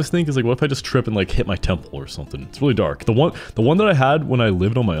one I always think is like, what if I just trip and like hit my temple or something? It's really dark. The one that I had when I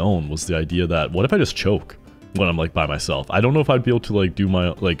lived on my own was the idea that what if I just choke when I'm like by myself? I don't know if I'd be able to like do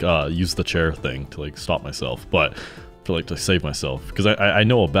my like use the chair thing to like stop myself, but to save myself, because I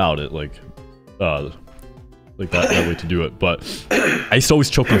know about it like that way to do it. But I used to always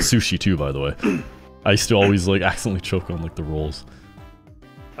choke on sushi too, by the way. I used to always like accidentally choke on like the rolls.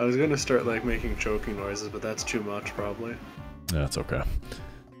 I was gonna start like making choking noises, but that's too much probably. Yeah, it's okay.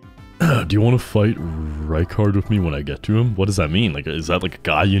 Do you want to fight Rykard with me when I get to him? What does that mean? Like, is that like a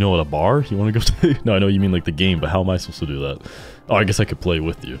guy you know at a bar you want to go to? No, I know you mean like the game, but how am I supposed to do that? Oh, I guess I could play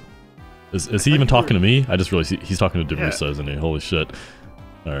with you. Is he even talking to me? I just realized he's talking to Derusa, isn't he? Holy shit.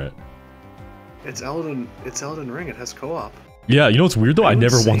 Alright. It's Elden Ring, it has co-op. Yeah, you know what's weird though? I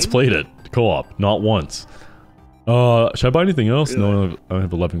never once played it. Co-op. Not once. Should I buy anything else? Really? No, I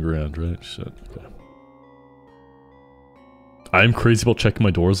have 11 grand, right? Shit. Okay. I'm crazy about checking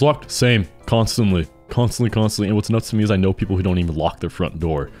my doors locked. Same. Constantly. And what's nuts to me is I know people who don't even lock their front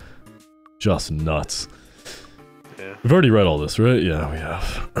door. Just nuts. Yeah. We've already read all this, right? Yeah, we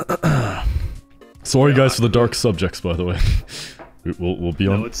have. Sorry guys for the dark subjects, by the way. We'll be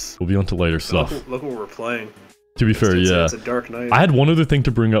on to lighter stuff. Look what we're playing. To be fair, yeah. It's a dark night. I had one other thing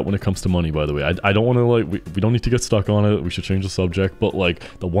to bring up when it comes to money, by the way. I don't want to, like, we don't need to get stuck on it. We should change the subject. But,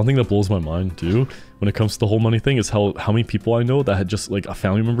 like, the one thing that blows my mind, too, when it comes to the whole money thing is how many people I know that had just, like, a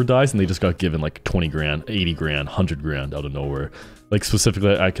family member dies and they just got given, like, 20 grand, 80 grand, 100 grand out of nowhere. Like,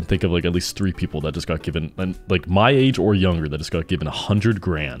 specifically, I can think of, like, at least 3 people that just got given, and like, my age or younger, that just got given 100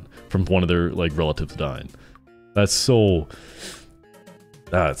 grand from one of their, like, relatives dying. That's so...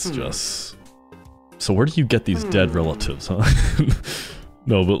 That's just... So where do you get these dead relatives, huh?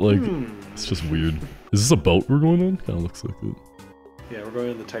 No, but like, it's just weird. Is this a boat we're going on? Kinda looks like it. Yeah, we're going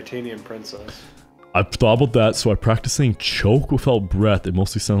on the Titanium Princess. I've thought about that, so I practice saying choke without breath. It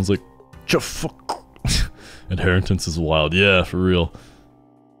mostly sounds like Inheritance is wild. Yeah, for real.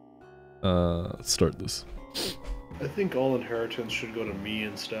 Let's start this. I think all inheritance should go to me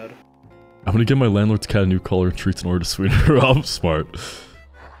instead. I'm gonna give my landlord's cat a new color and treats in order to sweeten her up. Smart.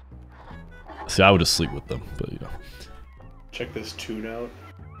 See, I would just sleep with them, but you know. Check this tune out.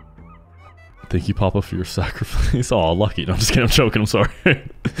 Thank you, Papa, for your sacrifice. Oh, lucky. No, I'm just kidding. I'm joking. I'm sorry.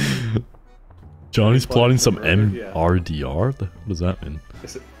 Johnny's plotting some MRDR? What does that mean?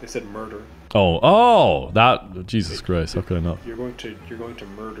 They said murder. Oh, that. Jesus Christ. How could I not? You're going to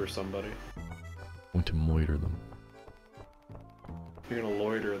murder somebody. I'm going to moiter them. You're going to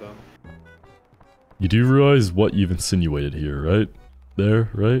loiter them. You do realize what you've insinuated here, right? There,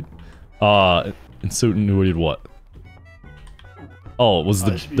 right? Insinuated what? Oh, was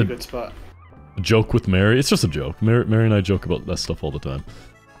this should be a good spot. joke with Mary. It's just a joke. Mary and I joke about that stuff all the time.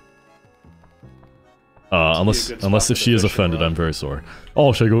 Unless if she is offended, I'm very sorry.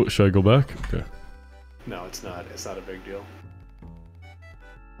 Oh, should I go back? Okay. No, it's not. It's not a big deal.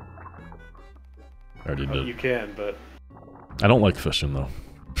 I already did. You can, but I don't like fishing though.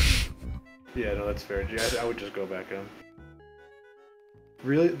 yeah, no, that's fair. I would just go back in.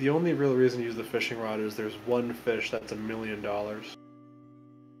 Really, the only real reason to use the fishing rod is there's one fish that's $1 million.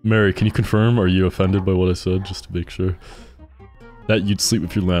 Mary, can you confirm? Are you offended by what I said? Just to make sure. That you'd sleep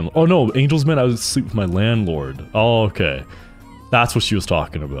with your landlord. Oh no, Angels meant I would sleep with my landlord. Oh, okay. That's what she was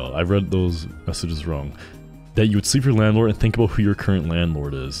talking about. I read those messages wrong. That you would sleep with your landlord and think about who your current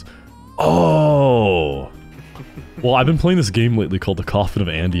landlord is. Oh! Well, I've been playing this game lately called The Coffin of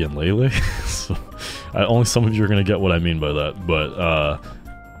Andy and Lele. So, only some of you are gonna get what I mean by that, but,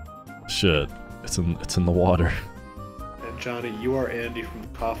 shit. It's in the water. And Johnny, you are Andy from The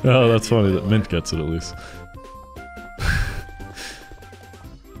Coffin Oh, of that's Andy funny. and That Mint gets it at least.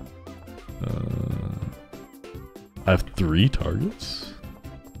 I have 3 targets?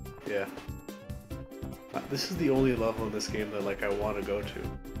 Yeah. This is the only level in this game that, like, I want to go to.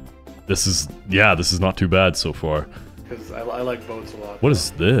 This is not too bad so far. Because I like boats a lot. What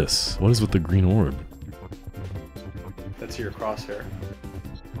is this? What is with the green orb? That's your crosshair.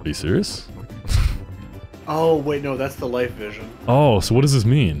 Are you serious? Oh, wait, no, that's the life vision. Oh, so what does this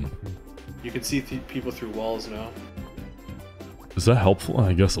mean? You can see people through walls now. Is that helpful?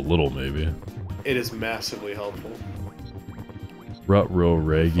 I guess a little, maybe. It is massively helpful. Rut-row,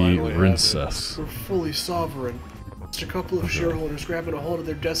 Raggy, Finally Rincess. We're fully sovereign. Just a couple of shareholders grabbing a hold of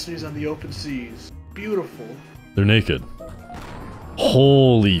their destinies on the open seas. Beautiful. They're naked.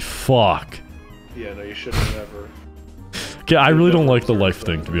 Holy fuck. Yeah, no, you shouldn't have ever. Okay, I really don't like the life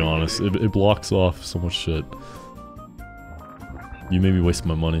thing, to be honest. It blocks off so much shit. You made me waste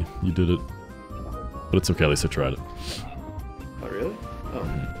my money. You did it. But it's okay, at least I tried it. Oh, really?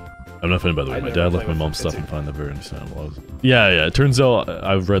 Oh. I'm not offended, by the way. My dad left my mom's stuff and find that very understandable. Yeah, it turns out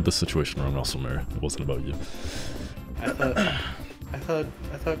I've read the situation wrong also, Mary. It wasn't about you. I thought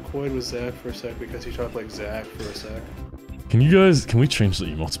Quoid was Zach for a sec because he talked like Zach for a sec. Can we change the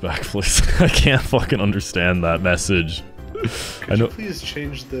emotes back, please? I can't fucking understand that message. Could you please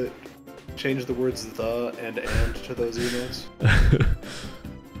change the words the and to those emotes?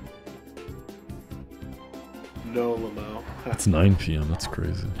 No, Lamau. It's 9 p.m. That's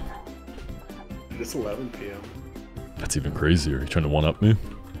crazy. It's 11 p.m. That's even crazier. Are you trying to one-up me?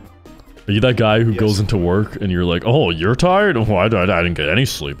 Are you that guy who goes into work and you're like, oh, you're tired? Oh, I didn't get any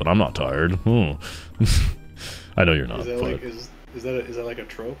sleep, but I'm not tired. I know you're not. Is that like, is that like a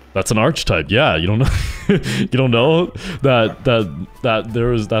trope? That's an archetype. Yeah, you don't know. You don't know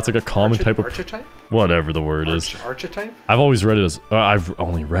that's like a common type of archetype. Whatever the word is. Archetype. I've always read it as I've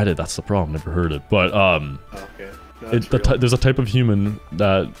only read it. That's the problem. Never heard it. But okay. No, there's a type of human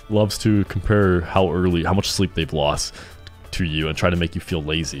that loves to compare how much sleep they've lost to you and try to make you feel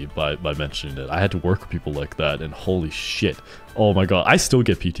lazy by mentioning it. I had to work with people like that, and holy shit. Oh my god, I still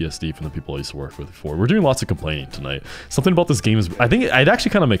get PTSD from the people I used to work with before. We're doing lots of complaining tonight. Something about this game is, I think it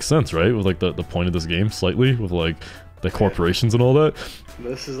actually kind of makes sense, right? With like the point of this game slightly, with like the corporations and all that.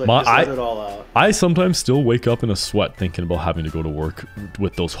 This is like, this is it all out. I sometimes still wake up in a sweat thinking about having to go to work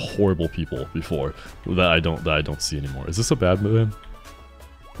with those horrible people before that I don't see anymore. Is this a bad man?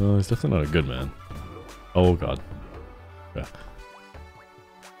 No, he's definitely not a good man. Oh god. Yeah.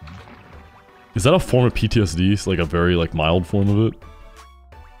 Is that a form of PTSD? It's like a very like mild form of it?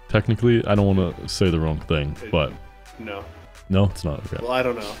 Technically, I don't want to say the wrong thing, but no. No, it's not. Okay. Well, I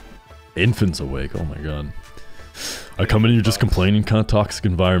don't know. Infants awake. Oh my god. I come in, you're just complaining, kind of toxic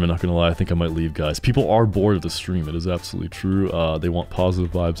environment, not gonna lie, I think I might leave, guys. People are bored of the stream, it is absolutely true. They want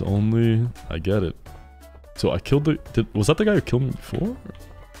positive vibes only. I get it. So I killed was that the guy who killed me before?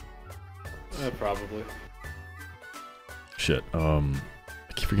 Probably. Shit, I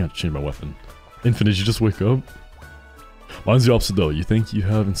keep forgetting to change my weapon. Infant, did you just wake up? Mine's the opposite though. You think you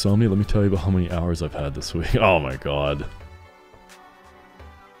have insomnia? Let me tell you about how many hours I've had this week. Oh my god.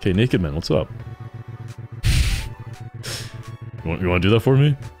 Okay, Naked Man, what's up? You want to do that for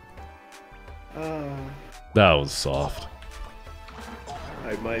me? That was soft.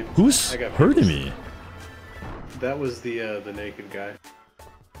 Who's hurting me? That was the naked guy.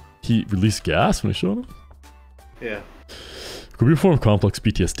 He released gas when I showed him? Yeah. Could be a form of complex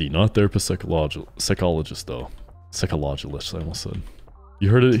PTSD, not therapist, psychologist though. Psychologist, I almost said. You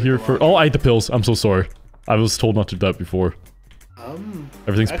heard it here first. Oh, I ate the pills. I'm so sorry. I was told not to do that before.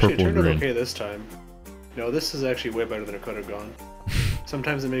 Everything's actually, purple and green. It turned out okay this time. No, this is actually way better than it could have gone.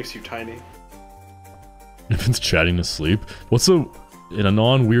 Sometimes it makes you tiny. If it's chatting to sleep, what's a in a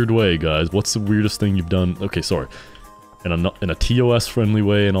non-weird way, guys, what's the weirdest thing you've done? Okay, sorry. In a TOS friendly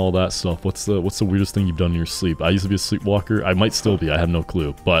way and all that stuff. What's the weirdest thing you've done in your sleep? I used to be a sleepwalker. I might still be. I have no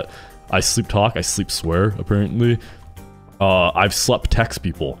clue. But I sleep talk. I sleep swear. Apparently, I've slept text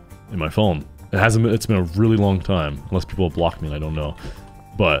people in my phone. It hasn't been. It's been a really long time. Unless people have blocked me and I don't know.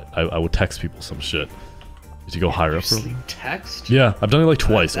 But I would text people some shit. Did you go higher up? Sleep text? Yeah, I've done it like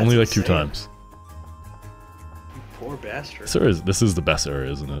twice. That's only like insane. 2 times. You poor bastard. This is the best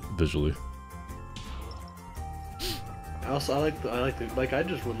area, isn't it? Visually. Also, I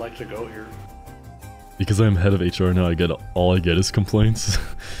just would like to go here. Because I'm head of HR now, all I get is complaints.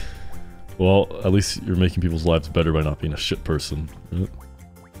 Well, at least you're making people's lives better by not being a shit person. Right?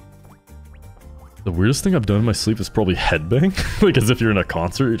 The weirdest thing I've done in my sleep is probably headbang. Like as if you're in a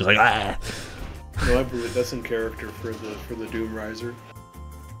concert, you're just like ah. No, I believe that's in character for the Doom Riser.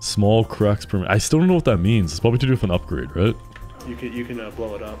 Small cracks per minute. I still don't know what that means. It's probably to do with an upgrade, right? You can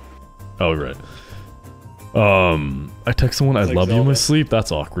blow it up. Oh right. I text someone I like love you in my Zelda. sleep.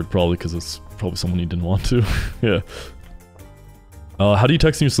 That's awkward, probably because it's probably someone you didn't want to. Yeah. How do you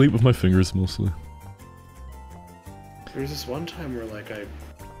text in your sleep? With my fingers mostly. There was this one time where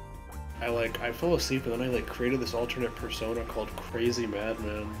I fell asleep and then I created this alternate persona called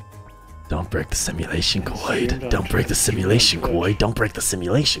Crazymadman. Don't break the simulation, Streamed Quaid. on Don't break the Twitch. simulation, Quaid. Don't break the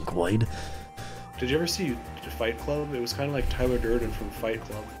simulation, Quaid. Did you ever see Fight Club? It was kind of like Tyler Durden from Fight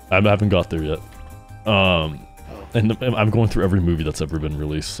Club. I haven't got there yet. And I'm going through every movie that's ever been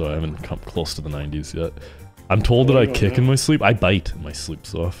released, so I haven't come close to the 90s yet. I'm told that I kick in my sleep. I bite in my sleep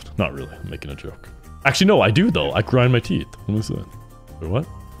soft. Not really. I'm making a joke. Actually, no, I do though. I grind my teeth. What is that? Or what?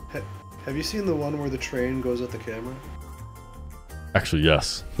 Have you seen the one where the train goes at the camera? Actually,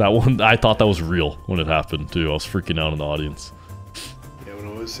 yes. That one, I thought that was real when it happened too. I was freaking out in the audience. Yeah, when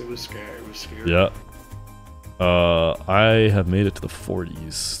it was scary. It was scary. Yeah. I have made it to the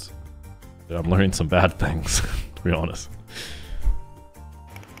 40s. Yeah, I'm learning some bad things, to be honest.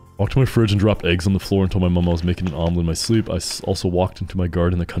 Walked to my fridge and dropped eggs on the floor and told my mom I was making an omelet in my sleep. I also walked into my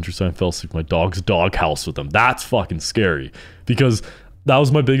garden in the countryside and fell asleep in my dog's doghouse with them. That's fucking scary. Because that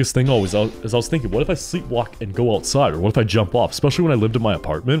was my biggest thing always. I was thinking, what if I sleepwalk and go outside? Or what if I jump off? Especially when I lived in my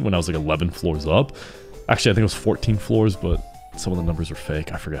apartment when I was like 11 floors up. Actually, I think it was 14 floors, but some of the numbers are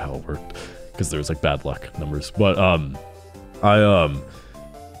fake. I forget how it worked. Because there was like bad luck numbers. But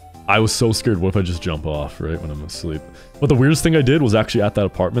I was so scared. What if I just jump off, right, when I'm asleep? But the weirdest thing I did was actually at that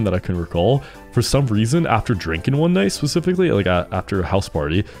apartment that I can recall. For some reason, after drinking one night specifically, like after a house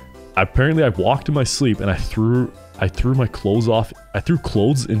party, apparently I walked in my sleep and I threw my clothes off. I threw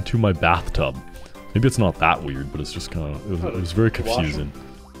clothes into my bathtub. Maybe it's not that weird, but it's just kind of, it was very confusing.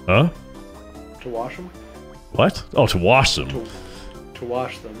 Huh? To wash them? What? Oh, to wash them. To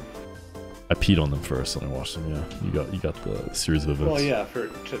wash them. I peed on them first and I washed them, yeah. You got the series of events. Well, yeah,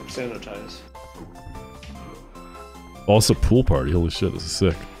 to sanitize. Also, pool party. Holy shit, this is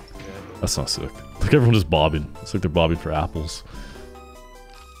sick. Yeah. That's not sick. Look, everyone just bobbing. It's like they're bobbing for apples.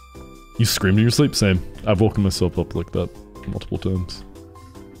 You screamed in your sleep? Same. I've woken myself up like that multiple times.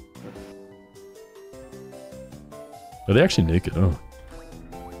 Are they actually naked? Oh.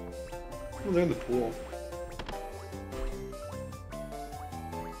 Well, they're in the pool.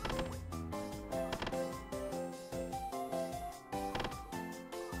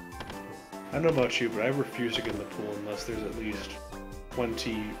 I don't know about you, but I refuse to get in the pool unless there's at least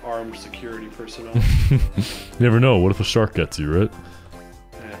 20 armed security personnel. You never know. What if a shark gets you, right?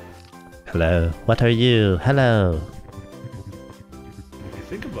 Yeah. Hello. What are you? Hello. If you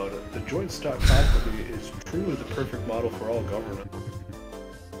think about it, the joint stock company is truly the perfect model for all government.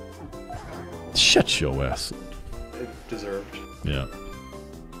 Shut your ass. It deserved. Yeah.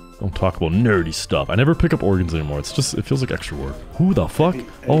 Don't talk about nerdy stuff. I never pick up organs anymore. It's just, it feels like extra work. Who the fuck?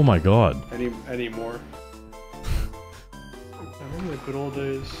 Oh my god. Anymore. I remember the good old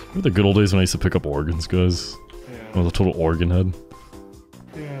days. Remember the good old days when I used to pick up organs, guys? Yeah. I was a total organ head.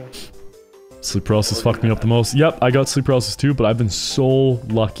 Yeah. Sleep paralysis fucked me up the most. Yep, I got sleep paralysis too, but I've been so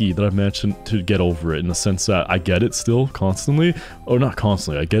lucky that I've managed to get over it in the sense that I get it still constantly. Or not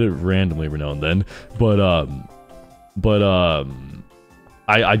constantly, I get it randomly every now and then.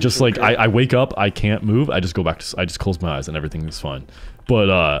 I just like, I wake up, I can't move, I just go back to, I just close my eyes and everything is fine. But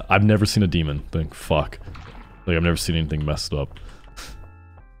I've never seen a demon. Think, fuck. Like, I've never seen anything messed up.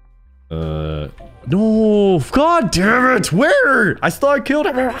 No, god damn it, where? I thought I killed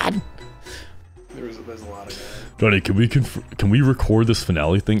everyone. There's a lot of guys. Johnny, can we record this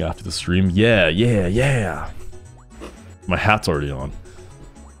finale thing after the stream? Yeah. My hat's already on.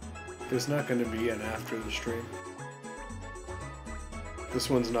 There's not going to be an after the stream. This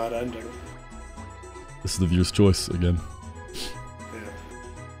one's not ending. This is the viewer's choice again. Yeah.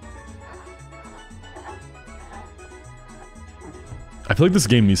 feel like this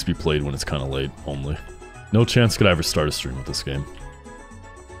game needs to be played when it's kind of late, only. No chance could I ever start a stream with this game.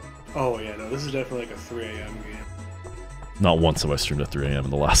 Oh yeah, no, this is definitely like a 3 a.m. game. Not once have I streamed at 3 a.m.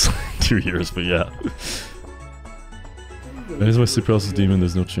 in the last like, 2 years, but yeah. That is my sleep paralysis demon.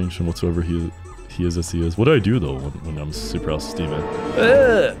 There's no change from whatsoever. He is as he is. What do I do though when I'm sleep paralysis demon?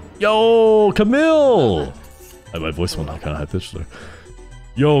 Yo, Camille! My voice went kind of high pitched there.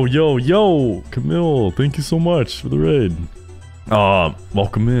 Yo, Camille! Thank you so much for the raid.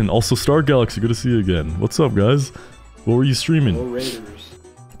 Welcome in. Also, Star Galaxy, good to see you again. What's up, guys? What were you streaming? No Raiders.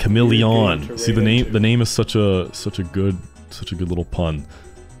 Chameleon. See the name. The name is such a good little pun.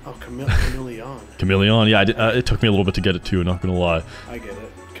 Oh, Chameleon. Chameleon. Yeah, it took me a little bit to get it too. Not gonna lie. I get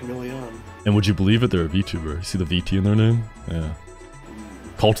it. Chameleon. And would you believe it? They're a VTuber. You see the VT in their name? Yeah.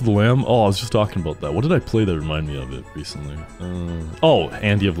 Call to the Lamb. Oh, I was just talking about that. What did I play that reminded me of it recently?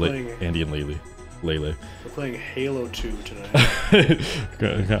 Andy and Lele. We're playing Halo 2 tonight.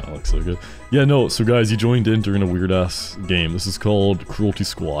 Kind of looks so good. Yeah, no, so guys, you joined in during a weird-ass game. This is called Cruelty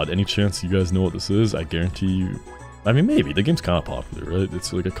Squad. Any chance you guys know what this is? I guarantee you... I mean, maybe. The game's kind of popular, right?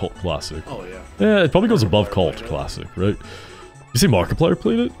 It's like a cult classic. Oh, yeah. Yeah, it probably goes above cult classic, right? You say Markiplier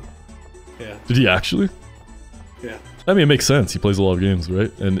played it? Yeah. Did he actually? Yeah. I mean, it makes sense. He plays a lot of games,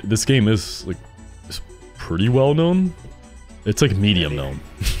 right? And this game is, like, pretty well-known. It's, like, medium known.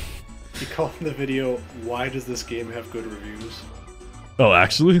 He called in the video, "Why does this game have good reviews?" Oh,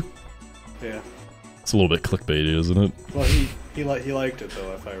 actually? Yeah. It's a little bit clickbaity, isn't it? Well, he liked it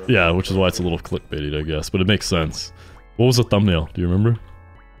though, if I remember. Yeah, which is why it's a little clickbaity, I guess. But it makes sense. What was the thumbnail? Do you remember?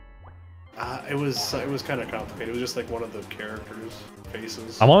 It was kind of complicated. It was just like one of the characters'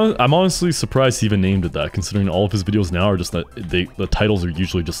 faces. I'm honestly surprised he even named it that, considering all of his videos now are just that the titles are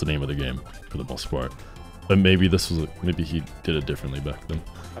usually just the name of the game for the most part. But maybe maybe he did it differently back then.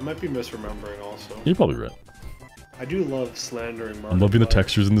 I might be misremembering also. You're probably right. I do love slandering Markiplier. I'm loving the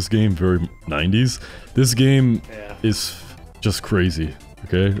textures in this game, very 90s. This game is just crazy,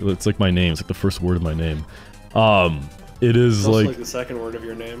 okay? It's like my name, it's like the first word of my name. It is it's also like the second word of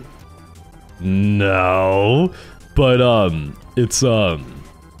your name? No, but it's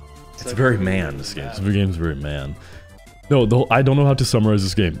very man, this game. This game's very man. No, I don't know how to summarize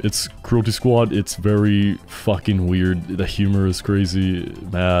this game. It's Cruelty Squad. It's very fucking weird. The humor is crazy,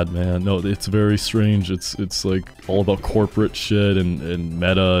 mad, man. No, it's very strange. It's like all about corporate shit and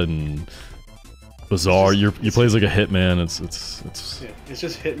meta and bizarre. You play as like a hitman. It's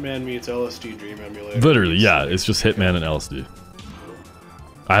just Hitman meets LSD Dream Emulator. Literally, yeah. It's just Hitman and LSD.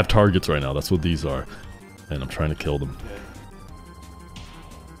 I have targets right now. That's what these are, and I'm trying to kill them. Yeah.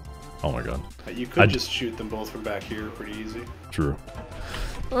 Oh my god. You could just shoot them both from back here pretty easy. True.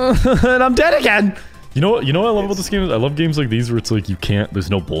 And I'm dead again! You know what I love about this game? I love games like these where it's like there's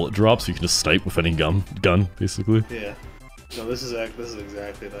no bullet drop, so you can just snipe with any gun, basically. Yeah. No, this is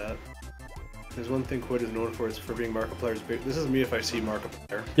exactly that. There's one thing Quid is known for, it's for being Markiplier's big. This is me if I see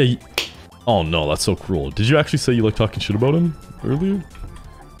Markiplier. Yeah, oh no, that's so cruel. Did you actually say you like talking shit about him earlier?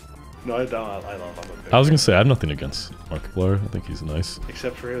 No, I don't. I love him. I was gonna say, I have nothing against Markiplier. I think he's nice.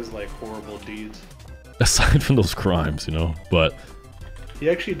 Except for his, like, horrible deeds. Aside from those crimes, you know, but... He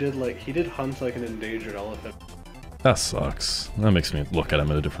actually did hunt, like, an endangered elephant. That sucks. That makes me look at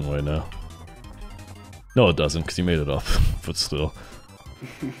him in a different way now. No, it doesn't, because he made it up, but still.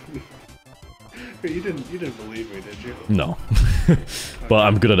 But you didn't believe me, did you? No. But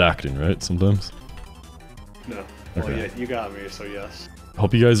I'm good at acting, right, sometimes? No. Well, Okay. yeah, you got me, so yes.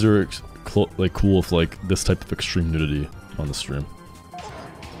 Hope you guys are cool with like this type of extreme nudity on the stream.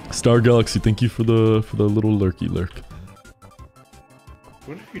 Star Galaxy, thank you for the little lurky lurk.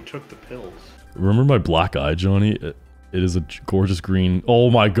 What if you took the pills? Remember my black eye, Johnny? It is a gorgeous green.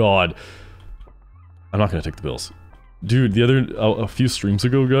 Oh my god! I'm not gonna take the pills, dude. A few streams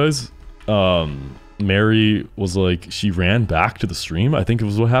ago, guys, Mary was like, she ran back to the stream. I think it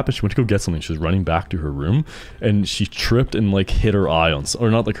was what happened. She went to go get something. She was running back to her room, and she tripped and like hit her eye on, or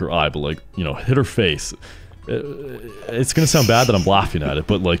not like her eye, but like, you know, hit her face. It's gonna sound bad that I'm laughing at it,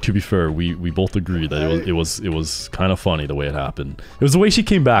 but like, to be fair, we both agree that it was kind of funny the way it happened. It was the way she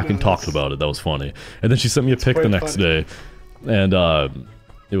came back and talked about it that was funny, and then she sent me a pic the next day, and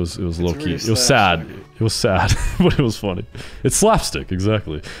it was low key. It was sad. It was sad, but it was funny. It's slapstick,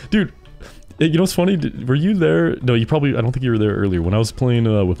 exactly, dude. You know what's funny? Were you there? No, I don't think you were there earlier. When I was playing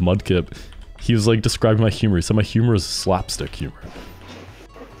with Mudkip, he was like describing my humor. He said my humor is slapstick humor.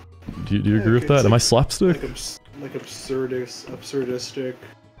 Do you agree with that? Am I slapstick? Like absurdistic.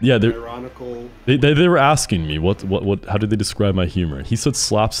 Yeah, they're ironical. They were asking me how did they describe my humor? He said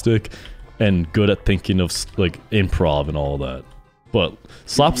slapstick and good at thinking of like improv and all that. But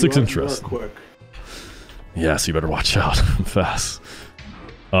slapstick's interesting. Quick. Yeah, so you better watch out. I'm fast.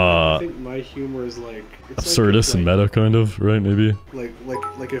 I think my humor is like it's absurdist and meta, kind of, right? Maybe.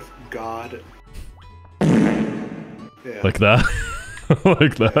 Like if God. Yeah. Like that.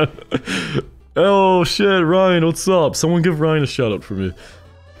 Like that. Oh shit, Ryan, what's up? Someone give Ryan a shout out for me.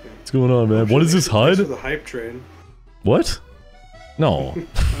 What's going on, man? What is this HUD? The hype train. What? No.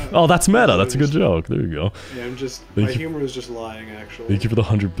 Oh, that's meta. That's a good joke. There you go. Yeah, my humor is just lying, actually. Thank you for the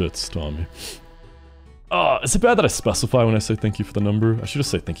 100 bits, Tommy. Is it bad that I specify when I say thank you for the number? I should just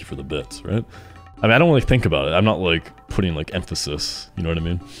say thank you for the bits, right? I mean, I don't really think about it. I'm not like putting like emphasis. You know what I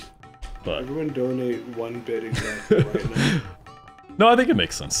mean? But everyone donate 1 bit exactly right now. No, I think it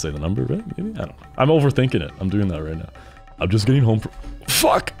makes sense to say the number, right? Maybe? I don't know. I'm overthinking it. I'm doing that right now. I'm just getting home from...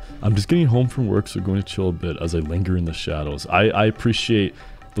 Fuck! I'm just getting home from work, so going to chill a bit as I linger in the shadows. I appreciate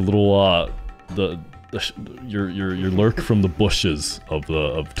the little, your lurk from the bushes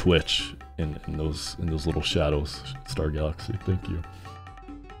of Twitch in those little shadows, Star Galaxy. Thank you.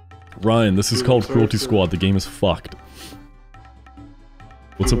 Ryan, this is called Cruelty Squad. The game is fucked.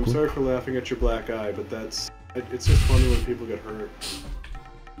 What's up? I'm sorry for laughing at your black eye, but it's just funny when people get hurt.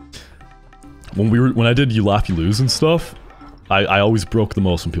 When I did You Laugh You Lose and stuff, I always broke the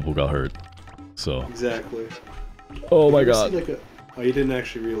most when people got hurt. So exactly. Oh my god. Oh, you didn't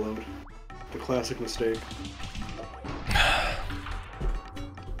actually reload. The classic mistake.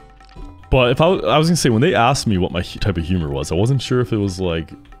 But if I was gonna say, when they asked me what my type of humor was, I wasn't sure if it was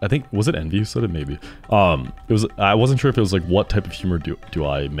like, I think, was it Envy who said it? Maybe. I wasn't sure if it was like, what type of humor do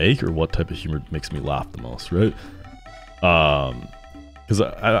I make, or what type of humor makes me laugh the most, right? Because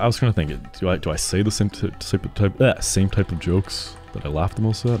I was kind of thinking, do I say the same type of jokes that I laugh the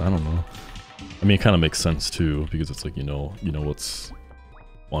most at? I don't know. I mean, it kind of makes sense too, because it's like, you know what's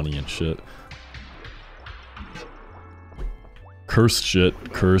funny and shit. Cursed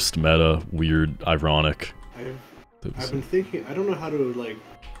shit, cursed, meta, weird, ironic. I've been thinking, I don't know how to like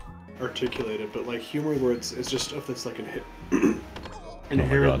articulate it, but like humor where it's just stuff that's like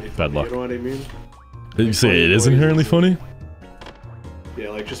inherently funny, bad luck. You know what I mean? Did you say it is inherently funny?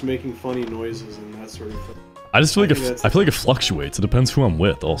 Yeah, like just making funny noises and that sort of thing. I just feel like I feel like it fluctuates. It depends who I'm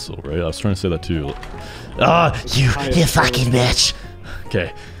with, also, right? I was trying to say that too. You fucking bitch.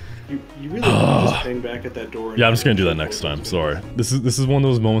 Okay. You really want to just hang back at that door. Yeah, I'm just gonna do that next time. Sorry. This is one of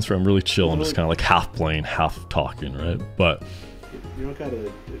those moments where I'm really chill. I'm just kind of like half playing, half talking, right? But you don't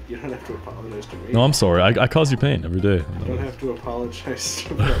have to apologize to me. no, I'm sorry. I cause you pain every day. You don't have to apologize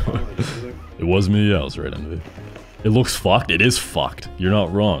for apologizing. It was me. Yeah, I was right, Envy. It looks fucked. It is fucked. You're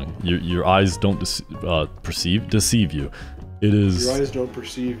not wrong. Your eyes don't deceive you. It is. Your eyes don't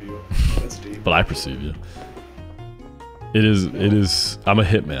perceive you. That's deep. But I perceive you. It is. I'm a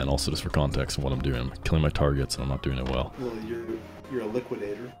hitman, also, just for context of what I'm doing. I'm killing my targets, and I'm not doing it well. Well, you're a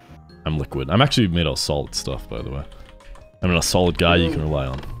liquidator. I'm liquid. I'm actually made out of solid stuff, by the way. I'm a solid guy you can rely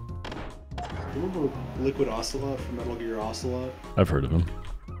on. Remember Liquid Ocelot from Metal Gear Ocelot? I've heard of him.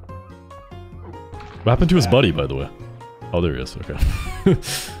 What happened to his buddy, by the way? Oh, there he is. Okay.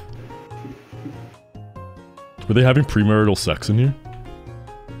 Were they having premarital sex in here?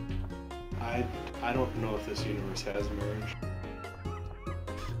 I don't know if this universe has marriage.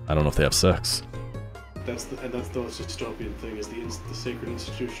 I don't know if they have sex. That's the most dystopian thing, is the sacred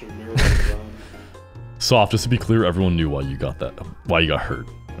institution of marriage. Soft, just to be clear, everyone knew why you got hurt.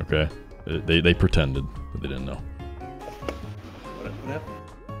 Okay, they pretended, but they didn't know. What happened?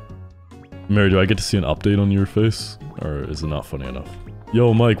 Mary, do I get to see an update on your face, or is it not funny enough?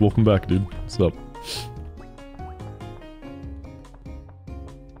 Yo, Mike, welcome back, dude. What's up?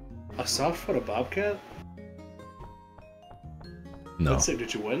 A soft foot of bobcat? No. Let's say,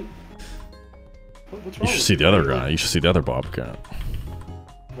 did you win? What's wrong? You should see the other guy. You should see the other bobcat.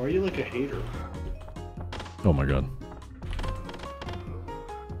 Why are you like a hater? Oh my god.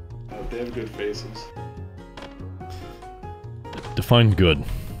 They have good faces. Define good.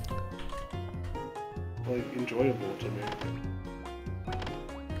 Like, enjoyable to me.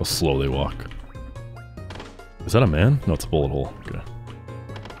 How slow they walk. Is that a man? No, it's a bullet hole. Okay.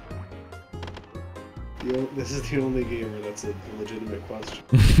 This is the only game where that's a legitimate question.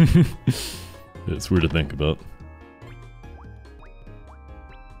 It's weird to think about.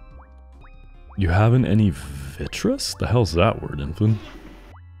 You haven't any vitreous? The hell's that word, Infant?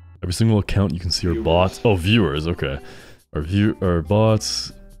 Every single account you can see are bots. Oh, viewers, okay. Our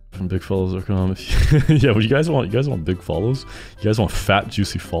bots from bigfollows.com. Yeah, what you guys want? You guys want big follows? You guys want fat,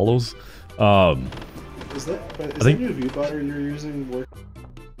 juicy follows? Is that new view bot you're using work?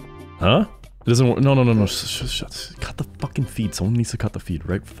 Huh? It doesn't work. No. Shut. Cut the fucking feed. Someone needs to cut the feed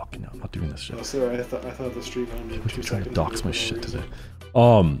right fucking now. I'm not doing this shit. Oh, sorry. I thought the stream ended in 2 seconds. Trying to dox my shit today.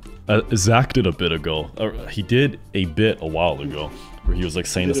 Zach did a bit ago. He did a bit a while ago where he was like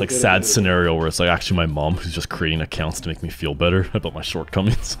saying this like sad scenario where it's like actually my mom who's just creating accounts to make me feel better about my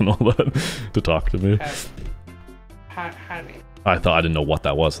shortcomings and all that to talk to me. Honey. I didn't know what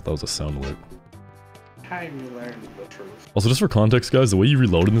that was. I thought it was a sound alert. Time you learn the truth. Also, just for context, guys, the way you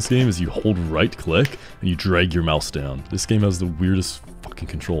reload in this game is you hold right click and you drag your mouse down. This game has the weirdest fucking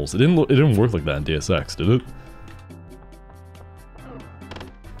controls. It didn't work like that in Deus Ex, did it?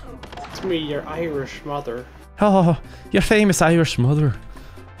 It's me, your Irish mother. Oh, your famous Irish mother.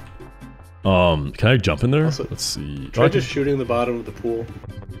 Can I jump in there? Also, let's see. Try just shooting the bottom of the pool.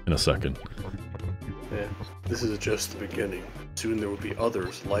 In a second. Yeah, this is just the beginning. Soon there will be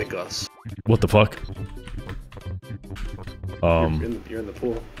others like us. What the fuck? You're in the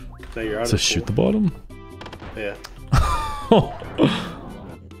pool. Now you're out of the pool. Shoot the bottom? Yeah.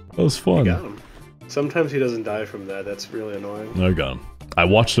 That was fun. You got him. Sometimes he doesn't die from that. That's really annoying. I got him. I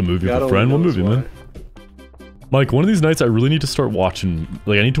watched a movie with a friend. What movie, man? Mike, one of these nights I really need to start watching,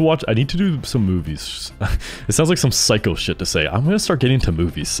 like I need to do some movies. It sounds like some psycho shit to say. I'm gonna start getting into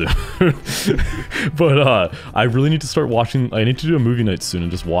movies soon. But I really need to start watching, I need to do a movie night soon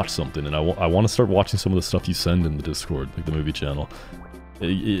and just watch something. And I want to start watching some of the stuff you send in the Discord, like the movie channel.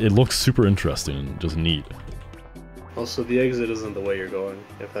 It looks super interesting and just neat. Also, the exit isn't the way you're going,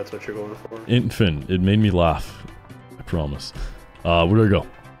 if that's what you're going for. Finn, it made me laugh. I promise. Where do I go?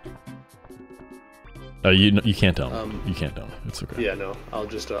 You can't down. You can't down. It's okay. Yeah, no. I'll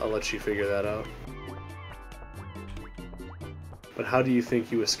let you figure that out. But how do you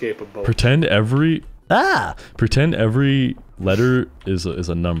think you escape a boat? Pretend every letter is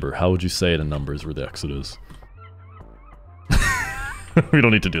a number. How would you say it in numbers where the exit is? We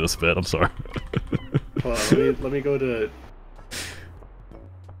don't need to do this bit. I'm sorry. Hold on, let me go to.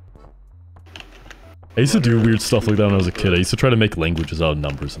 I used to do weird stuff like that when I was a kid. I used to try to make languages out of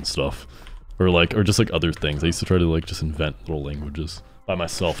numbers and stuff. Or just like other things. I used to try to like just invent little languages. By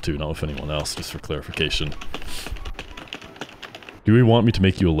myself too, not with anyone else, just for clarification. Do we want me to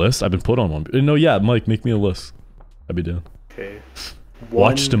make you a list? I've been put on one. No, yeah, Mike, make me a list. I'd be down. Okay.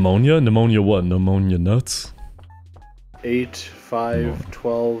 Watch pneumonia? Pneumonia what? Pneumonia nuts? 8, 5,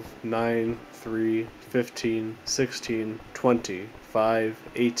 12, 9, 3, 15, 16, 20, 5,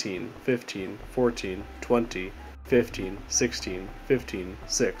 18, 15, 14, 20, 15, 16, 15,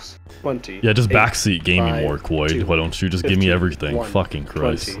 6, 20. Yeah, just 8, backseat gaming 5, more, Quoid. 2, Why don't you just 15, give me everything? 1, Fucking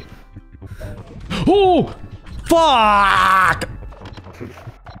Christ. 20. Oh! Fuck!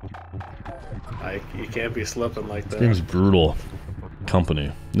 You can't be slipping like that. This game's brutal.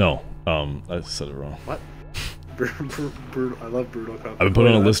 Company. No. I said it wrong. What? Brutal. I love brutal company. I've been put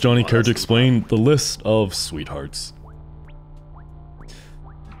on a list, Johnny. Care to explain the list of sweethearts?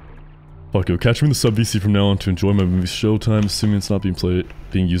 Fuck yo, catch me in the sub VC from now on to enjoy my movie showtime, assuming it's not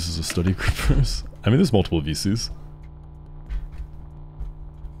being used as a study group first. I mean, there's multiple VCs.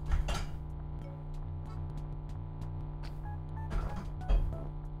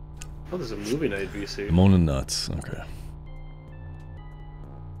 Oh, there's a movie night VC. Mona nuts. Okay.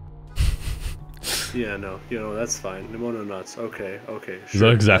 Yeah, no. You know, that's fine. Pneumono nuts. Okay, okay. Sure. Is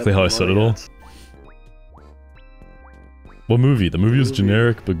that exactly how I said it all? What movie? The movie was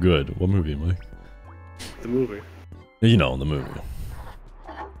generic but good. What movie, Mike? The movie. You know, the movie.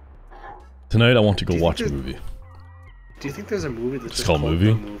 Tonight I want to go watch a movie. Do you think there's a movie that's just called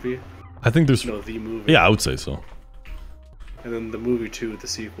Movie? The Movie? I think there's... No, The Movie. Yeah, I would say so. And then the movie 2, the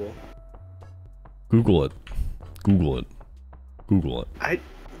sequel. Google it. Google it. Google it.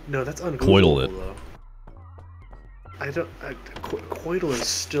 No, that's ungoogleable, Coital it. though. Coital is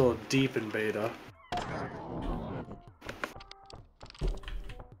still deep in beta.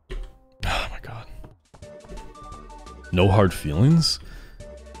 Oh my god. No hard feelings?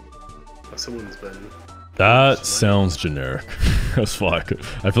 Someone's been... That sounds generic as fuck.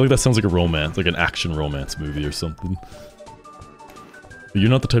 I feel like that sounds like a romance, like an action romance movie or something. But you're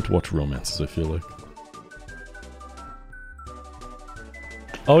not the type to watch romances, I feel like.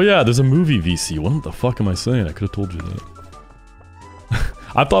 Oh yeah, there's a movie VC. What the fuck am I saying? I could have told you that.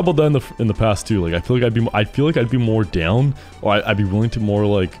 I've thought about that in the past too. Like I feel like I'd be more down, or I'd be willing to more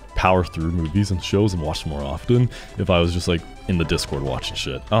like power through movies and shows and watch them more often if I was just like in the Discord watching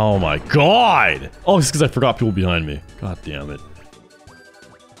shit. Oh my god! Oh, it's because I forgot people behind me. God damn it!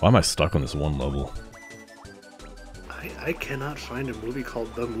 Why am I stuck on this one level? I cannot find a movie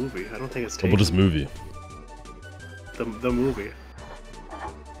called The Movie. I don't think it's How taken. about just movie? The Movie.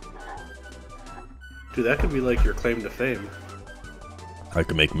 Dude, that could be like your claim to fame. I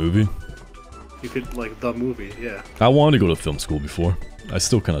could make movie. You could, like, The Movie, yeah. I wanted to go to film school before. I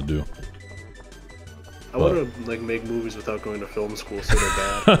still kind of do. I want to, like, make movies without going to film school so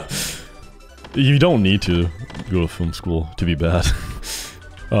they're bad. You don't need to go to film school to be bad.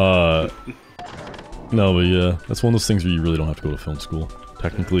 No, but yeah, that's one of those things where you really don't have to go to film school.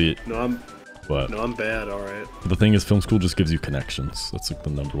 Technically, No, but I'm bad. All right. the thing is, film school just gives you connections. That's like the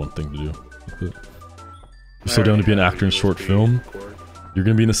 #1 thing to do. You're so down to be an actor in a short film. You're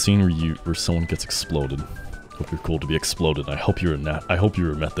gonna be in a scene where someone gets exploded. Hope you're cool to be exploded. I hope you're a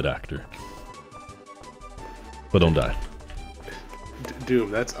method actor. But don't die. Doom.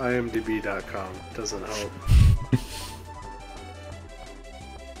 That's imdb.com. Doesn't help.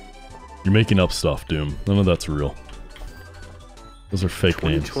 You're making up stuff, Doom. None of that's real. Those are fake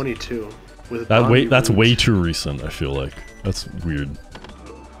names. 2022. That's way too recent, I feel like. That's weird.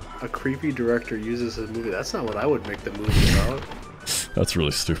 A creepy director uses a movie. That's not what I would make the movie about. That's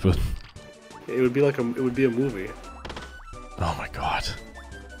really stupid. It would be like it would be a movie. Oh my god.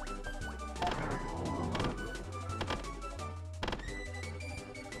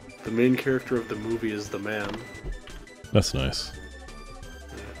 The main character of the movie is the man. That's nice.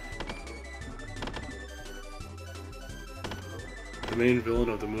 The main villain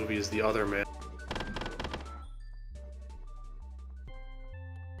of the movie is the other man.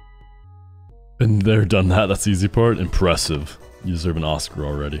 And they're done that. That's the easy part. Impressive. You deserve an Oscar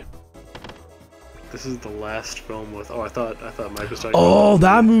already. This is the last film with. Oh, I thought Mike was talking. Oh, about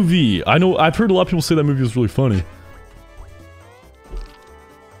that movie! I know. I've heard a lot of people say that movie was really funny.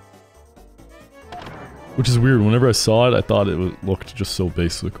 Which is weird. Whenever I saw it, I thought it looked just so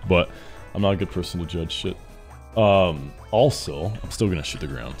basic. But I'm not a good person to judge shit. Also, I'm still gonna shoot the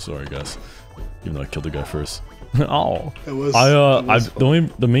ground. Sorry, guys. Even though I killed the guy first. Oh,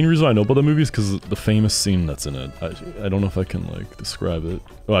 the main reason I know about that movie is because the famous scene that's in it. I don't know if I can like describe it.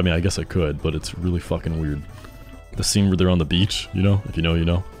 Well, I mean, I guess I could, but it's really fucking weird. The scene where they're on the beach, you know? If you know, you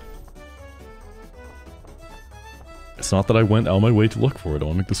know. It's not that I went out of my way to look for it. I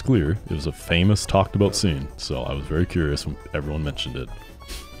want to make this clear. It was a famous, talked about scene, so I was very curious when everyone mentioned it.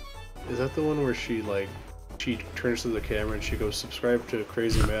 Is that the one where she turns to the camera and she goes, "Subscribe to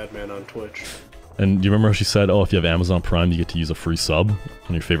Crazymadman on Twitch"? And do you remember how she said, oh, if you have Amazon Prime, you get to use a free sub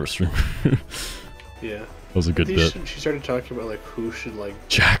on your favorite streamer? Yeah. That was a good bit. She started talking about, like, who should, like...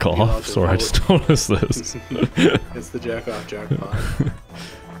 Jack off? Sorry, I just noticed this. It's the jack off jackpot.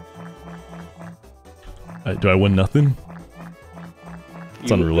 Do I win nothing?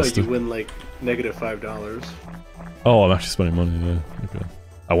 It's unrealistic. You win, like, -$5. Oh, I'm actually spending money, yeah. Okay.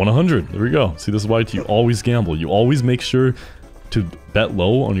 I won 100. There we go. See, this is why you always gamble. You always make sure to bet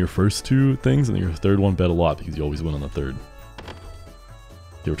low on your first two things, and then your third one bet a lot, because you always win on the third.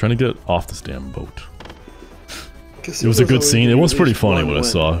 Okay, we're trying to get off this damn boat. It was a good scene. It was pretty funny what I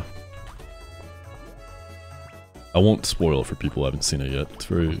saw. I won't spoil it for people who haven't seen it yet. It's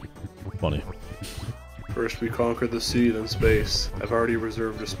very funny. First we conquer the sea, then space. I've already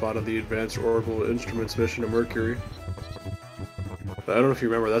reserved a spot on the Advanced Orbital Instruments mission to Mercury. I don't know if you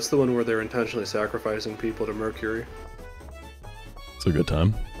remember, that's the one where they're intentionally sacrificing people to Mercury. It's a good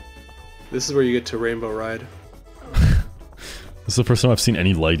time. This is where you get to Rainbow Ride. This is the first time I've seen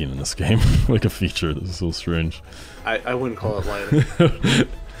any lighting in this game. Like a feature. This is so strange. I wouldn't call it lighting.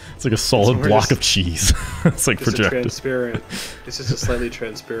 It's like a solid block of cheese. It's like projected. It's just a slightly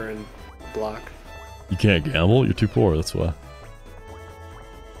transparent block. You can't gamble? You're too poor, that's why.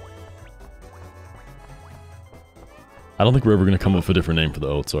 I don't think we're ever going to come up with a different name for the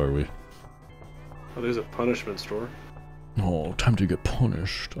oats, are we? Oh, there's a punishment store. Oh, time to get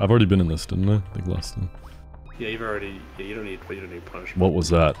punished. I've already been in this, didn't I? I think last time. Yeah, you've already... Yeah, you don't need punishment. What was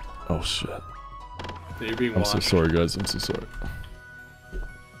that? Oh, shit. Yeah, you're being watched. I'm so sorry, guys. I'm so sorry.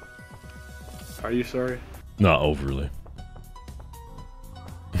 Are you sorry? Not overly.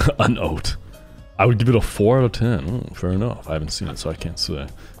 An oat. I would give it a 4 out of 10. Oh, fair enough. I haven't seen it, so I can't say.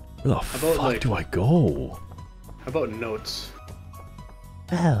 Where the fuck do I go? How about notes?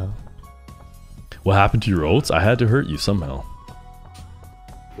 Oh. What happened to your oats? I had to hurt you somehow.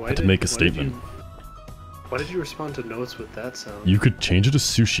 To make a statement. Why did you respond to notes with that sound? You could change it to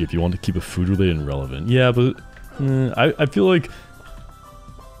sushi if you want to keep it food related and relevant. Yeah, but I feel like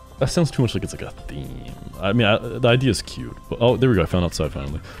that sounds too much like it's like a theme. I mean, the idea is cute. But, oh, there we go. I found outside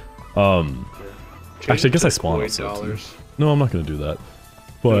finally. Actually, I guess I spawned outside. No, I'm not gonna do that.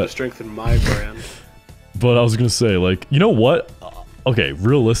 But to strengthen my brand. But I was gonna say, like, you know what? Okay,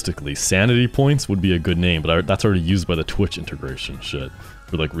 realistically, sanity points would be a good name, but that's already used by the Twitch integration shit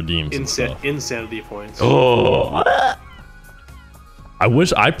for like redeems and stuff. Insanity points. Oh,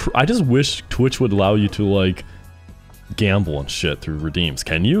 I just wish Twitch would allow you to like gamble and shit through redeems.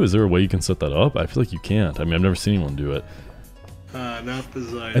 Can you? Is there a way you can set that up? I feel like you can't. I mean, I've never seen anyone do it. Not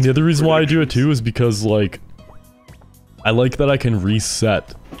designed. And the other reason why I do it too is because like I like that I can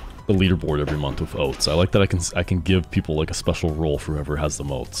reset the leaderboard every month with oats. I like that I can give people like a special role for whoever has the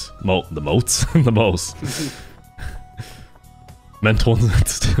moats. The moats? The most. Mental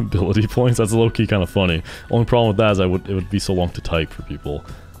instability points. That's low-key kind of funny. Only problem with that is it would be so long to type for people.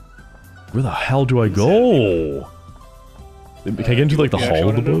 Where the hell do I go? Can I get into like the hull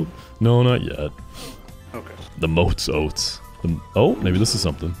of the boat? No, not yet. Okay. The moats oats. Oh, maybe this is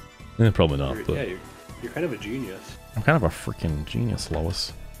something. Probably not. But Yeah, you're kind of a genius. I'm kind of a freaking genius,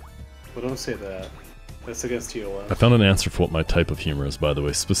 Lois. Well, don't say that. That's against TOS. I found an answer for what my type of humor is, by the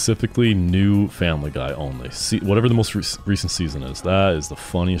way. Specifically, new Family Guy only. See, whatever the most recent season is. That is the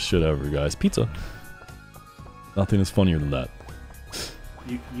funniest shit ever, guys. Pizza. Nothing is funnier than that.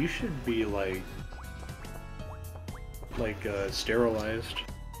 You should be like sterilized.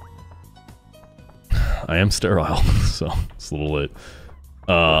 I am sterile, so it's a little late.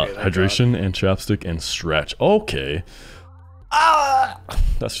 Okay, Hydration and chapstick and stretch. Okay.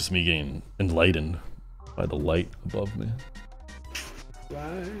 That's just me getting enlightened by the light above me.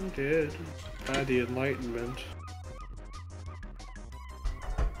 Blinded by the enlightenment.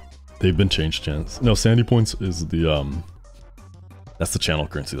 They've been changed channels. No, Sandy Points is the that's the channel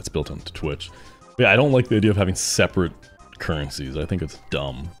currency that's built into Twitch. But yeah, I don't like the idea of having separate currencies. I think it's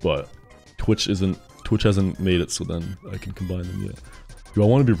dumb, but Twitch hasn't made it so then I can combine them yet. Do I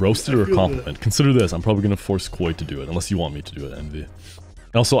want to be roasted or a compliment? Consider this, I'm probably gonna force Koi to do it, unless you want me to do it, Envy.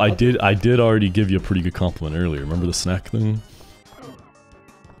 And also, I did already give you a pretty good compliment earlier. Remember the snack thing?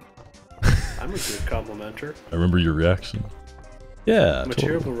 I'm a good complimenter. I remember your reaction. Yeah, I'm a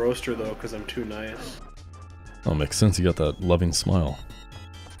terrible roaster though, because I'm too nice. Oh, makes sense. You got that loving smile.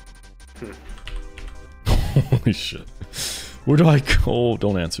 Holy shit. Where do I go?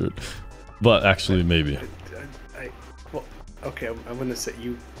 Don't answer it. But actually, maybe. Well, okay, I'm gonna say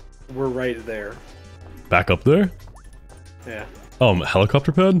we're right there. Back up there? Yeah. Oh,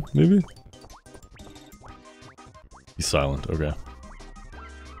 helicopter pad? Maybe? He's silent. Okay.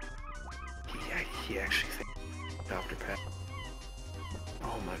 He actually thinks helicopter pad.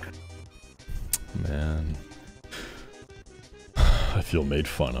 Oh my god. Man. I feel made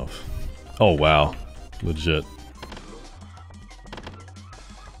fun of. Oh, wow. Legit.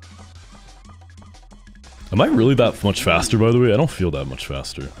 Am I really that much faster, by the way? I don't feel that much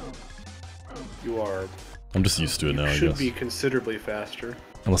faster. You are. I'm just used to it now, I guess. Should be considerably faster.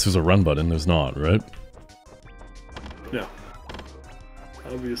 Unless there's a run button, there's not, right? No.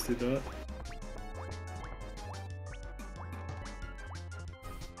 Obviously not.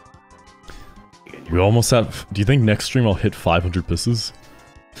 We almost have. Do you think next stream I'll hit 500 pisses?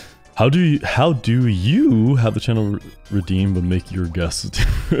 How do you have the channel redeem but make your guests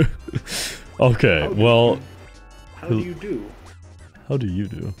do? Okay, well. How do you do? How do you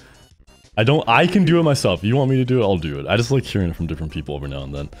do? I can do it myself. If you want me to do it, I'll do it. I just like hearing it from different people every now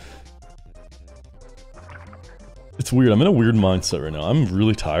and then. It's weird. I'm in a weird mindset right now. I'm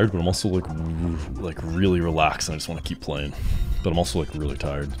really tired, but I'm also like really relaxed and I just want to keep playing. But I'm also like really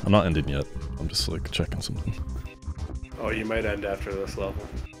tired. I'm not ending yet. I'm just like checking something. Oh, you might end after this level.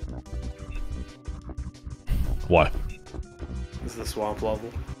 Why? This is the swamp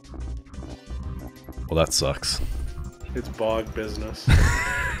level. Well, that sucks. It's bog business.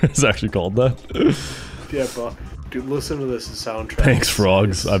 It's actually called that? Yeah, bog. Dude, listen to this soundtrack. Thanks,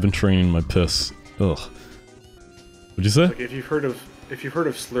 frogs. I've been training my piss. Ugh. What'd you say? Like if you've heard of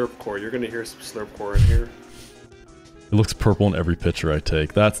slurpcore, you're gonna hear some slurpcore in here. It looks purple in every picture I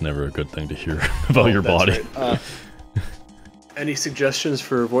take. That's never a good thing to hear about your body. Right. Any suggestions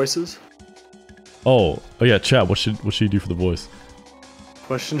for voices? Oh yeah, chat. What should you do for the voice?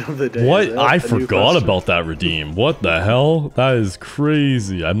 Question of the day. What? I forgot about that redeem. What the hell? That is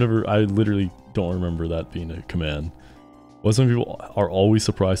crazy. I literally don't remember that being a command. Well, some people are always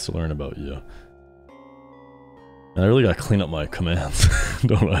surprised to learn about you. And I really gotta clean up my commands.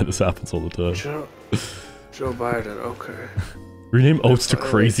 Don't know why this happens all the time. Joe Biden, okay. Rename oats to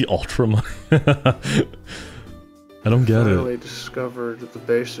Crazy Ultra. I don't get it. Finally discovered the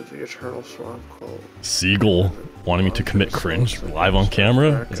base of the Eternal Swamp Cult. Siegel wanting me to commit cringe live on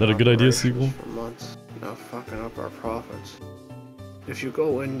camera? Is that a good idea, Siegel? For months, now fucking up our profits. If you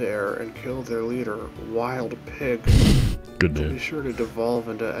go in there and kill their leader, Wild Pig, Good be name. sure to devolve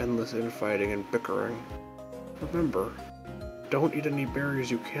into endless infighting and bickering. Remember, don't eat any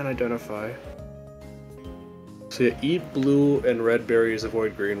berries you can't identify. So yeah, eat blue and red berries,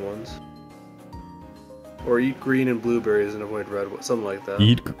 avoid green ones. Or eat green and blue berries and avoid red ones, something like that.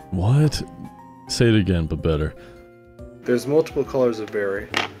 What? Say it again, but better. There's multiple colors of berry.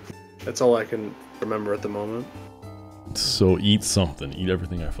 That's all I can remember at the moment. So eat something. Eat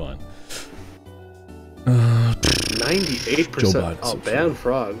everything I find. 98%. Biden, Oh, so ban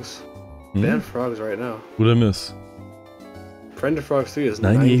frogs. Ban frogs right now. What did I miss? Friend of Frogs 3 is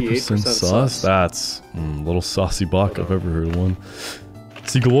 98% 98% sus? That's little saucy buck I've ever heard of one.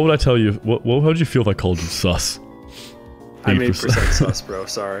 Seagull, what would I tell you? How would you feel if I called you sus? I'm 8% sus, bro.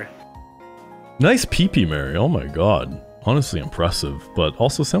 Sorry. Nice pee-pee, Mary. Oh my god. Honestly impressive, but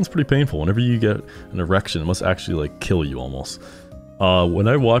also sounds pretty painful. Whenever you get an erection, it must actually like kill you almost. When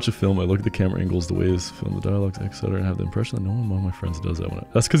I watch a film, I look at the camera angles, the ways film, the dialogues, etc., and have the impression that no one among my friends does that.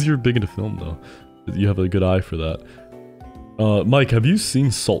 That's because you're big into film, though. You have a good eye for that. Mike, have you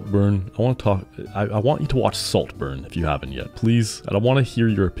seen Saltburn? I want to talk. I want you to watch Saltburn if you haven't yet, please. And I want to hear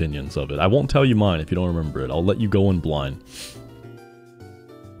your opinions of it. I won't tell you mine if you don't remember it. I'll let you go in blind.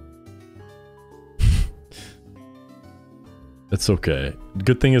 It's okay.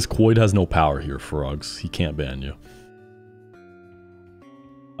 Good thing is Quoid has no power here, Frogs. He can't ban you.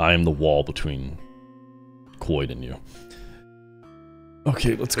 I am the wall between Quoid and you.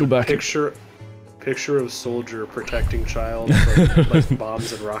 Okay, let's go back. Picture of soldier protecting child from like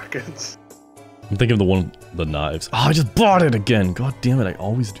bombs and rockets. I'm thinking of the knives. Oh, I just bought it again. God damn it! I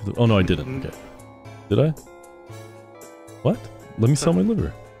always do that. Oh no, I didn't. Okay, did I? What? Let me sell my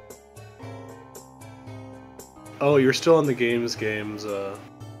liver. Oh, you're still on the games.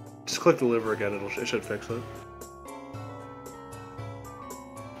 Just click the liver again. It should fix it.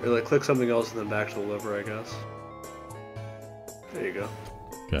 Or like click something else and then back to the liver, I guess. There you go.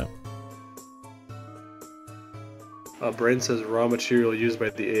 Okay. Brain says raw material used by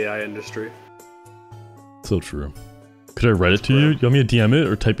the AI industry. So true. Could I write it to you? You want me to DM it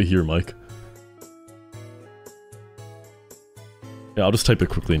or type it here, Mike? Yeah, I'll just type it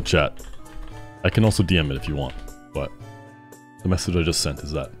quickly in chat. I can also DM it if you want, but the message I just sent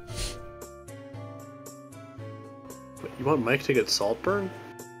is that. Wait, you want Mike to get Saltburn?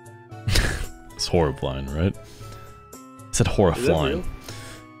 It's horrifying, right? I said horrifying. Is that real?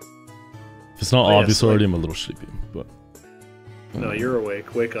 If it's not Oh, obvious yes, already, like... I'm a little sleepy, but... No, you're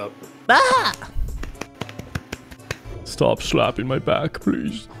awake. Wake up. Ah! Stop slapping my back,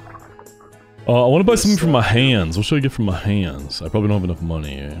 please. I want to buy something from my hands. What should I get from my hands? I probably don't have enough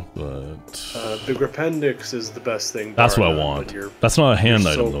money, but... The Gripendix is the best thing. That's what I want. That's not a hand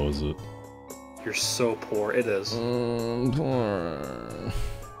item, though, is it? You're so poor. It is.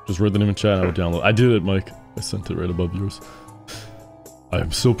 Just read the name in chat and I would download. I did it, Mike. I sent it right above yours. I'm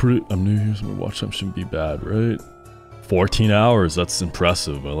new here, so my watch time shouldn't be bad, right? 14 hours, that's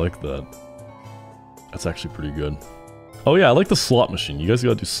impressive. I like that. That's actually pretty good. Oh yeah, I like the slot machine. You guys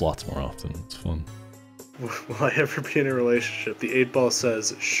gotta do slots more often. It's fun. Will I ever be in a relationship? The 8-ball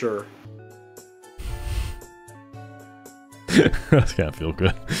says, sure. That can't feel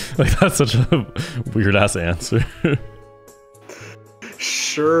good. Like, that's such a weird-ass answer.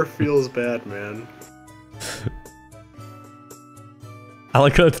 Sure feels bad, man. I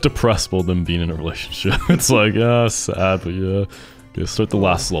like that it's depressed about them being in a relationship. It's like, yeah, sad, but yeah. Okay, start the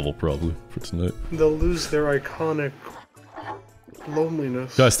last level, probably, for tonight. They'll lose their iconic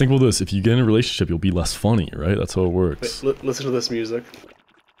loneliness. Guys, think about this. If you get in a relationship, you'll be less funny, right? That's how it works. Wait, listen to this music.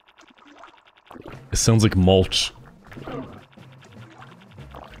 It sounds like mulch.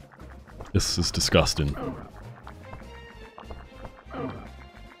 This is disgusting.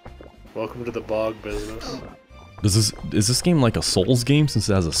 Welcome to the bog business. Is this game like a Souls game since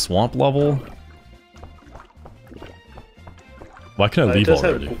it has a swamp level? Why can I leave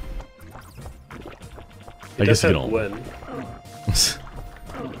already? I guess you don't. Win.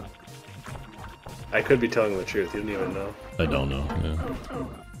 I could be telling the truth. You don't even know. I don't know. Yeah.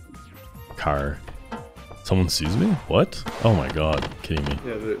 Car. Someone sees me? What? Oh my god! Kidding me?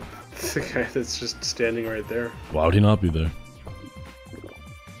 Yeah, the guy that's just standing right there. Why would he not be there?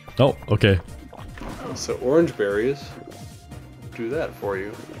 Oh, okay. So orange berries do that for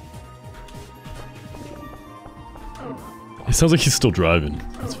you. It sounds like he's still driving.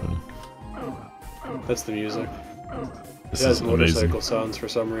 That's funny. That's the music. This it has is motorcycle amazing. sounds for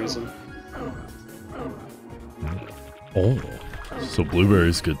some reason. Oh, so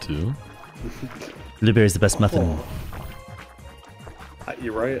blueberry's good too. Blueberry's the best muffin.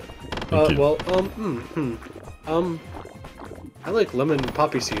 You're right. Thank you. Well, I like lemon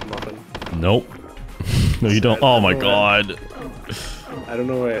poppy seed muffin. Nope. No, you don't. Oh my god. I don't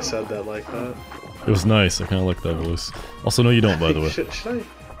know why I said that like that. It was nice. I kind of like that voice. Also, no, you don't, by the way.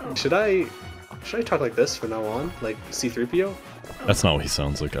 Should I talk like this from now on? Like C-3PO? That's not what he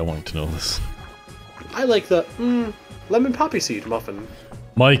sounds like. I want to know this. I like the lemon poppy seed muffin.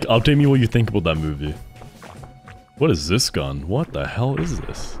 Mike, update me what you think about that movie. What is this gun? What the hell is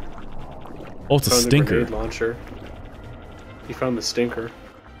this? Oh, it's a Found the stinker. grenade launcher. He found the stinker.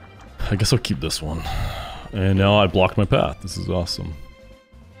 I guess I'll keep this one. And now I blocked my path. This is awesome.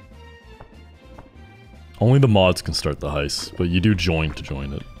 Only the mods can start the heist, but you do join to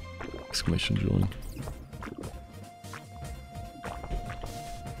join it. Exclamation join.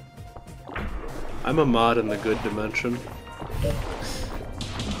 I'm a mod in the good dimension.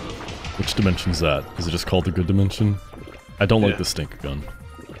 Which dimension's that? Is it just called the good dimension? I don't like the stink gun.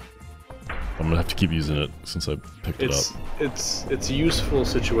 I'm gonna have to keep using it since I picked it up. It's useful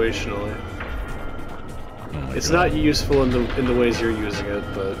situationally. Oh it's God. not useful in the ways you're using it,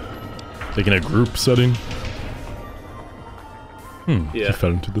 but Like in a group setting? yeah. He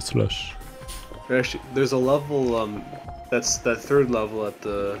fell into the slush. Actually, there's a level, that's that third level at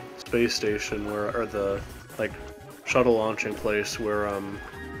the space station or the, like, shuttle launching place where,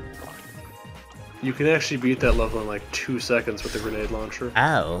 you can actually beat that level in like 2 seconds with the grenade launcher.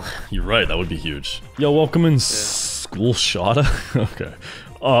 Ow. You're right, that would be huge. Yo, welcome in School Shada? Okay.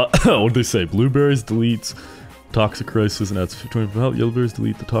 What'd they say? Blueberries deletes Toxic Crisis and adds 20 health. Yellowberries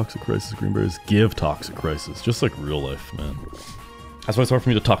delete the Toxic Crisis. Greenberries give Toxic Crisis. Just like real life, man. That's why it's hard for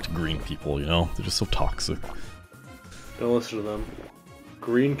me to talk to green people, you know? They're just so toxic. Don't listen to them.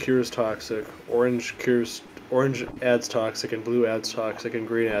 Green cures toxic, orange adds toxic, and blue adds toxic, and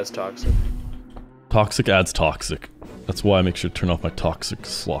green adds toxic. Toxic adds toxic. That's why I make sure to turn off my toxic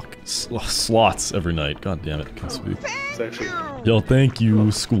slots every night. God damn it, I can't speak. It's actually... Yo, thank you,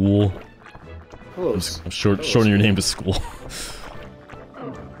 school. Hello. I'm shortening your name to school.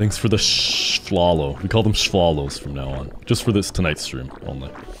 Thanks for the swallow. We call them swallows from now on. Just for this tonight's stream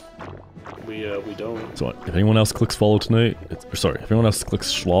only. We don't. So if anyone else clicks follow tonight, sorry, if anyone else clicks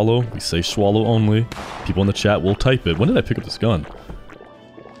swallow, we say swallow only. People in the chat will type it. When did I pick up this gun?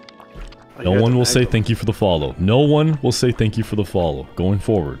 No one will say thank you for the follow. No one will say thank you for the follow. Going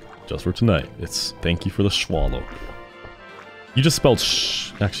forward, just for tonight, it's thank you for the swallow. You just spelled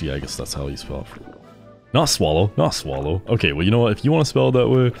actually, yeah, I guess that's how you spell it. Not swallow, not swallow. Okay, well, you know what? If you want to spell it that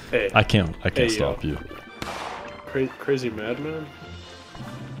way, Hey. I can't stop you. Crazymadman?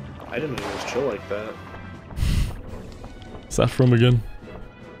 I didn't know he was chill like that. What's that from again?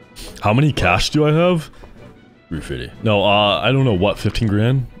 How many cash do I have? 350. No, I don't know, what, 15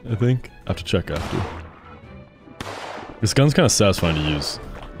 grand, I think? I have to check after. This gun's kind of satisfying to use.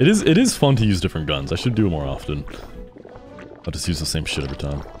 It is fun to use different guns. I should do it more often. I'll just use the same shit every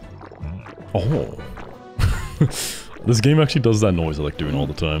time. Oh. This game actually does that noise I like doing all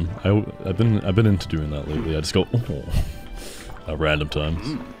the time. I've been into doing that lately. I just go, oh, at random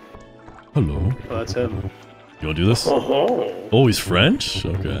times. Hello. Oh, that's him. You wanna do this? Oh. Oh, he's French?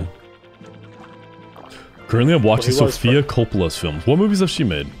 Okay. Currently I'm watching Well, he was Sofia Coppola's films. What movies has she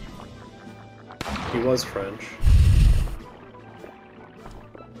made? He was French.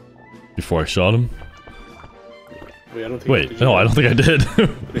 Before I shot him? Wait, I don't think Wait, no, I don't think I did.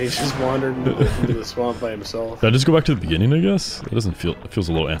 He just wandered into the swamp by himself. Did I just go back to the beginning, I guess? It doesn't feel... It feels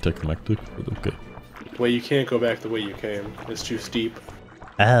a little anticlimactic, but okay. Wait, you can't go back the way you came. It's too steep.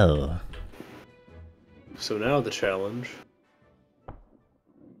 Oh. So now the challenge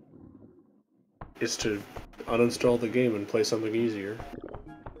is to uninstall the game and play something easier.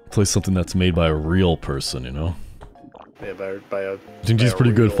 Play something that's made by a real person, you know? Yeah, by a... I think G's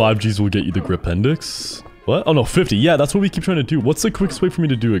pretty good. 5Gs will get you the Gripendix. What? Oh no, 50. Yeah, that's what we keep trying to do. What's the quickest way for me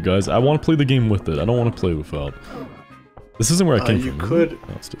to do it, guys? I want to play the game with it. I don't want to play without. This isn't where I came you from. could...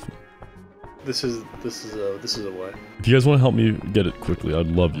 No, it's different. This is a way. If you guys want to help me get it quickly, I'd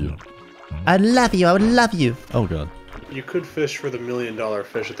love you. I love you, I would love you. Oh god. You could fish for the $1 million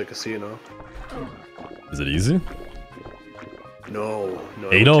fish at the casino. Is it easy? No.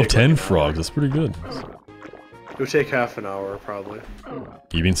 8 out of 10 frogs. That's pretty good. It would take half an hour, probably.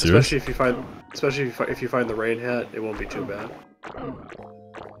 You being serious? Especially if you find the rain hat, it won't be too bad.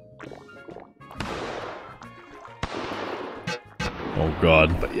 Oh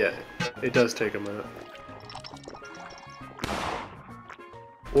god. But yeah, it does take a minute.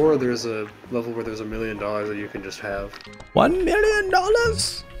 Or there's a level where there's $1 million that you can just have. $1 million?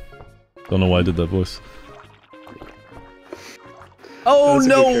 Don't know why I did that voice. Oh That's a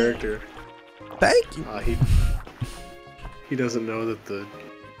no! good character. Thank you. He doesn't know that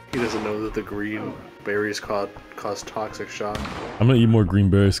the green berries cause toxic shock. I'm gonna eat more green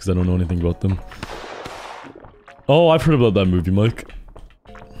berries because I don't know anything about them. Oh, I've heard about that movie, Mike.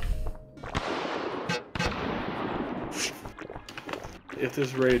 If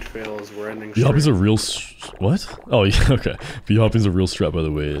this raid fails, we're ending. B-hopping's a real what? Oh yeah, okay. B-hopping's a real strat, by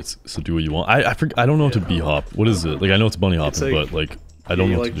the way. It's so do what you want. I don't know how to B-hop. What is it? Like I know it's bunny hopping, but like I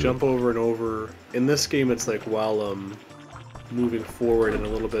don't know what to do. You jump over and over. In this game, it's like while moving forward and a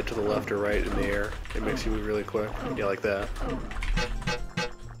little bit to the left or right in the air. It makes you move really quick. Yeah, like that.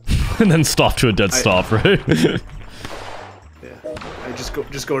 and then stop to a dead stop, right? Yeah. I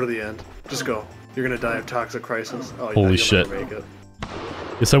just go to the end. Just go. You're gonna die of toxic crisis. Oh, Holy you'll shit. never make it.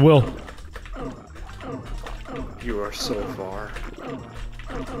 Yes, I will. You are so far.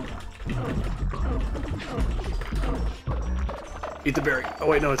 Eat the berry. Oh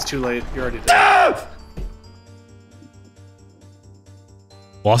wait, no, it's too late. You're already dead.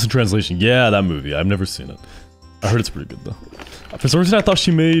 Lost in Translation. Yeah, that movie. I've never seen it. I heard it's pretty good though. For some reason, I thought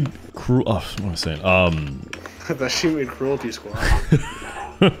she made Cruel. Oh, what am I saying? I thought she made Cruelty Squad.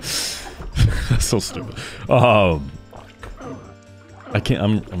 That's so stupid. I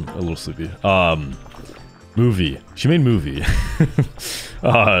can't. I'm a little sleepy. Movie. She made movie.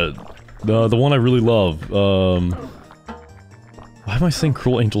 The one I really love. Why am I saying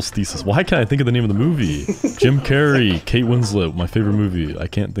Cruel Angel's Thesis? Why can't I think of the name of the movie? Jim Carrey, Kate Winslet, my favorite movie. I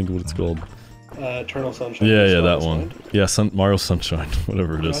can't think of what it's called. Eternal Sunshine. Yeah, that one. Yeah, Mario Sunshine,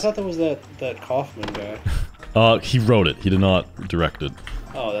 whatever it I is. thought that was that Kaufman guy. He wrote it. He did not direct it.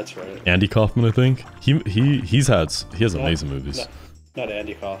 Oh, that's right. Andy Kaufman, I think. He has amazing movies. Not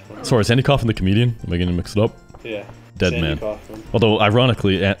Andy Kaufman. Sorry, is Andy Kaufman the comedian? Am I getting mixed up? Yeah. Dead Andy Man. Kaufman. Although,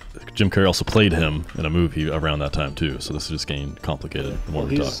 ironically, Jim Carrey also played him in a movie around that time too, so this is just getting complicated the more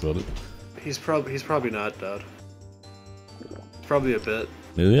we talk about it. He's probably not dead. It's probably a bit.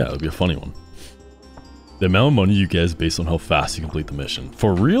 Yeah, it would be a funny one. The amount of money you get is based on how fast you complete the mission.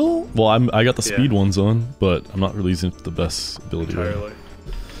 For real? Well, I got the speed ones on, but I'm not really using it to the best ability. Entirely.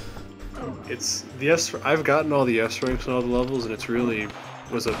 It's the S. I've gotten all the S ranks and all the levels, and it's really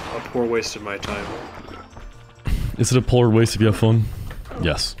was a poor waste of my time. Is it a poor waste if you have fun?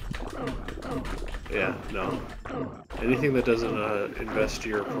 Yes. Yeah, no. Anything that doesn't invest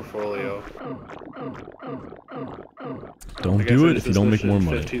your portfolio. Don't do it if you don't make more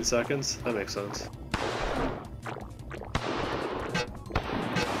money. 15 seconds? That makes sense.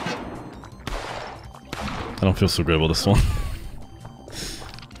 I don't feel so good about this one.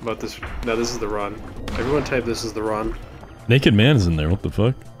 About this. No, this is the run. Everyone type this is the run. Naked Man is in there, what the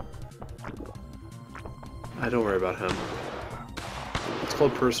fuck? I don't worry about him. It's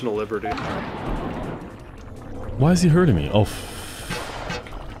called personal liberty. Why is he hurting me? Oh.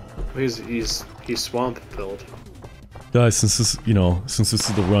 He's swamp filled. Guys, since this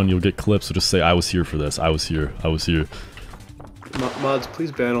is the run, you'll get clips, so just say, I was here for this, I was here. Mods,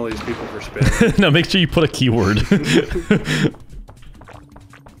 please ban all these people for spamming. No, make sure you put a keyword.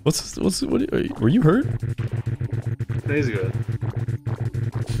 Were you hurt? No, he's good.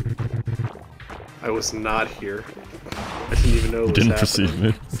 I was not here. I didn't even know it was Didn't happening. perceive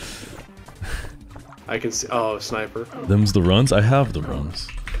me. I can see. Oh, sniper. Them's the runs? I have the runs.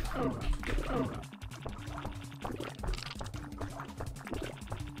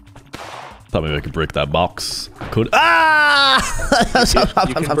 Thought maybe I could break that box. Could. Ah!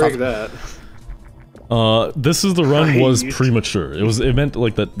 You can break that. This is the run was premature. It meant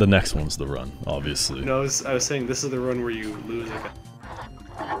like the next one's the run, obviously. No, I was saying this is the run where you lose again.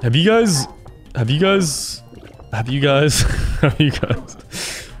 Have you guys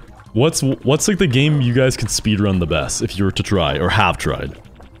what's like the game you guys can speedrun the best if you were to try or have tried?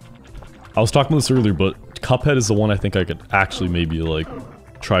 I was talking about this earlier, but Cuphead is the one I think I could actually maybe like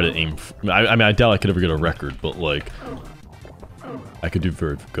try to aim I mean, I doubt I could ever get a record, but like I could do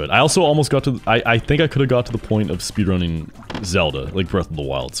very good. I also almost got to I think I could have got to the point of speedrunning Zelda, like Breath of the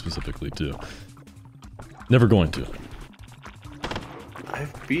Wild specifically too. Never going to.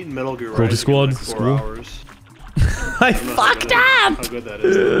 I've beaten Metal Gear Cruelty Rising in like Squad, 4 hours. I fucked up! How good that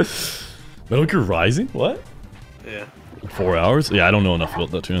is. Metal Gear Rising? What? Yeah. 4 hours? Yeah, I don't know enough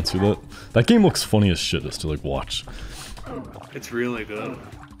about that to answer that. That game looks funny as shit just to like watch. It's really good.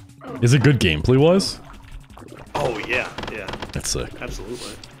 Is it good gameplay wise? Oh yeah, yeah. That's sick.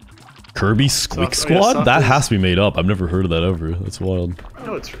 Absolutely. Kirby Squeak Squad? That has to be made up. I've never heard of that ever. That's wild.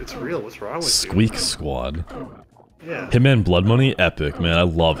 No, it's real. What's wrong with Squeak Squad. Yeah. Hitman Blood Money? Epic, man. I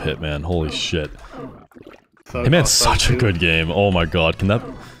love Hitman. Holy shit. Hitman's such a good game. Oh my god. Can that...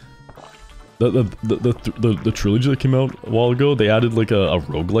 The trilogy that came out a while ago, they added like a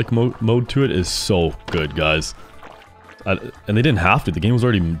roguelike mode to it. Is so good, guys. And they didn't have to. The game was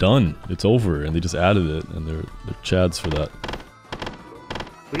already done. It's over, and they just added it, and they're chads for that.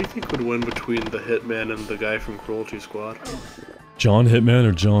 What do you think would win between the Hitman and the guy from Cruelty Squad? John Hitman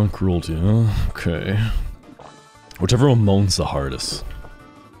or John Cruelty, huh? Okay. Whichever one moans the hardest.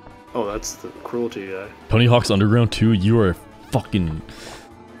 Oh, that's the Cruelty guy. Tony Hawk's Underground 2, you are fucking...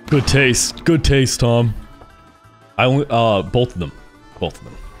 Good taste. Good taste, Tom. I only... both of them. Both of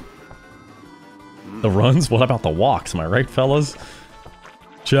them. The runs? What about the walks? Am I right, fellas?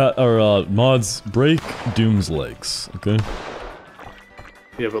 Chat, or, mods, break Doom's legs, okay?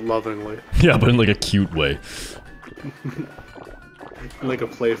 Yeah, but lovingly. Yeah, but in like a cute way. In like a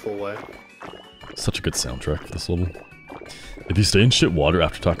playful way. Such a good soundtrack for this level. If you stay in shit water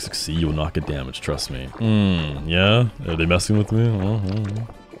after Toxic Sea, you will not get damaged, trust me. Yeah? Are they messing with me?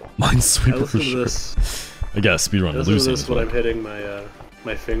 Minesweeper for sure. I guess speedrun. Listen to this when I'm hitting my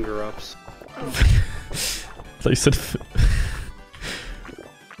my finger ups. I thought you said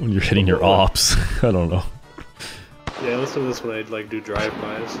when you're hitting your ops. I don't know. Yeah, listen to this when I like do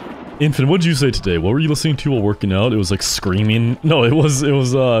drive-bys. Infant, what did you say today? What were you listening to while working out? It was like screaming. No, it was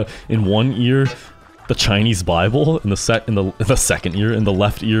in one ear the Chinese Bible, in the second ear, in the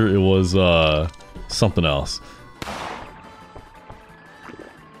left ear it was something else.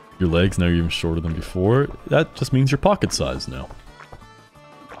 Your legs, now you're even shorter than before. That just means you're pocket sized now.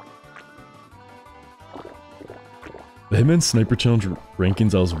 The Hitman Sniper Challenge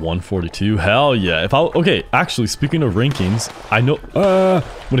rankings, I was 142. Hell yeah. Okay, actually, speaking of rankings, I know,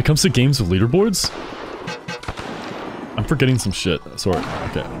 when it comes to games with leaderboards, I'm forgetting some shit. Sorry,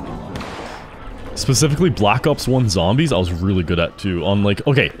 okay. Specifically, Black Ops 1 Zombies, I was really good at too. On like,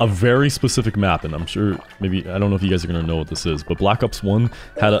 okay, a very specific map, and I'm sure, maybe, I don't know if you guys are gonna know what this is, but Black Ops 1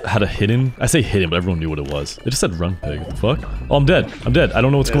 had a hidden, I say hidden, but everyone knew what it was. It just said run pig, what the fuck? Oh, I'm dead. I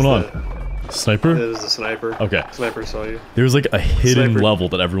don't know what's going on. Sniper? It was a sniper. Okay. Sniper saw you. There was like a hidden level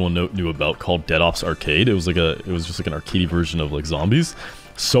that everyone knew about called Dead Ops Arcade. It was just like an arcadey version of like zombies.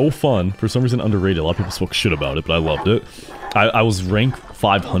 So fun. For some reason underrated. A lot of people spoke shit about it, but I loved it. I was ranked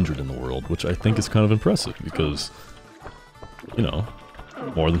 500 in the world, which I think is kind of impressive because, you know,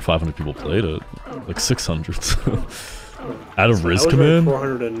 more than 500 people played it. Like 600. Out of Riz Command?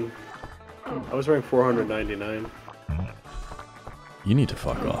 I was ranked 499. You need to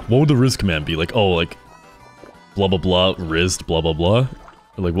fuck off. What would the Riz command be? Like, oh, like, blah blah blah, Rizzed, blah blah blah?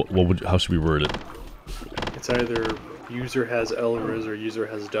 Or like, how should we word it? It's either user has L Riz or user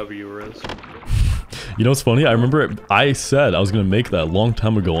has W Riz. You know what's funny? I remember I said I was gonna make that a long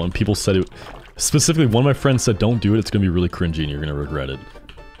time ago, and people said it. Specifically, one of my friends said, "Don't do it. It's gonna be really cringy, and you're gonna regret it."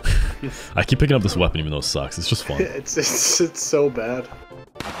 I keep picking up this weapon, even though it sucks. It's just fun. it's so bad.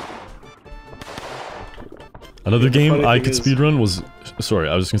 Another game I could speedrun was, sorry,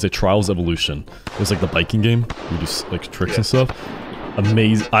 I was just gonna say Trials Evolution. It was like the biking game, where you do like tricks and stuff.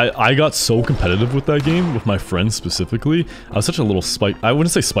 Amazing. I got so competitive with that game, with my friends specifically. I was such a little I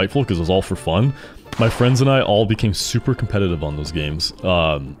wouldn't say spiteful, because it was all for fun. My friends and I all became super competitive on those games.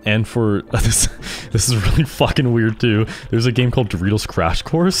 And for, this is really fucking weird too. There's a game called Doritos Crash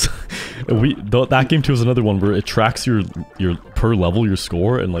Course. That game too is another one where it tracks your per level, your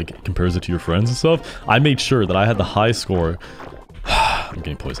score, and like compares it to your friends and stuff. I made sure that I had the high score. I'm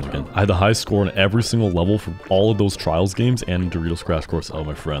getting poisoned again. I had the high score on every single level for all of those Trials games and Doritos Crash Course of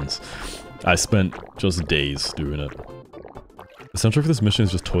my friends. I spent just days doing it. The soundtrack for this mission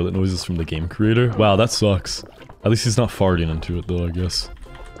is just toilet noises from the game creator. Wow, that sucks. At least he's not farting into it though, I guess.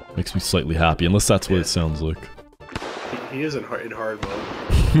 Makes me slightly happy, unless that's what it sounds like. He is in hard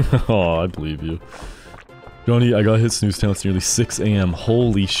mode. Oh, I believe you. Johnny, I got hit snooze town. It's nearly 6 AM.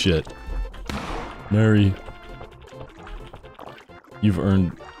 Holy shit. Mary. You've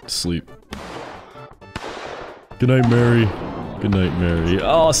earned sleep. Good night, Mary. Good night, Mary.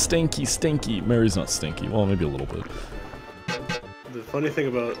 Oh, stinky, stinky. Mary's not stinky. Well, maybe a little bit. The funny thing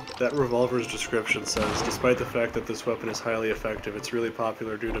about that revolver's description says, despite the fact that this weapon is highly effective, it's really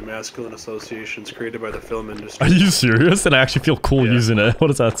popular due to masculine associations created by the film industry. Are you serious? And I actually feel cool using it. What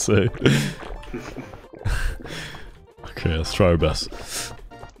does that say? Okay, let's try our best.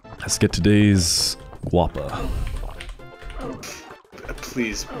 Let's get today's guapa.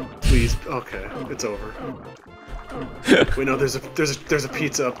 Please. Okay, it's over. Wait, no, there's a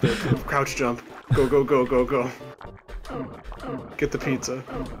pizza up there. Crouch jump. Go. Get the pizza.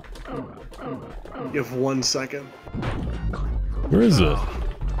 You have 1 second. Where is it?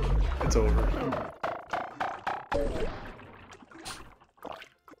 It's over.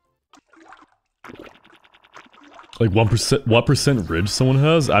 Like 1%, what percent ridge someone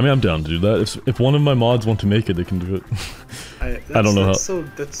has? I mean, I'm down to do that. If one of my mods want to make it, they can do it. I don't know how.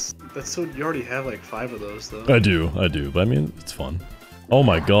 That's so. You already have like 5 of those, though. I do. But I mean, it's fun. Oh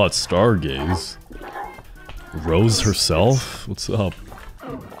my God, Stargaze. Rose herself? What's up?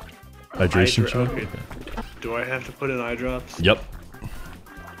 Hydration check? Okay. Do I have to put in eye drops? Yep.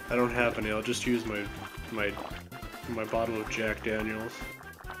 I don't have any. I'll just use my bottle of Jack Daniels.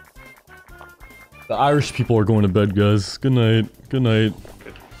 The Irish people are going to bed, guys. Good night. Good night.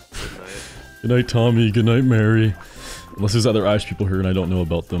 Good night. Good night, Tommy. Good night, Mary. Unless there's other Irish people here and I don't know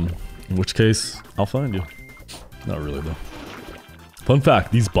about them. In which case, I'll find you. Not really, though. Fun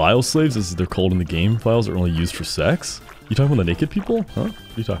fact, these bioslaves, as they're called in the game files, are only used for sex. You talking about the naked people? Huh? What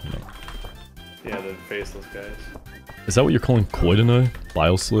are you talking about? Yeah, the faceless guys. Is that what you're calling Koidana?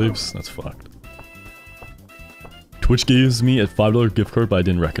 Bio slaves? That's fucked. Twitch gives me a $5 gift card, but I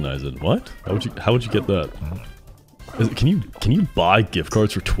didn't recognize it. What? How would you get that? Can you buy gift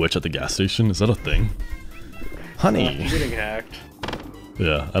cards for Twitch at the gas station? Is that a thing? Honey. You're getting hacked.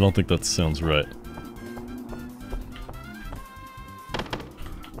 Yeah, I don't think that sounds right.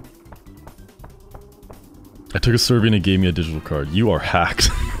 I took a survey and it gave me a digital card. You are hacked.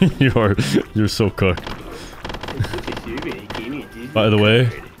 You're so cooked. By the way,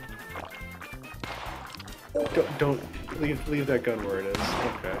 Don't leave that gun where it is.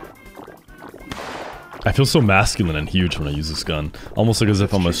 Okay. I feel so masculine and huge when I use this gun. Almost like as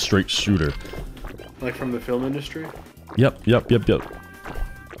if I'm a straight shooter. Like from the film industry? Yep.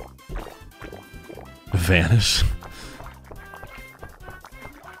 Vanish.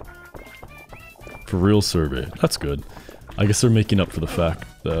 For real survey. That's good. I guess they're making up for the fact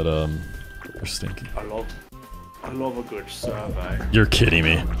that, they're stinky. I love a good survey. You're kidding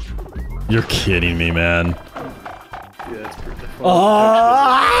me. You're kidding me, man. Yeah, that's pretty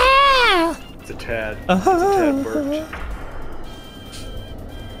fun. It's a tad. It's a tad burped.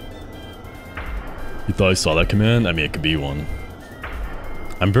 You thought I saw that command? I mean, it could be one.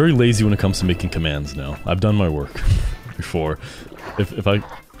 I'm very lazy when it comes to making commands now. I've done my work before. If I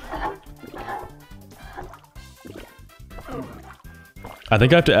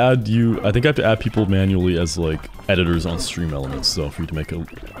think I have to add people manually as like editors on Stream Elements though for you to make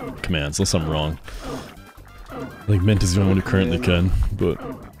commands, unless I'm wrong. Like Mint is the only one who currently can, but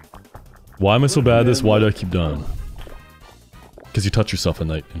why am I so bad at this? Why do I keep dying? Because you touch yourself at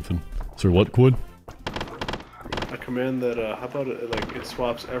night, Infant. Sorry, what, Quid? A command that, how about it, like, it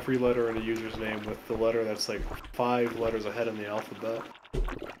swaps every letter in a user's name with the letter that's like 5 letters ahead in the alphabet.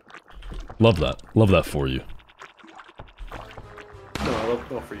 Love that. Love that for you.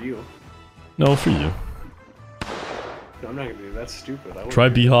 No, for you. No, for you. No, I'm not gonna do that. That's stupid. Try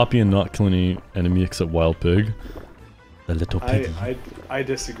b-hopping and not kill any enemy except Wild Pig. The little pig. I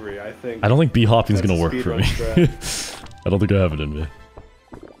disagree. I think... I don't think b-hopping is gonna work for me. I don't think I have it in me.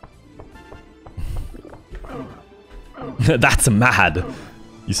 That's mad!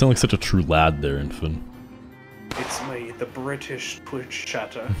 You sound like such a true lad there, Infant. It's me, the British Twitch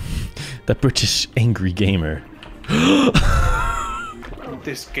chatter. The British angry gamer.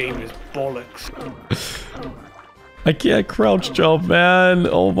 This game is bollocks. I can't crouch jump, man!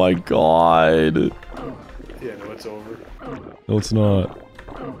 Oh my god! Yeah, no, it's over. No, it's not.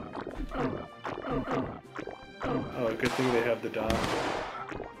 Oh, good thing they have the dot.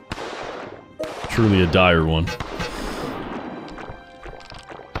 Truly a dire one. Did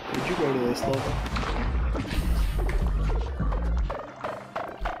you go to this level?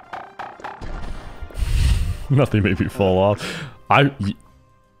 Nothing made me fall off.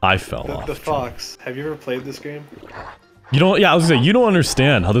 I fell off. The Fox. Have you ever played this game? You don't. Yeah, I was gonna say you don't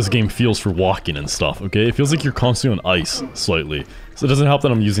understand how this game feels for walking and stuff. Okay, it feels like you're constantly on ice slightly. So it doesn't help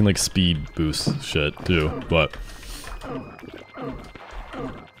that I'm using like speed boost shit too. But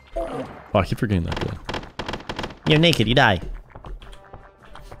oh, I keep forgetting that guy. You're naked, you die.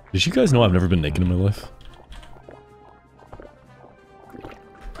 Did you guys know I've never been naked in my life?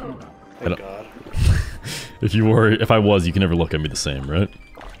 Thank God. If I was, you can never look at me the same, right?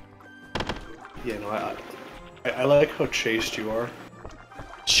 Yeah, no, I like how chaste you are.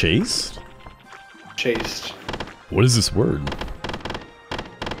 Chaste? Chaste. What is this word?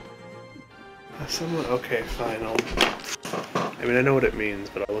 Someone. Okay, fine. I mean, I know what it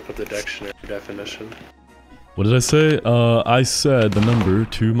means, but I'll look up the dictionary definition. What did I say? I said the number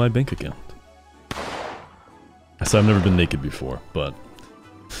to my bank account. I said I've never been naked before, but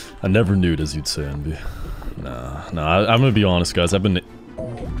I never nude, as you'd say, Envy. Nah, I'm gonna be honest, guys. I've been.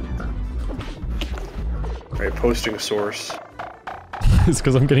 Alright, posting source. It's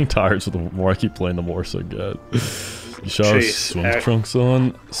because I'm getting tired, so the more I keep playing, the worse I get. You shall have swim trunks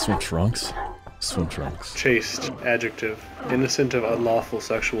on. Swim trunks? Swim trunks. Chaste, adjective. Innocent of unlawful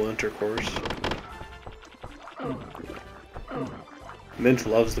sexual intercourse. Mint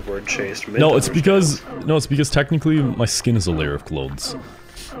loves the word chaste. Mint No, it's because technically my skin is a layer of clothes.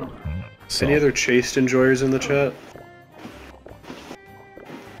 So. Any other chaste enjoyers in the chat?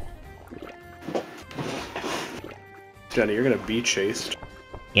 Johnny, you're gonna be chased.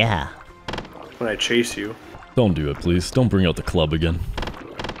 Yeah. When I chase you. Don't do it, please. Don't bring out the club again.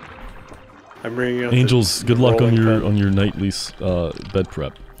 I'm bringing out Angels, good luck on your nightly bed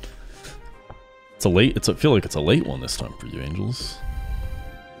prep. I feel like it's a late one this time for you, Angels.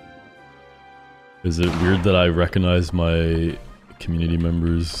 Is it weird that I recognize my community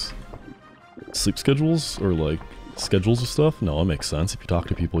members' sleep schedules, or like schedules of stuff? No, it makes sense. If you talk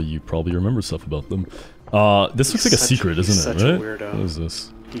to people, you probably remember stuff about them. This looks like a secret, isn't it, right? Weirdo. What is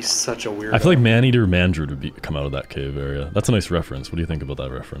this? He's such a weirdo. I feel like Maneater Mandrid would come out of that cave area. That's a nice reference. What do you think about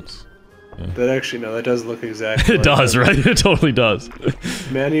that reference? Yeah. That actually, no, that does look exactly It like does, that. right? It totally does.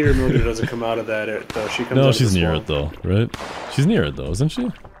 Maneater Mildred doesn't come out of that, though. She comes out No, of she's the near swamp. it, though, right? She's near it, though, isn't she?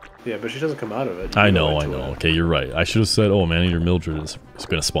 Yeah, but she doesn't come out of it. I You know, go I into know. it. Okay, you're right. I should have said, oh, Maneater Mildred is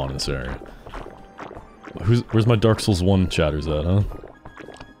gonna spawn in this area. Where's my Dark Souls 1 chatters at, huh?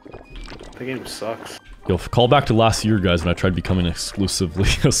 The game sucks. Yo, call back to last year, guys, when I tried becoming exclusively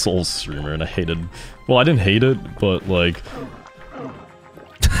a Souls streamer, and I hated... Well, I didn't hate it, but, like...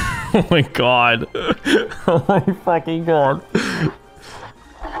 Oh my god. Oh my fucking god.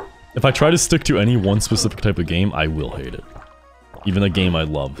 If I try to stick to any one specific type of game, I will hate it. Even a game I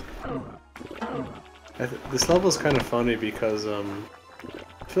love. This level's kind of funny because, I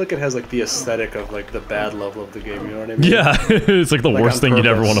feel like it has, like, the aesthetic of, like, the bad level of the game, you know what I mean? Yeah, it's like the Like, worst on thing you'd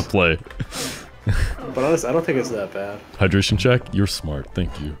ever want purpose. to play. But honestly, I don't think it's that bad. Hydration check? You're smart.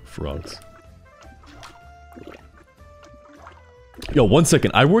 Thank you, frogs. Yo, 1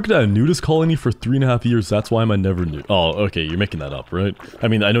 second. I worked at a nudist colony for 3.5 years. That's why I'm a never nude. Oh, okay. You're making that up, right? I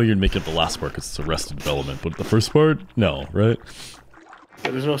mean, I know you're making up the last part because it's Arrested Development, but the first part? No, right?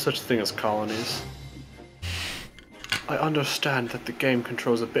 Yeah, there's no such thing as colonies. I understand that the game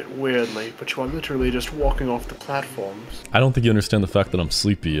controls a bit weirdly, but you are literally just walking off the platforms. I don't think you understand the fact that I'm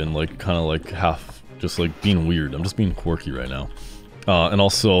sleepy and, like, kind of, like, half just, like, being weird. I'm just being quirky right now. And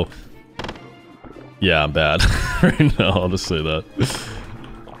also... Yeah, I'm bad right now, I'll just say that.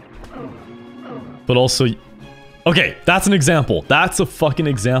 But also... Okay, that's an example. That's a fucking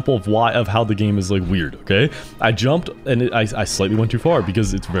example of how the game is, like, weird, okay? I jumped, and I slightly went too far,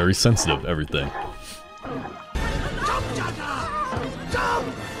 because it's very sensitive, everything.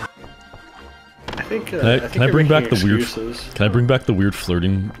 I think, Can I bring back the weird... Can I bring back the weird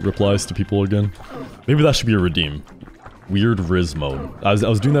flirting replies to people again? Maybe that should be a redeem. Weird Riz mode. I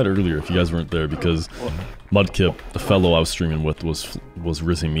was doing that earlier if you guys weren't there because Mudkip, the fellow I was streaming with, was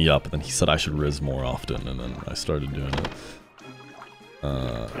rizzing me up, and then he said I should riz more often, and then I started doing it.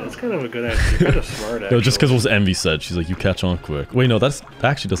 That's kind of a good idea. You're kind of smart, actually. No, just because it was Envy said. She's like, you catch on quick. Wait, no, that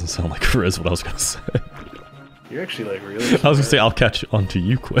actually doesn't sound like riz, what I was gonna say. You're actually, like, really smart. I was gonna say, I'll catch on to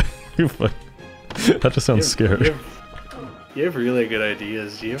you quick. But that just sounds scary. You have really good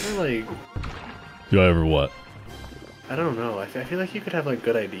ideas. Do you ever, like... Do I ever what? I don't know. I feel like you could have, like,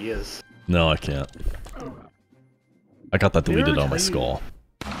 good ideas. No, I can't. I got that deleted on my You skull.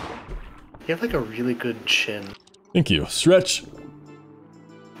 have, like, a really good chin. Thank you. Stretch!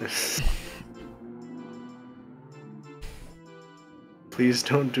 Please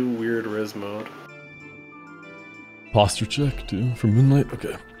don't do weird Riz mode. Posture check, too, for Moonlight?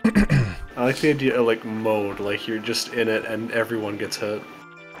 Okay. I like the idea of, like, mode. Like, you're just in it and everyone gets hit.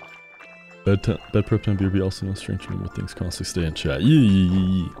 Bed prep time, BRB also no strange to me with things constantly stay in chat.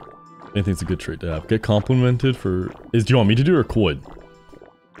 Yee. Anything's a good trait to have. Get complimented for... Do you want me to do it or Quoid?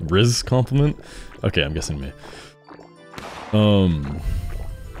 Riz compliment? Okay, I'm guessing me.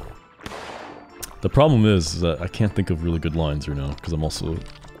 The problem is that I can't think of really good lines right now, because I'm also,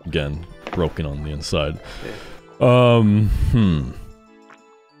 again, broken on the inside. Yeah.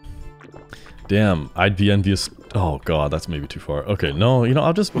 Damn, I'd be envious. Oh god, that's maybe too far. Okay, no, you know,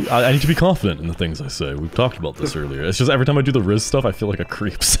 I need to be confident in the things I say. We've talked about this earlier. It's just every time I do the Riz stuff, I feel like a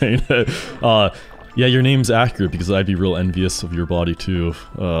creep saying it. Yeah, your name's accurate because I'd be real envious of your body too.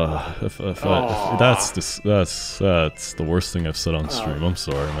 That's the worst thing I've said on stream. I'm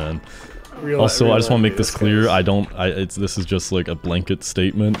sorry, man. Also, I just want to make this clear. This is just like a blanket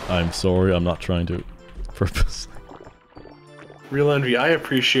statement. I'm sorry. I'm not trying to purposely. Real Envy, I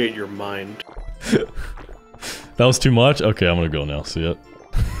appreciate your mind. That was too much? Okay, I'm gonna go now. See ya.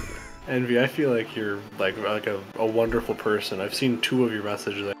 Envy, I feel like you're like a wonderful person. I've seen 2 of your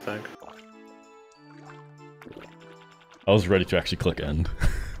messages, I think. I was ready to actually click end.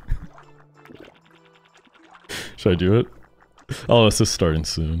 Should I do it? Oh, this is starting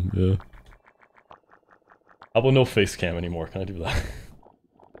soon, yeah. How about no face cam anymore? Can I do that?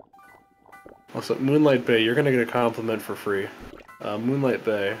 Also, Moonlight Bay, you're gonna get a compliment for free. Moonlight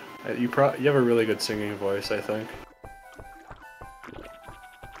Bay, you have a really good singing voice, I think.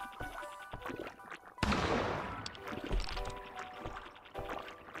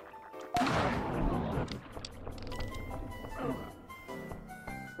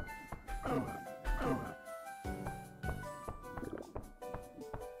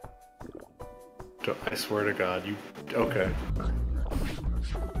 I swear to God, you... Okay.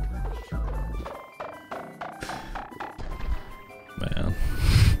 Man.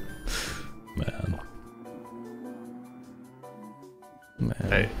 Man.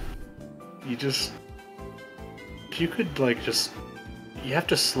 you just... If you could, like, just... You have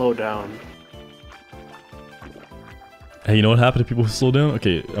to slow down. Hey, you know what happened to people who slow down?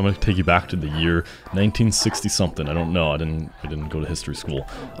 Okay, I'm gonna take you back to the year 1960 something. I don't know. I didn't go to history school.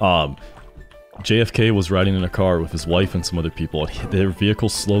 JFK was riding in a car with his wife and some other people, and their vehicle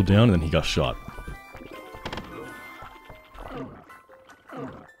slowed down, and then he got shot.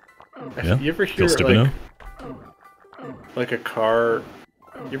 Yeah. You ever hear like a car?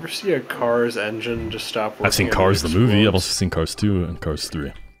 You ever see a car's engine just stop working? I've seen Cars the movie. I've also seen Cars 2 and Cars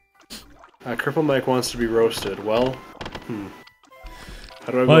 3. Cripple Mike wants to be roasted. Well,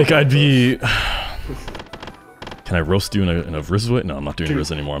 How do I go Like, about I'd be... this? Can I roast you in a Riz way? No, I'm not doing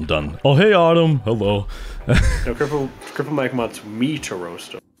Riz anymore. I'm done. Oh, hey, Autumn. Hello. No, Cripple Mike wants me to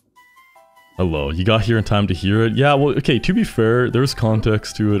roast him. Hello. You got here in time to hear it? Yeah, well, okay, to be fair, there was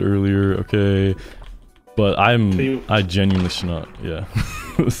context to it earlier, okay? But I genuinely should not, yeah.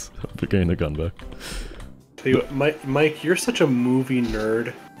 I'm getting the gun back. Tell you what, Mike, you're such a movie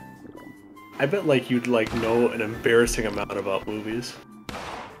nerd. I bet, like, you'd, like, know an embarrassing amount about movies.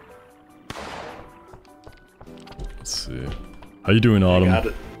 Let's see. How you doing,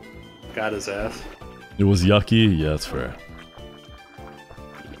 Autumn? Got his ass. It was yucky? Yeah, that's fair.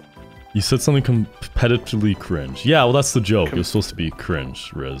 You said something competitively cringe. Yeah, well, that's the joke. It was supposed to be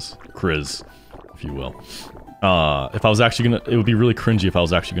cringe, Riz. Criz, if you will. If I was actually gonna... It would be really cringy if I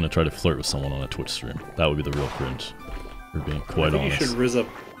was actually gonna try to flirt with someone on a Twitch stream. That would be the real cringe. For being quite honest. You should riz up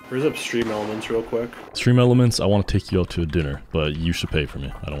Stream Elements real quick. Stream Elements, I want to take you out to a dinner, but you should pay for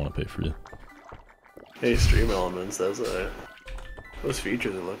me. I don't want to pay for you. Hey, Stream Elements, those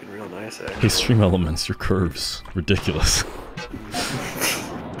features are looking real nice, actually. Hey, Stream Elements, your curves. Ridiculous.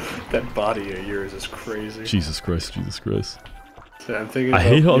 That body of yours is crazy. Jesus Christ, Jesus Christ. So I'm thinking I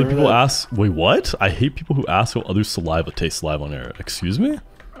hate how other people ask... Wait, what? I hate people who ask how other saliva tastes live on air. Excuse me?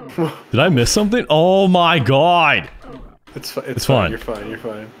 Did I miss something? Oh my god! It's fine. You're fine. You're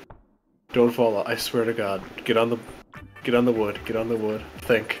fine. Don't fall out. I swear to God. Get on the wood. Get on the wood.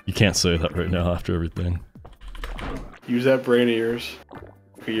 Think. You can't say that right now after everything. Use that brain of yours.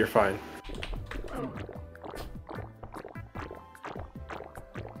 Okay, you're fine.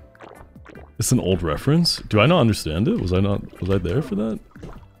 It's an old reference? Do I not understand it? Was I there for that?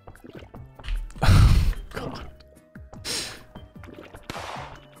 God.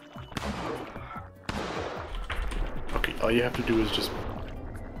 Okay, all you have to do is just...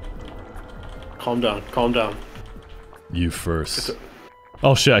 Calm down, calm down. You first.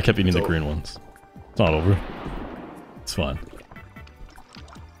 Oh shit, I kept eating the green ones. It's not over. It's fine.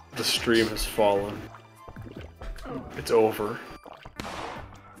 The stream has fallen. It's over.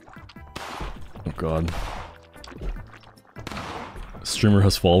 Oh god. Streamer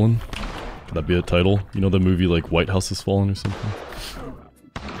has fallen? Could that be a title? You know the movie like White House has fallen or something?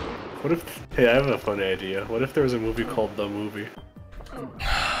 What if... Hey, I have a funny idea. What if there was a movie called The Movie? Man.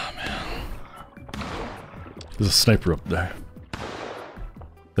 There's a sniper up there.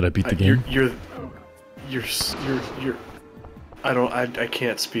 Did I beat the game? You're... I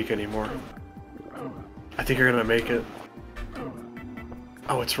can't speak anymore. I think you're gonna make it.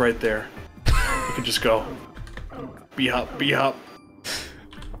 Oh, it's right there. You can just go. Be up, be up.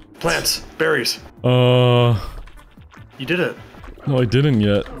 Plants, berries. You did it. No, I didn't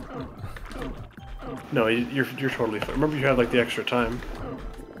yet. No, you're totally fine. Remember you had like the extra time.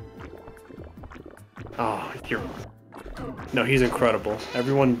 Oh, No, he's incredible.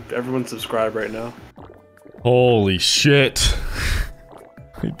 Everyone subscribe right now. Holy shit.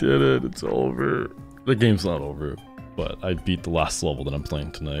 I did it. It's over. The game's not over, but I beat the last level that I'm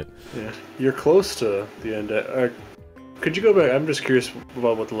playing tonight. Yeah, you're close to the end. Could you go back? I'm just curious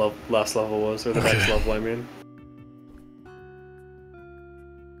about what the last level was, or the next level, I mean.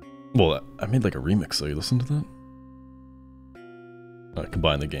 Well, I made like a remix, so you listen to that?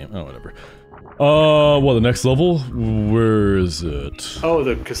 Combine the game. Oh, whatever. Well, the next level? Where is it? Oh,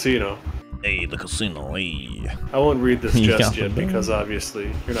 the casino. Hey, the casino, hey. I won't read this just yet, because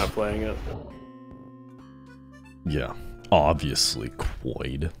obviously you're not playing it. Yeah, obviously,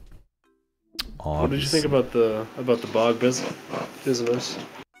 Quaid. Obviously. What did you think about the bog business?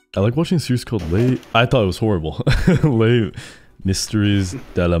 I like watching a series called Les... I thought it was horrible. Les Mysteries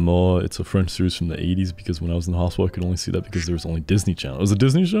de la Mort. It's a French series from the 80s because when I was in the hospital I could only see that because there was only Disney Channel. It was a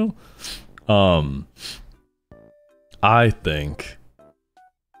Disney show? I think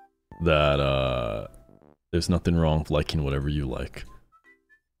that there's nothing wrong with liking whatever you like.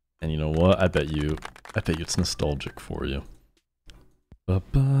 And you know what? I bet you it's nostalgic for you.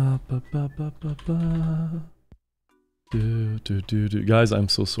 Guys, I'm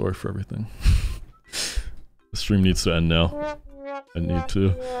so sorry for everything. The stream needs to end now. I need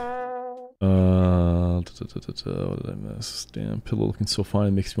to. What did I miss? Damn, pillow looking so fine.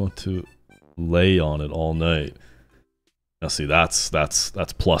 It makes me want to lay on it all night. Now see, that's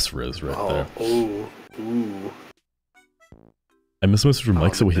plus Riz right there. Ooh. I missed a message from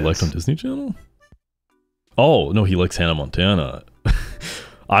Mike. So what he liked on Disney Channel? Oh no, he likes Hannah Montana.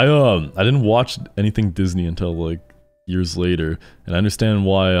 I didn't watch anything Disney until like years later, and I understand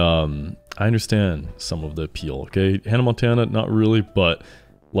why. I understand some of the appeal. Okay, Hannah Montana, not really, but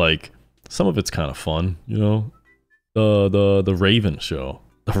like some of it's kind of fun, you know. The Raven show,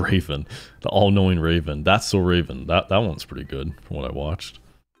 the all-knowing Raven. That's so Raven. That one's pretty good from what I watched.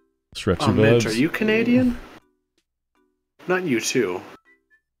 Stretchy vibes. Mint, are you Canadian? Not you too.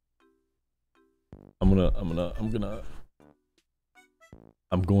 I'm going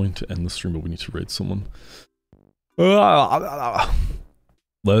to end the stream, but we need to raid someone.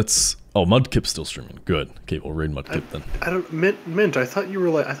 Let's. Oh, Mudkip's still streaming. Good. Okay, we'll raid Mudkip then. I don't. Mint. I thought you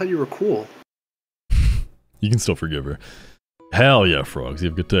were cool. You can still forgive her. Hell yeah, frogs. You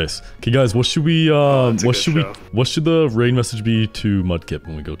have good taste. Okay, guys, what should we? What should the raid message be to Mudkip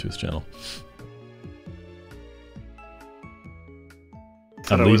when we go to his channel?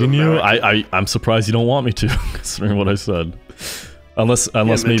 I'm leaving you. I'm surprised you don't want me to, considering what I said. Unless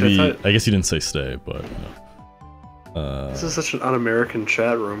maybe I guess you didn't say stay, but you know. This is such an un-American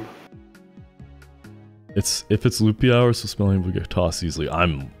chat room. If it's loopy hours, so spelling will get tossed easily.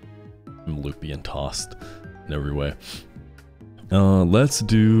 I'm loopy and tossed in every way. Let's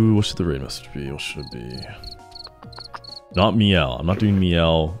do. What should the raid message be? What should it be? Not meow. I'm not doing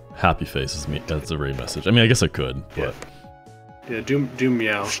meow. Happy face is me. That's the raid message. I mean, I guess I could, but. Yeah, do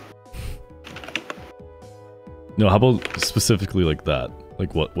meow. No, how about specifically like that?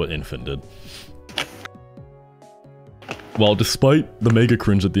 Like what Infant did. Well, despite the mega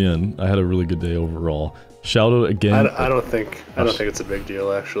cringe at the end, I had a really good day overall. Shout out again. I don't think it's a big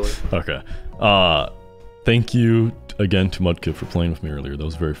deal actually. Okay. Thank you again to Mudkip for playing with me earlier. That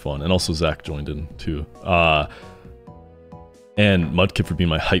was very fun. And also Zach joined in too. And Mudkip for being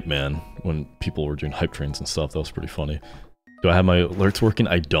my hype man when people were doing hype trains and stuff. That was pretty funny. Do I have my alerts working?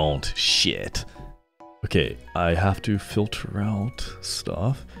 I don't. Shit. Okay, I have to filter out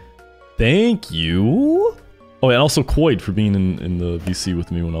stuff. Thank you. Oh, and also Quoid for being in the VC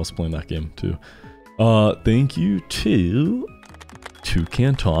with me when I was playing that game too. Thank you to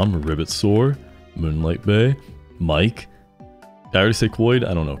Toucan Tom, Ribbit Sore, Moonlight Bay, Mike. Did I already say Quoid?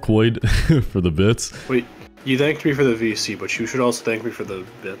 I don't know. Quoid for the bits. Wait, you thanked me for the VC, but you should also thank me for the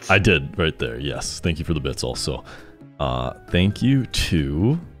bits. I did right there. Yes, thank you for the bits also. Thank you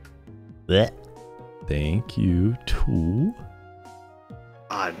to. Thank you to.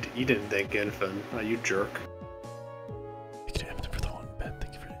 Odd, you didn't thank Infant. Oh, you jerk.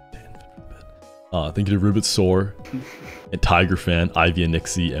 Thank you to Ribbit Sore, and Tiger Fan, Ivy and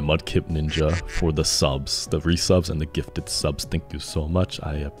Nixie, and Mudkip Ninja for the subs, the resubs, and the gifted subs. Thank you so much.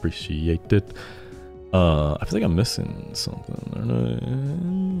 I appreciate it. I feel like I'm missing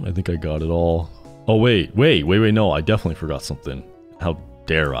something. I think I got it all. Oh wait, no, I definitely forgot something. How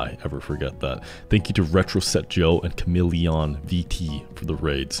dare I ever forget that? Thank you to Retroset Joe and Chameleon VT for the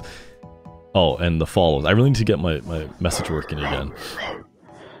raids. Oh, and the follows. I really need to get my message working again.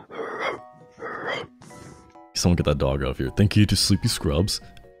 Someone get that dog out of here. Thank you to Sleepy Scrubs,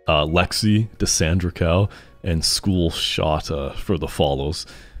 Lexi, Desandra Cow, and School Shot for the follows.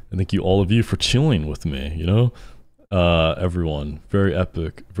 And thank you all of you for chilling with me, you know? Everyone. Very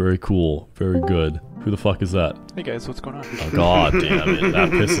epic, very cool, very good. Who the fuck is that? Hey guys, what's going on? Oh, god damn it, that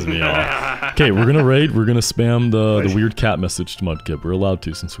pisses me off. Okay, we're gonna raid, we're gonna spam the weird cat message to Mudkip. We're allowed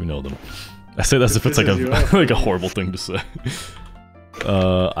to since we know them. I say that as if it's like a horrible thing to say.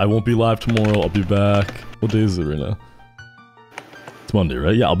 I won't be live tomorrow, I'll be back. What day is it right now? It's Monday,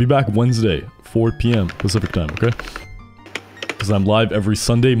 right? Yeah, I'll be back Wednesday, 4 p.m. Pacific time, okay? Because I'm live every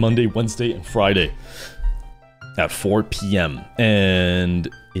Sunday, Monday, Wednesday, and Friday at 4 p.m. And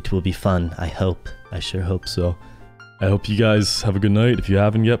it will be fun, I hope. I sure hope so. I hope you guys have a good night. If you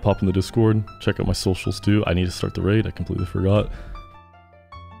haven't yet, pop in the Discord. Check out my socials too. I need to start the raid, I completely forgot.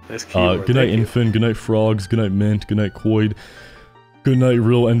 Nice keyword, good night, Infin. Good night, Frogs. Good night, Mint. Good night, Quoid. Good night,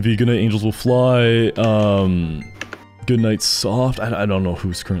 Real Envy. Good night, Angels Will Fly. Good night, Soft. I don't know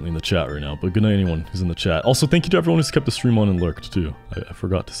who's currently in the chat right now, but good night anyone who's in the chat. Also, thank you to everyone who's kept the stream on and lurked too. I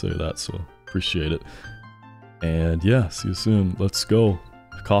forgot to say that, so appreciate it. And yeah, see you soon. Let's go.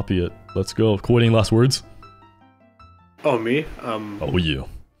 Copy it. Let's go. Quoid, any last words? Oh, me? Oh, you.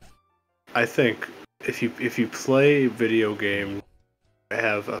 I think if you play video game,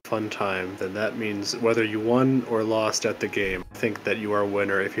 have a fun time, then that means whether you won or lost at the game, I think that you are a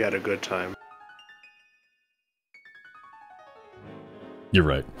winner if you had a good time. You're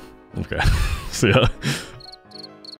right. Okay. See ya.